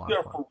 It's always a lot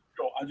of fun.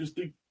 I just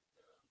think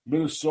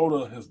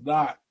Minnesota has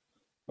not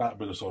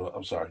Minnesota.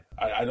 I'm sorry.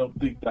 I don't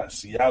think that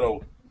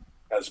Seattle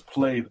has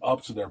played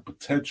up to their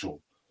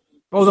potential.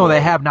 Oh, no,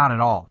 they have not at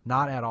all.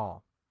 Not at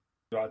all.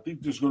 I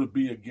think there's going to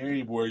be a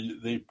game where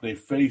they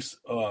face,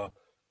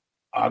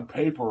 on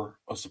paper,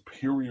 a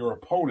superior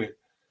opponent,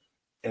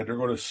 and they're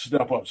going to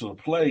step up to the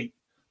plate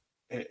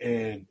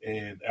and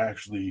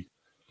actually,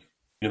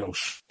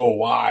 show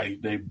why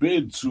they've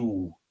been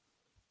to,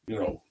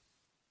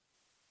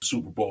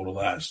 Super Bowl the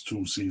last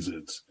 2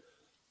 seasons,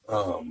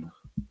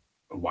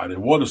 why they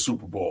won a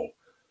Super Bowl,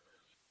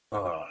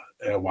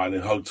 and why they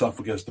hung tough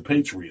against the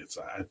Patriots.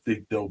 I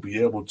think they'll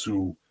be able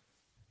to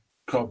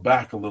come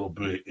back a little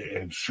bit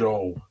and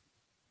show,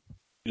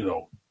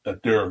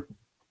 that they're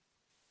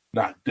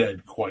not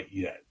dead quite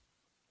yet.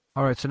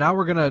 All right, so now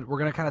we're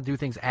gonna kind of do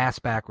things ass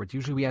backwards.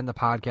 Usually we end the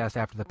podcast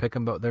after the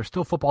pick'em, but there's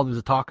still football news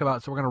to talk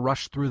about, so we're gonna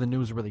rush through the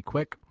news really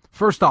quick.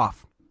 First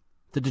off,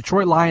 the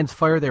Detroit Lions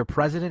fire their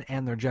president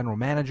and their general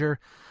manager.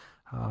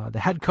 The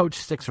head coach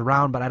sticks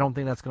around, but I don't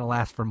think that's going to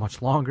last for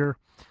much longer.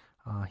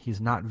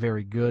 He's not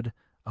very good,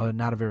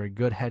 not a very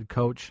good head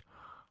coach.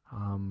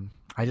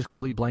 I just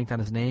completely blanked on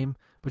his name,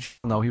 but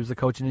he was the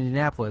coach in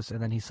Indianapolis,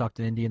 and then he sucked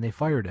in Indy, and they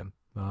fired him.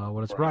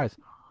 What a surprise!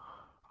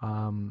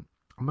 I'm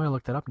going to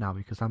look that up now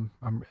because I'm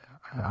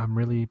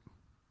really,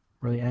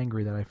 really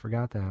angry that I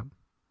forgot that.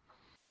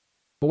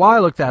 But while I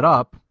look that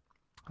up,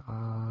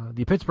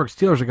 the Pittsburgh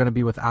Steelers are going to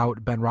be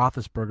without Ben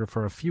Roethlisberger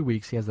for a few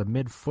weeks. He has a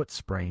mid-foot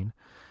sprain.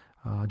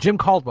 Jim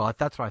Caldwell,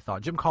 that's what I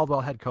thought. Jim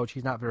Caldwell, head coach,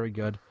 he's not very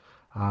good.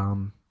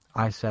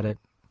 I said it.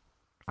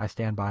 I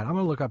stand by it. I'm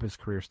going to look up his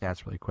career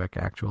stats really quick,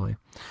 actually,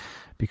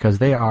 because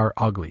they are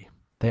ugly.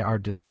 They are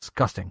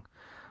disgusting.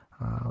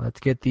 Let's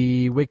get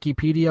the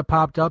Wikipedia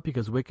popped up,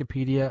 because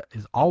Wikipedia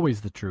is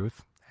always the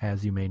truth,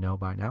 as you may know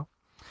by now.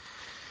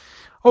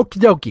 Okie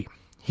dokie.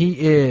 He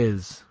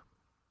is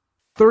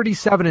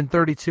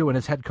 37-32 in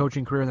his head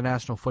coaching career in the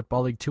National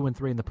Football League,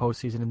 2-3 in the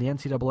postseason. In the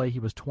NCAA, he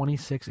was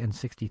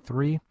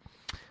 26-63.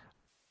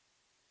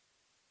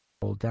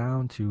 Roll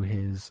down to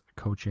his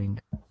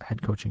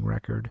head coaching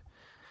record.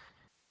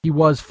 He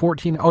was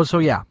 14. Oh, so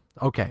yeah.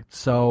 Okay,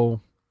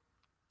 so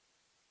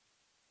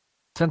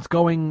since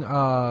going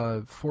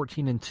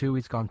 14-2,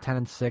 he's gone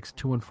 10-6,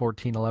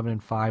 2-14,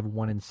 11-5,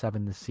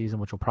 1-7 this season,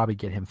 which will probably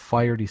get him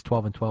fired. He's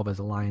 12-12 as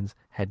a Lions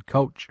head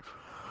coach.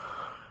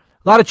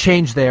 A lot of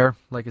change there,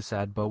 like I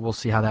said, but we'll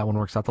see how that one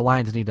works out. The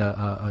Lions need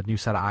a new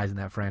set of eyes in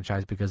that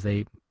franchise, because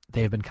they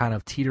have been kind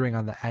of teetering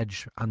on the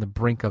edge, on the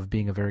brink of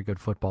being a very good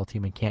football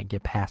team, and can't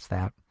get past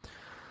that.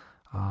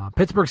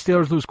 Pittsburgh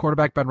Steelers lose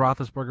quarterback Ben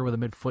Roethlisberger with a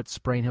mid-foot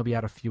sprain. He'll be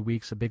out a few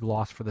weeks. A big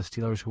loss for the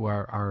Steelers,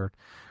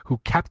 who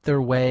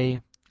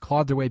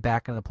clawed their way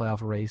back into the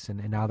playoff race,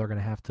 and now they're going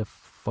to have to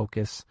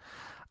focus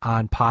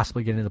on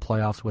possibly getting into the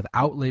playoffs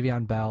without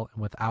Le'Veon Bell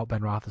and without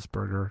Ben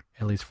Roethlisberger,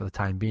 at least for the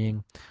time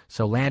being.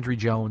 So Landry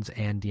Jones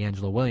and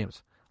D'Angelo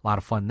Williams. A lot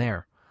of fun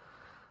there.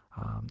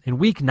 In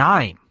Week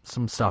 9, a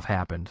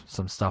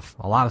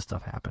lot of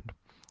stuff happened.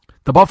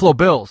 The Buffalo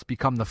Bills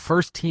become the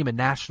first team in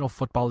National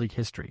Football League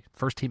history.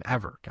 First team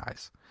ever,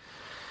 guys,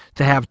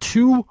 to have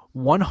two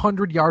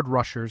 100-yard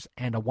rushers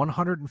and a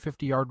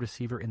 150-yard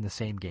receiver in the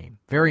same game.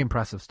 Very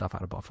impressive stuff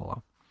out of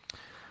Buffalo.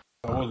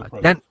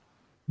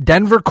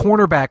 Denver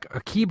cornerback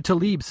Aqib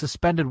Talib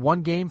suspended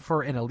 1 game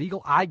for an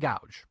illegal eye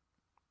gouge.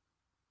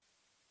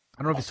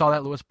 I don't know if you saw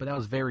that, Lewis, but that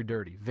was very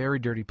dirty. Very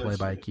dirty play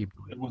by Aqib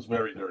Talib. It was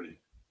very dirty.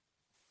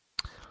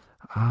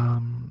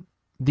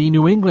 The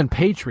New England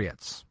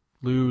Patriots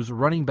lose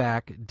running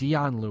back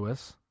Dion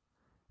Lewis,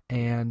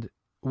 and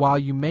while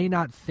you may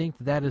not think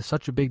that is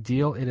such a big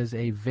deal, it is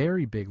a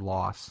very big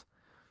loss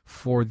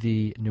for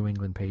the New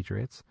England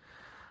Patriots.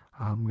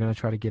 I'm going to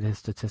try to get his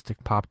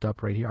statistic popped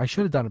up right here. I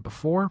should have done it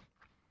before,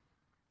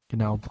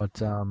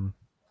 but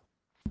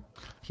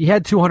he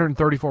had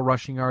 234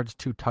 rushing yards,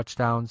 2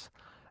 touchdowns,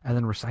 and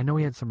then I know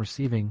he had some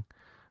receiving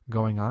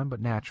going on,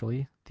 but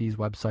naturally, these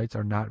websites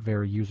are not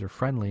very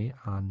user-friendly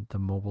on the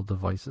mobile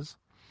devices.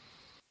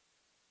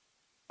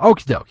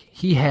 Okie dokie.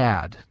 He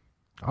had...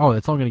 Oh,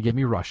 that's only going to give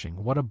me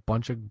rushing. What a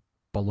bunch of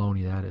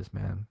baloney that is,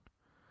 man.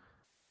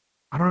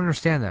 I don't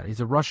understand that. He's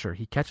a rusher.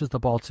 He catches the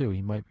ball, too.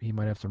 He might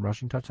have some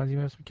rushing touchdowns. He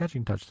might have some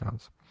catching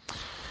touchdowns.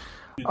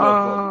 He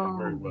does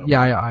very well.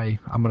 Yeah,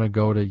 I'm going to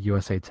go to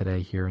USA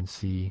Today here and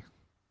see.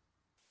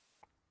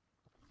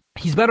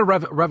 He's been a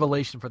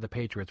revelation for the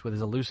Patriots with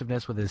his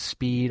elusiveness, with his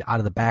speed out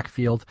of the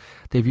backfield.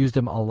 They've used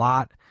him a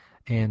lot,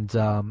 and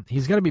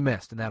he's going to be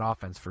missed in that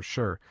offense for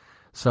sure.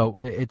 So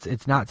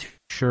it's not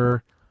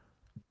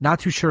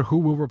too sure who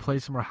will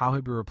replace him or how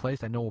he'll be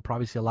replaced. I know we'll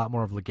probably see a lot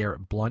more of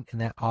LeGarrette Blount in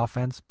that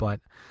offense,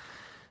 but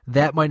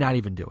that might not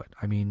even do it.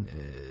 I mean,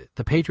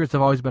 the Patriots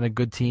have always been a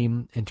good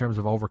team in terms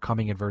of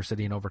overcoming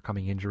adversity and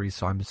overcoming injuries,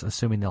 so I'm just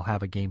assuming they'll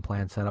have a game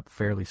plan set up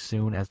fairly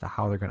soon as to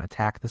how they're going to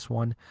attack this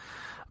one.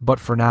 But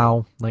for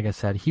now, like I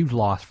said, huge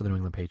loss for the New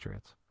England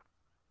Patriots.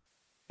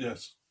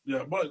 Yes.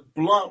 Yeah, but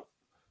Blount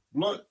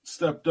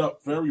stepped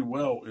up very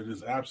well in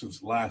his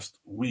absence last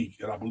week,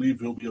 and I believe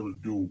he'll be able to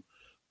do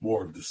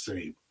more of the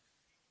same.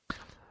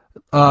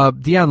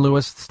 Dion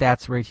Lewis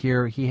stats right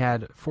here. He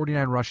had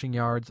 49 rushing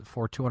yards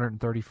for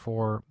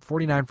 234,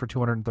 49 for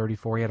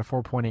 234. He had a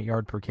 4.8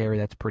 yard per carry.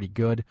 That's pretty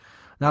good.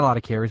 Not a lot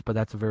of carries, but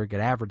that's a very good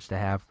average to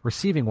have.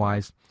 Receiving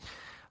wise,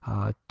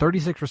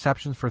 36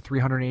 receptions for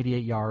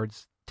 388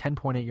 yards,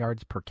 10.8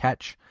 yards per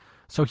catch.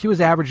 So he was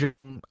averaging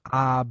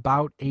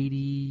about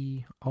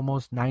 80,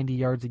 almost 90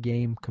 yards a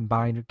game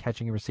combined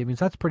catching and receiving.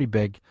 So that's pretty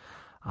big.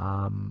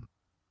 But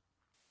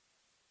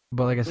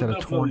like I said,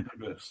 a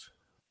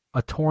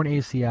torn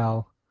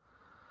ACL.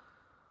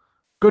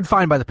 Good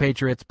find by the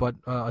Patriots, but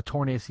a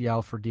torn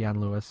ACL for Dion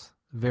Lewis.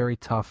 Very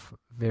tough.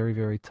 Very,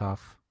 very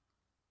tough.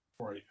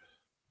 Right.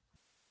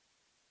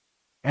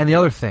 And the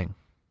other thing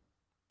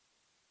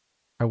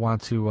I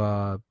want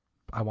to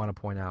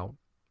point out,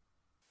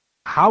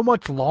 how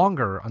much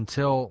longer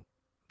until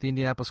the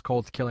Indianapolis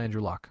Colts kill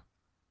Andrew Luck?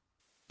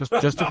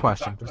 Just a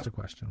question. Just a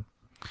question.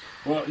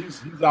 Well,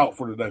 he's out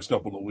for the next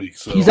couple of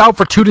weeks. So. He's out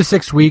for 2 to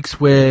 6 weeks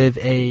with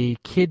a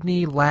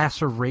kidney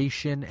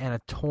laceration and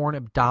a torn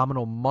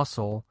abdominal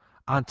muscle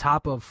on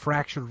top of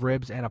fractured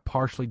ribs and a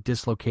partially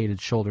dislocated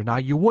shoulder. Now,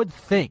 you would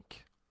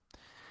think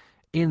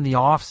in the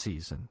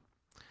offseason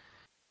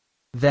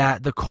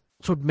that the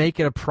Colts would make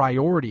it a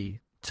priority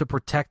to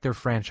protect their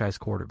franchise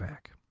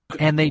quarterback,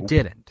 and they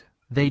didn't.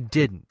 They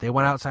didn't. They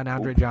went out, signed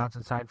Andre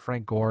Johnson, signed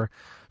Frank Gore.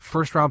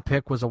 First-round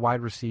pick was a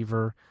wide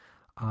receiver.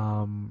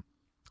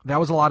 That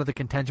was a lot of the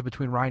contention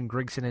between Ryan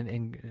Grigson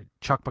and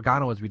Chuck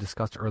Pagano, as we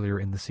discussed earlier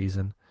in the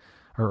season,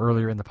 or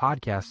earlier in the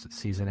podcast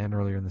season and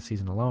earlier in the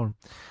season alone.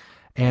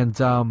 And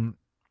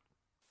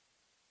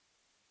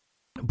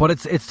but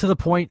it's to the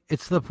point.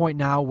 It's to the point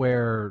now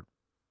where,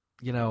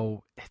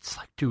 it's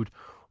like, dude,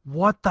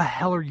 what the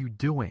hell are you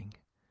doing?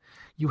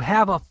 You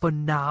have a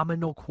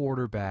phenomenal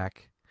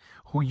quarterback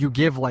who you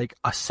give like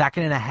a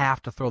second and a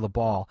half to throw the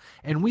ball.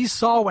 And we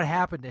saw what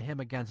happened to him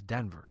against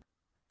Denver.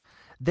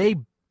 They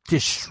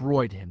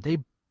destroyed him.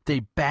 They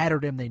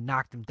battered him. They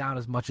knocked him down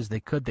as much as they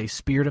could. They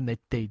speared him.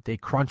 They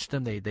crunched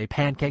him. They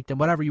pancaked him,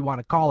 whatever you want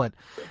to call it.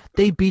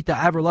 They beat the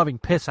ever-loving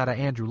piss out of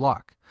Andrew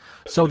Luck.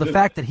 So the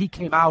fact that he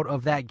came out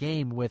of that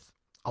game with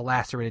a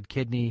lacerated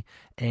kidney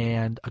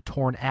and a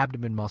torn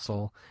abdomen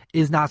muscle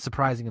is not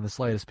surprising in the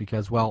slightest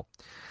because, well,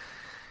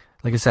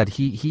 like I said,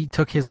 he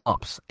took his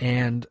lumps.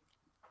 And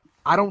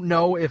I don't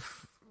know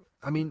if,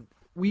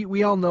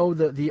 we all know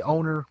that the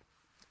owner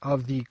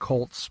of the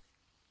Colts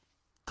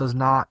does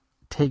not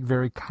take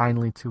very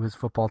kindly to his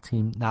football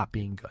team not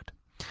being good.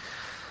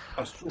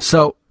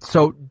 So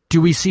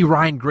do we see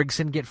Ryan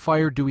Grigson get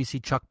fired? Do we see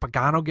Chuck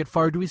Pagano get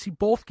fired? Do we see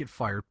both get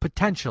fired?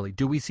 Potentially.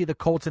 Do we see the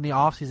Colts in the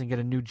offseason get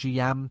a new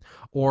GM?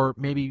 Or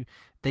maybe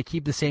they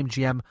keep the same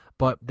GM,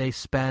 but they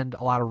spend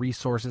a lot of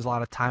resources, a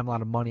lot of time, a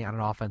lot of money on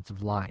an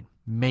offensive line?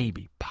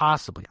 Maybe.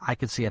 Possibly. I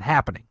could see it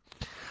happening.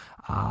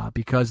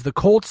 Because the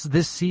Colts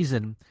this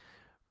season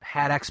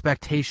had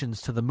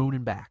expectations to the moon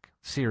and back.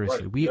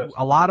 Seriously. Right,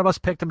 a lot of us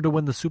picked them to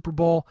win the Super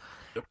Bowl,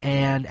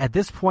 and at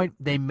this point,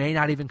 they may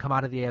not even come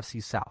out of the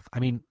AFC South.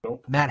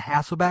 Matt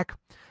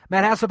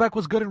Hasselbeck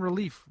was good in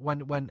relief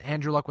when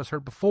Andrew Luck was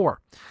hurt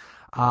before.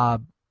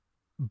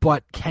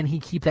 but can he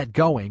keep that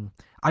going?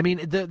 I mean,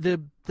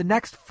 the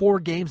next 4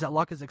 games that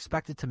Luck is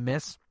expected to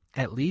miss,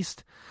 at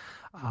least,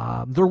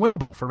 they're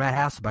winnable for Matt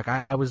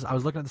Hasselbeck. I was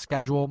looking at the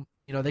schedule.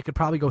 You know, they could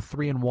probably go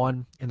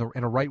 3-1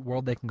 in a right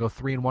world. They can go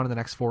 3-1 in the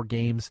next 4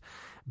 games.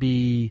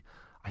 I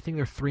think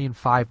they're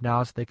 3-5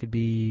 now, so they could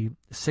be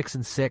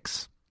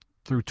 6-6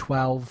 through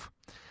 12.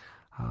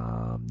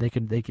 They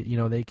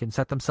can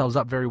set themselves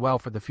up very well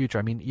for the future.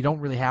 I mean, you don't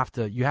really have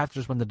to. You have to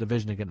just win the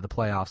division to get into the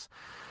playoffs,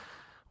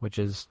 which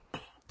is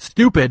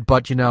stupid.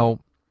 But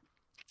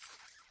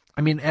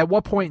I mean, at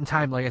what point in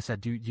time, like I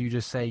said, do you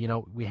just say,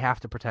 we have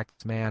to protect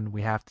this man,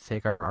 we have to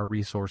take our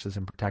resources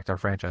and protect our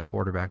franchise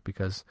quarterback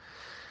because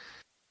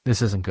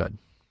this isn't good.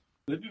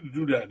 They need to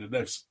do that in the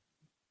next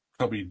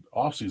coming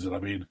offseason. I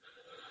mean,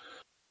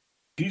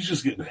 he's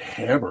just getting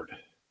hammered.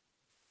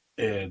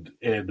 And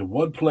the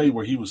one play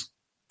where he was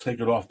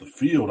taken off the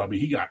field, I mean,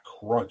 he got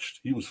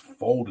crunched. He was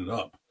folded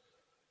up.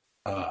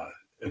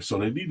 And so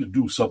they need to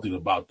do something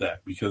about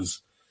that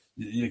because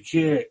you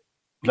can't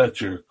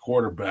let your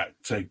quarterback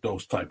take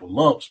those type of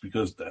lumps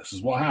because this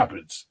is what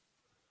happens.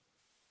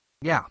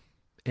 Yeah.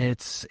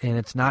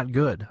 It's not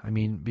good. I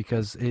mean,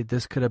 because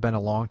this could have been a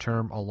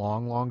long-term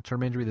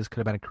injury. This could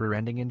have been a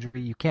career-ending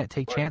injury. You can't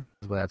take chances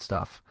with that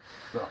stuff.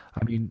 No.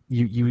 I mean,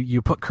 you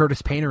put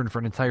Curtis Painter in for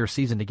an entire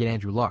season to get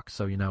Andrew Luck,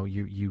 so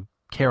you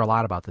care a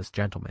lot about this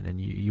gentleman,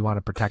 and you want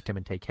to protect him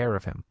and take care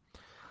of him.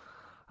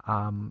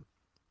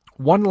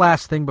 One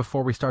last thing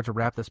before we start to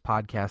wrap this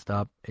podcast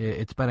up.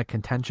 It's been a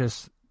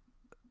contentious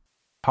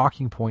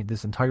talking point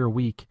this entire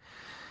week.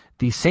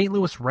 The St.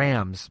 Louis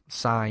Rams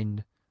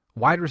signed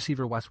wide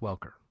receiver Wes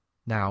Welker.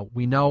 Now,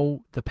 we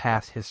know the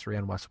past history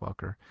on Wes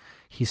Welker.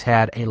 He's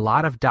had a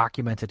lot of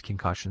documented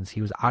concussions.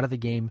 He was out of the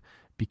game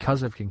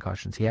because of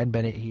concussions. He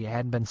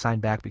hadn't been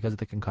signed back because of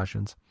the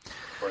concussions.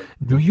 Right.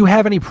 Do you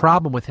have any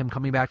problem with him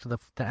coming back to the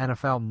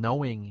NFL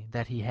knowing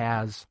that he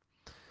has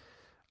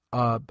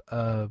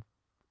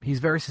he's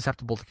very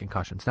susceptible to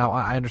concussions? Now,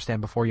 I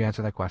understand before you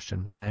answer that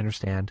question, I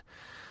understand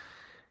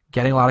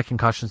getting a lot of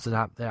concussions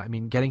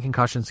getting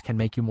concussions can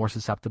make you more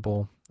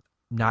susceptible.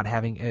 Not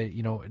having,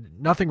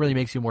 nothing really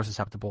makes you more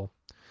susceptible.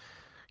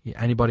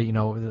 Anybody,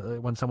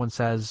 when someone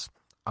says,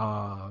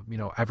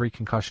 every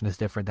concussion is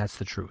different, that's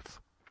the truth.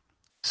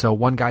 So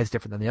one guy's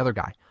different than the other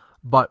guy.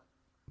 But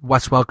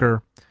Wes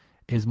Welker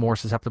is more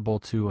susceptible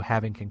to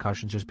having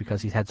concussions just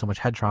because he's had so much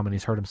head trauma and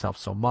he's hurt himself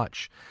so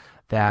much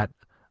that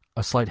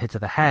a slight hit to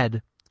the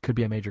head could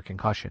be a major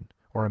concussion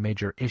or a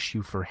major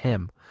issue for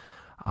him.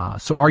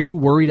 So are you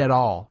worried at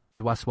all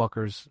Wes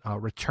Welker's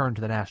return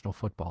to the National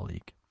Football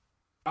League?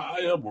 I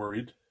am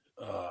worried.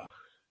 I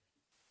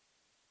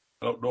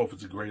don't know if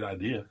it's a great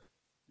idea,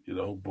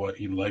 but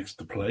he likes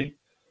to play.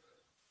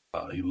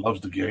 He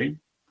loves the game.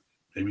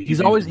 Maybe he's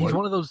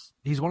one of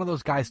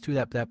those guys too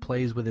that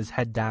plays with his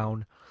head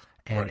down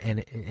and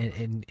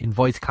in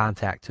voice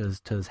contact to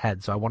his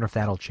head. So I wonder if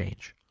that'll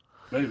change.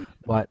 Maybe.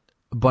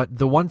 But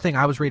the one thing,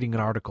 I was reading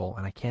an article,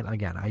 and I can't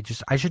again.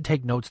 I should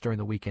take notes during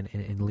the weekend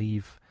and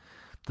leave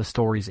the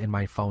stories in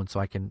my phone so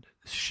I can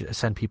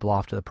send people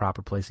off to the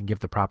proper place and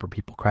give the proper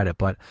people credit.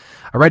 But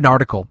I read an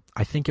article,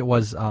 I think it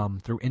was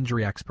through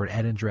Injury Expert,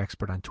 at Injury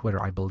Expert on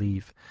Twitter, I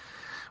believe,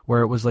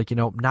 where it was like,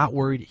 not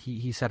worried.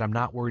 He said, I'm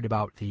not worried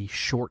about the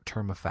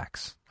short-term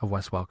effects of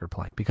Wes Welker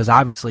playing because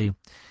obviously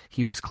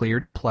he's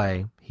cleared to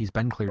play. He's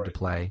been cleared to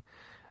play.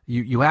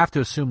 You have to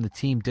assume the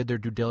team did their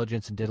due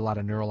diligence and did a lot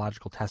of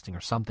neurological testing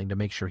or something to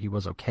make sure he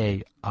was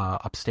okay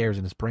upstairs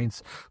in his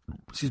brains,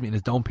 in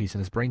his dome piece, in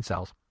his brain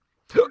cells.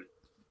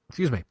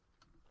 Excuse me.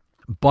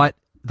 But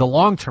the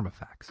long-term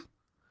effects,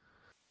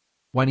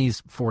 when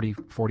he's 40,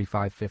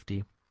 45,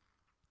 50,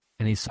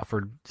 and he's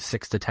suffered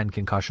 6 to 10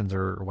 concussions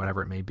or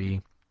whatever it may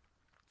be,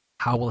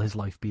 how will his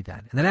life be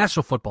then? In the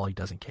National Football League,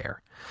 doesn't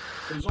care.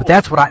 But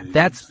that's what he's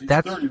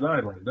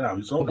 39 right now.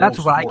 He's almost that's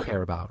what 40. I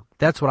care about.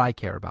 That's what I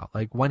care about.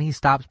 Like when he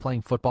stops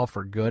playing football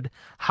for good,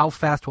 how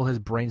fast will his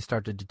brain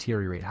start to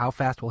deteriorate? How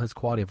fast will his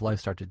quality of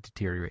life start to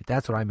deteriorate?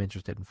 That's what I'm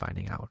interested in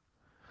finding out.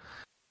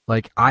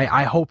 Like,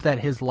 I hope that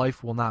his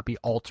life will not be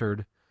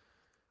altered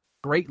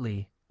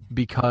greatly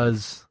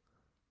because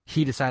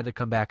he decided to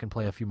come back and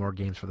play a few more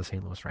games for the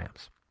St. Louis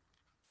Rams.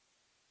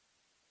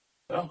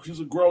 Well,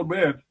 he's a grown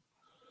man.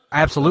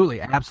 Absolutely.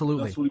 That's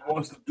what he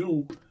wants to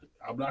do.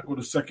 I'm not going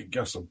to second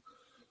guess him.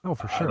 Oh,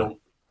 for sure.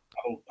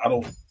 I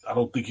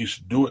don't think he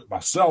should do it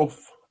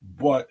myself,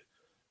 but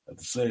at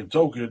the same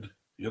token,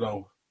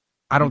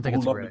 I don't think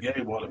it's a great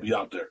game want to be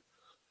out there.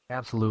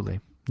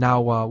 Absolutely.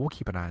 Now we'll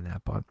keep an eye on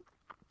that, but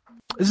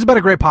this has been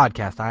a great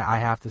podcast, I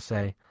have to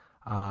say.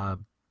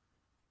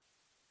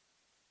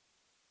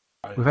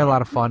 We've had a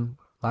lot of fun,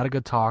 a lot of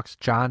good talks.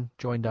 John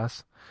joined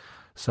us.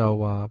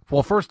 So,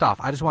 first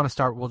off, I just want to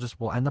start.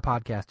 We'll end the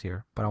podcast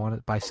here, but I want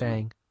to by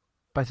saying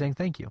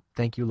thank you.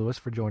 Thank you, Lewis,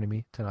 for joining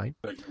me tonight.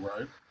 Thank you,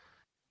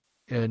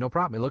 Ryan. No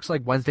problem. It looks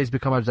like Wednesday's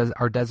become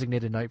our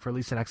designated night for at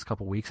least the next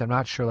couple of weeks. I'm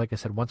not sure. Like I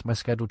said, once my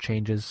schedule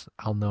changes,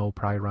 I'll know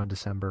probably around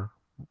December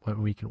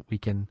when we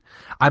can.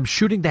 I'm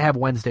shooting to have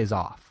Wednesdays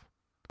off.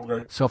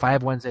 Okay. So if I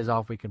have Wednesdays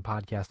off, we can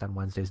podcast on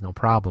Wednesdays, no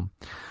problem.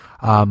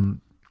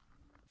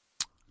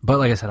 But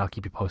like I said, I'll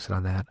keep you posted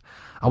on that.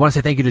 I want to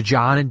say thank you to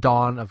John and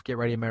Dawn of Get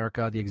Ready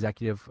America, the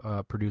executive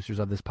producers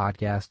of this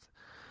podcast,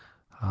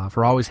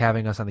 for always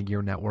having us on the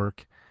Gear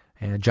Network.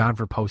 And John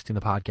for posting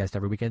the podcast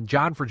every weekend.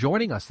 John for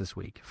joining us this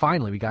week.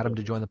 Finally, we got him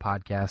to join the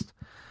podcast.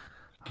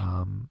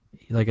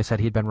 Like I said,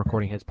 he had been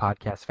recording his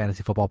podcast,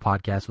 Fantasy Football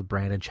Podcast with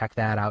Brandon. Check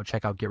that out.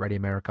 Check out Get Ready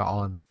America, all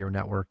on your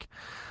network.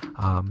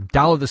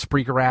 Download the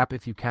Spreaker app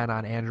if you can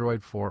on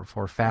Android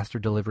for faster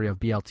delivery of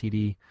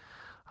BLTD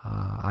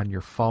on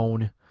your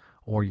phone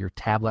or your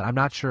tablet. I'm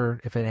not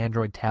sure if an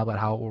Android tablet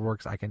how it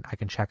works. I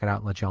can check it out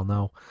and let y'all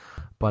know.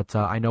 But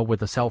I know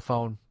with a cell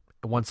phone,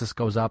 once this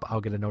goes up, I'll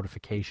get a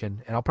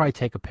notification, and I'll probably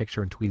take a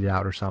picture and tweet it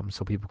out or something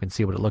so people can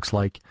see what it looks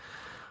like.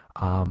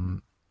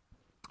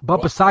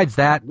 But besides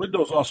that,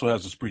 Windows also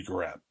has a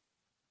Spreaker app.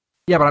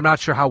 Yeah, but I'm not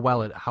sure how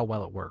well it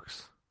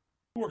works.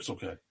 It works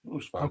okay. It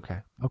works fine.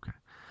 Okay.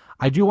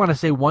 I do want to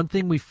say one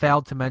thing we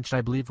failed to mention.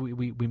 I believe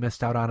we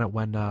missed out on it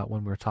when we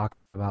were talking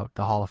about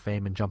the Hall of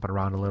Fame and jumping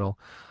around a little.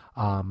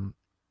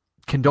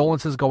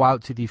 Condolences go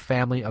out to the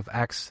family of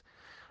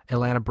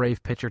ex-Atlanta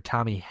Brave pitcher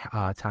Tommy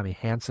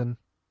Hansen,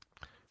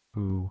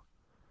 who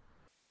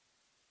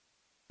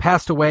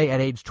passed away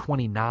at age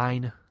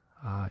 29.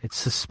 It's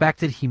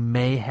suspected he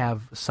may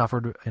have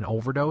suffered an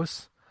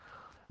overdose,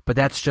 but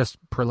that's just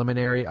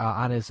preliminary.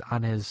 On his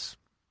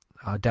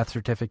death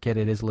certificate,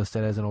 it is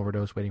listed as an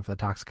overdose, waiting for the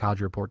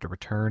toxicology report to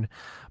return.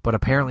 But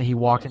apparently he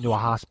walked into a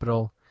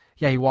hospital.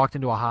 Yeah, he walked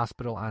into a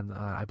hospital on,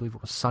 I believe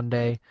it was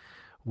Sunday,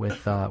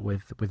 with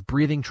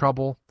breathing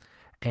trouble,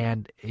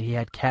 and he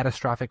had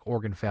catastrophic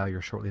organ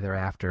failure shortly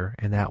thereafter,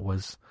 and that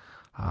was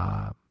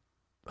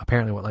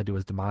apparently what led to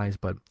his demise.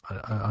 But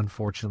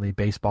unfortunately,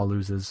 baseball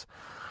loses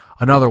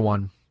another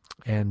one,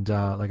 and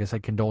like I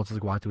said, condolences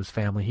go out to his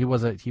family. He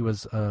was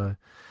a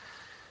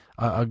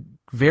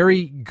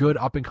very good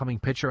up and coming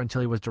pitcher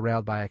until he was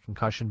derailed by a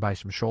concussion, by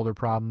some shoulder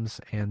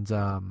problems, and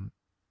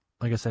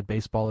like I said,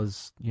 baseball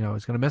is going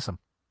to miss him.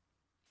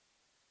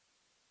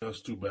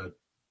 That's too bad.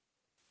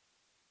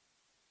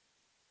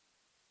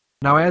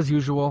 Now, as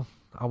usual,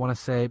 I want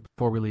to say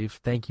before we leave,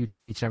 thank you to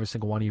each and every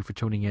single one of you for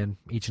tuning in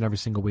each and every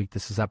single week.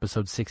 This is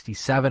episode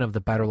 67 of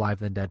the Better Live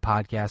Than Dead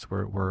podcast.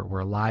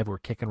 We're live, we're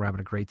kicking, we're having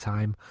a great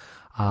time.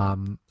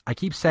 I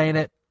keep saying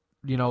it,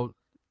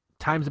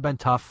 times have been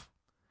tough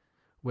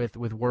with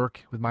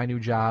work, with my new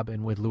job,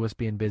 and with Lewis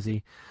being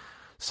busy.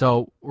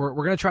 So we're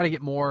going to try to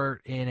get more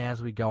in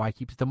as we go.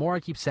 The more I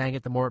keep saying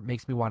it, the more it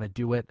makes me want to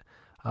do it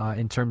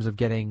in terms of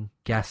getting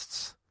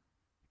guest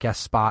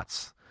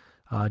spots,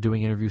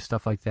 doing interviews,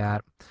 stuff like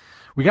that.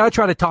 We got to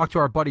try to talk to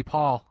our buddy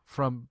Paul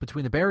from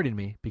Between the Buried and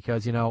Me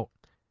because,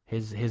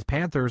 his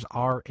Panthers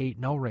are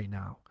 8-0 right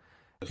now.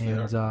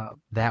 Yes, and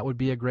that would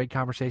be a great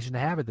conversation to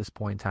have at this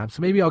point in time.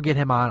 So maybe I'll get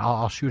him on.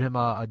 I'll shoot him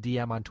a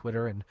DM on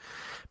Twitter, and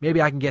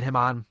maybe I can get him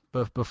on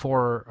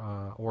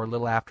before or a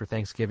little after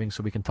Thanksgiving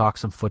so we can talk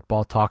some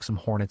football, talk some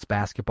Hornets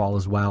basketball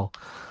as well.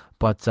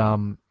 But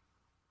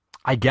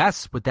I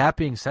guess with that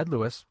being said,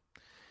 Lewis,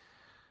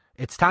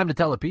 it's time to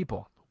tell the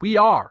people we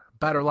are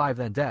Better Live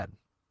Than Dead.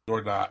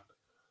 Or not.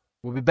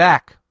 We'll be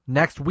back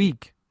next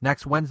week,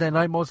 next Wednesday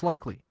night most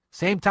likely.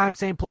 Same time,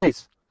 same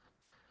place.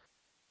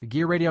 The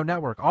Gear Radio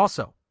Network.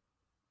 Also,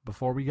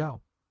 before we go,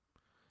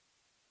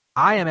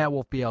 I am at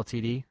Wolf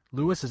BLTD.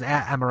 Lewis is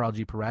at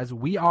MRLG Perez.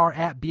 We are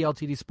at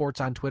BLTD Sports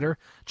on Twitter.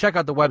 Check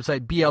out the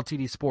website,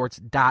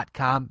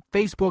 BLTDsports.com,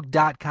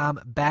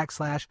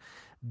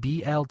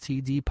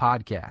 Facebook.com/BLTD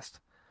Podcast.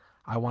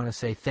 I want to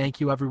say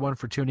thank you, everyone,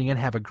 for tuning in.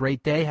 Have a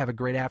great day. Have a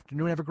great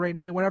afternoon. Have a great,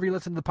 whenever you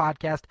listen to the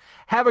podcast.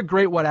 Have a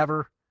great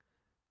whatever.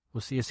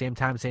 We'll see you same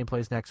time, same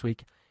place next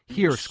week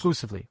here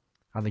exclusively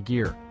on the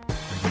Gear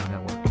Radio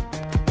Network.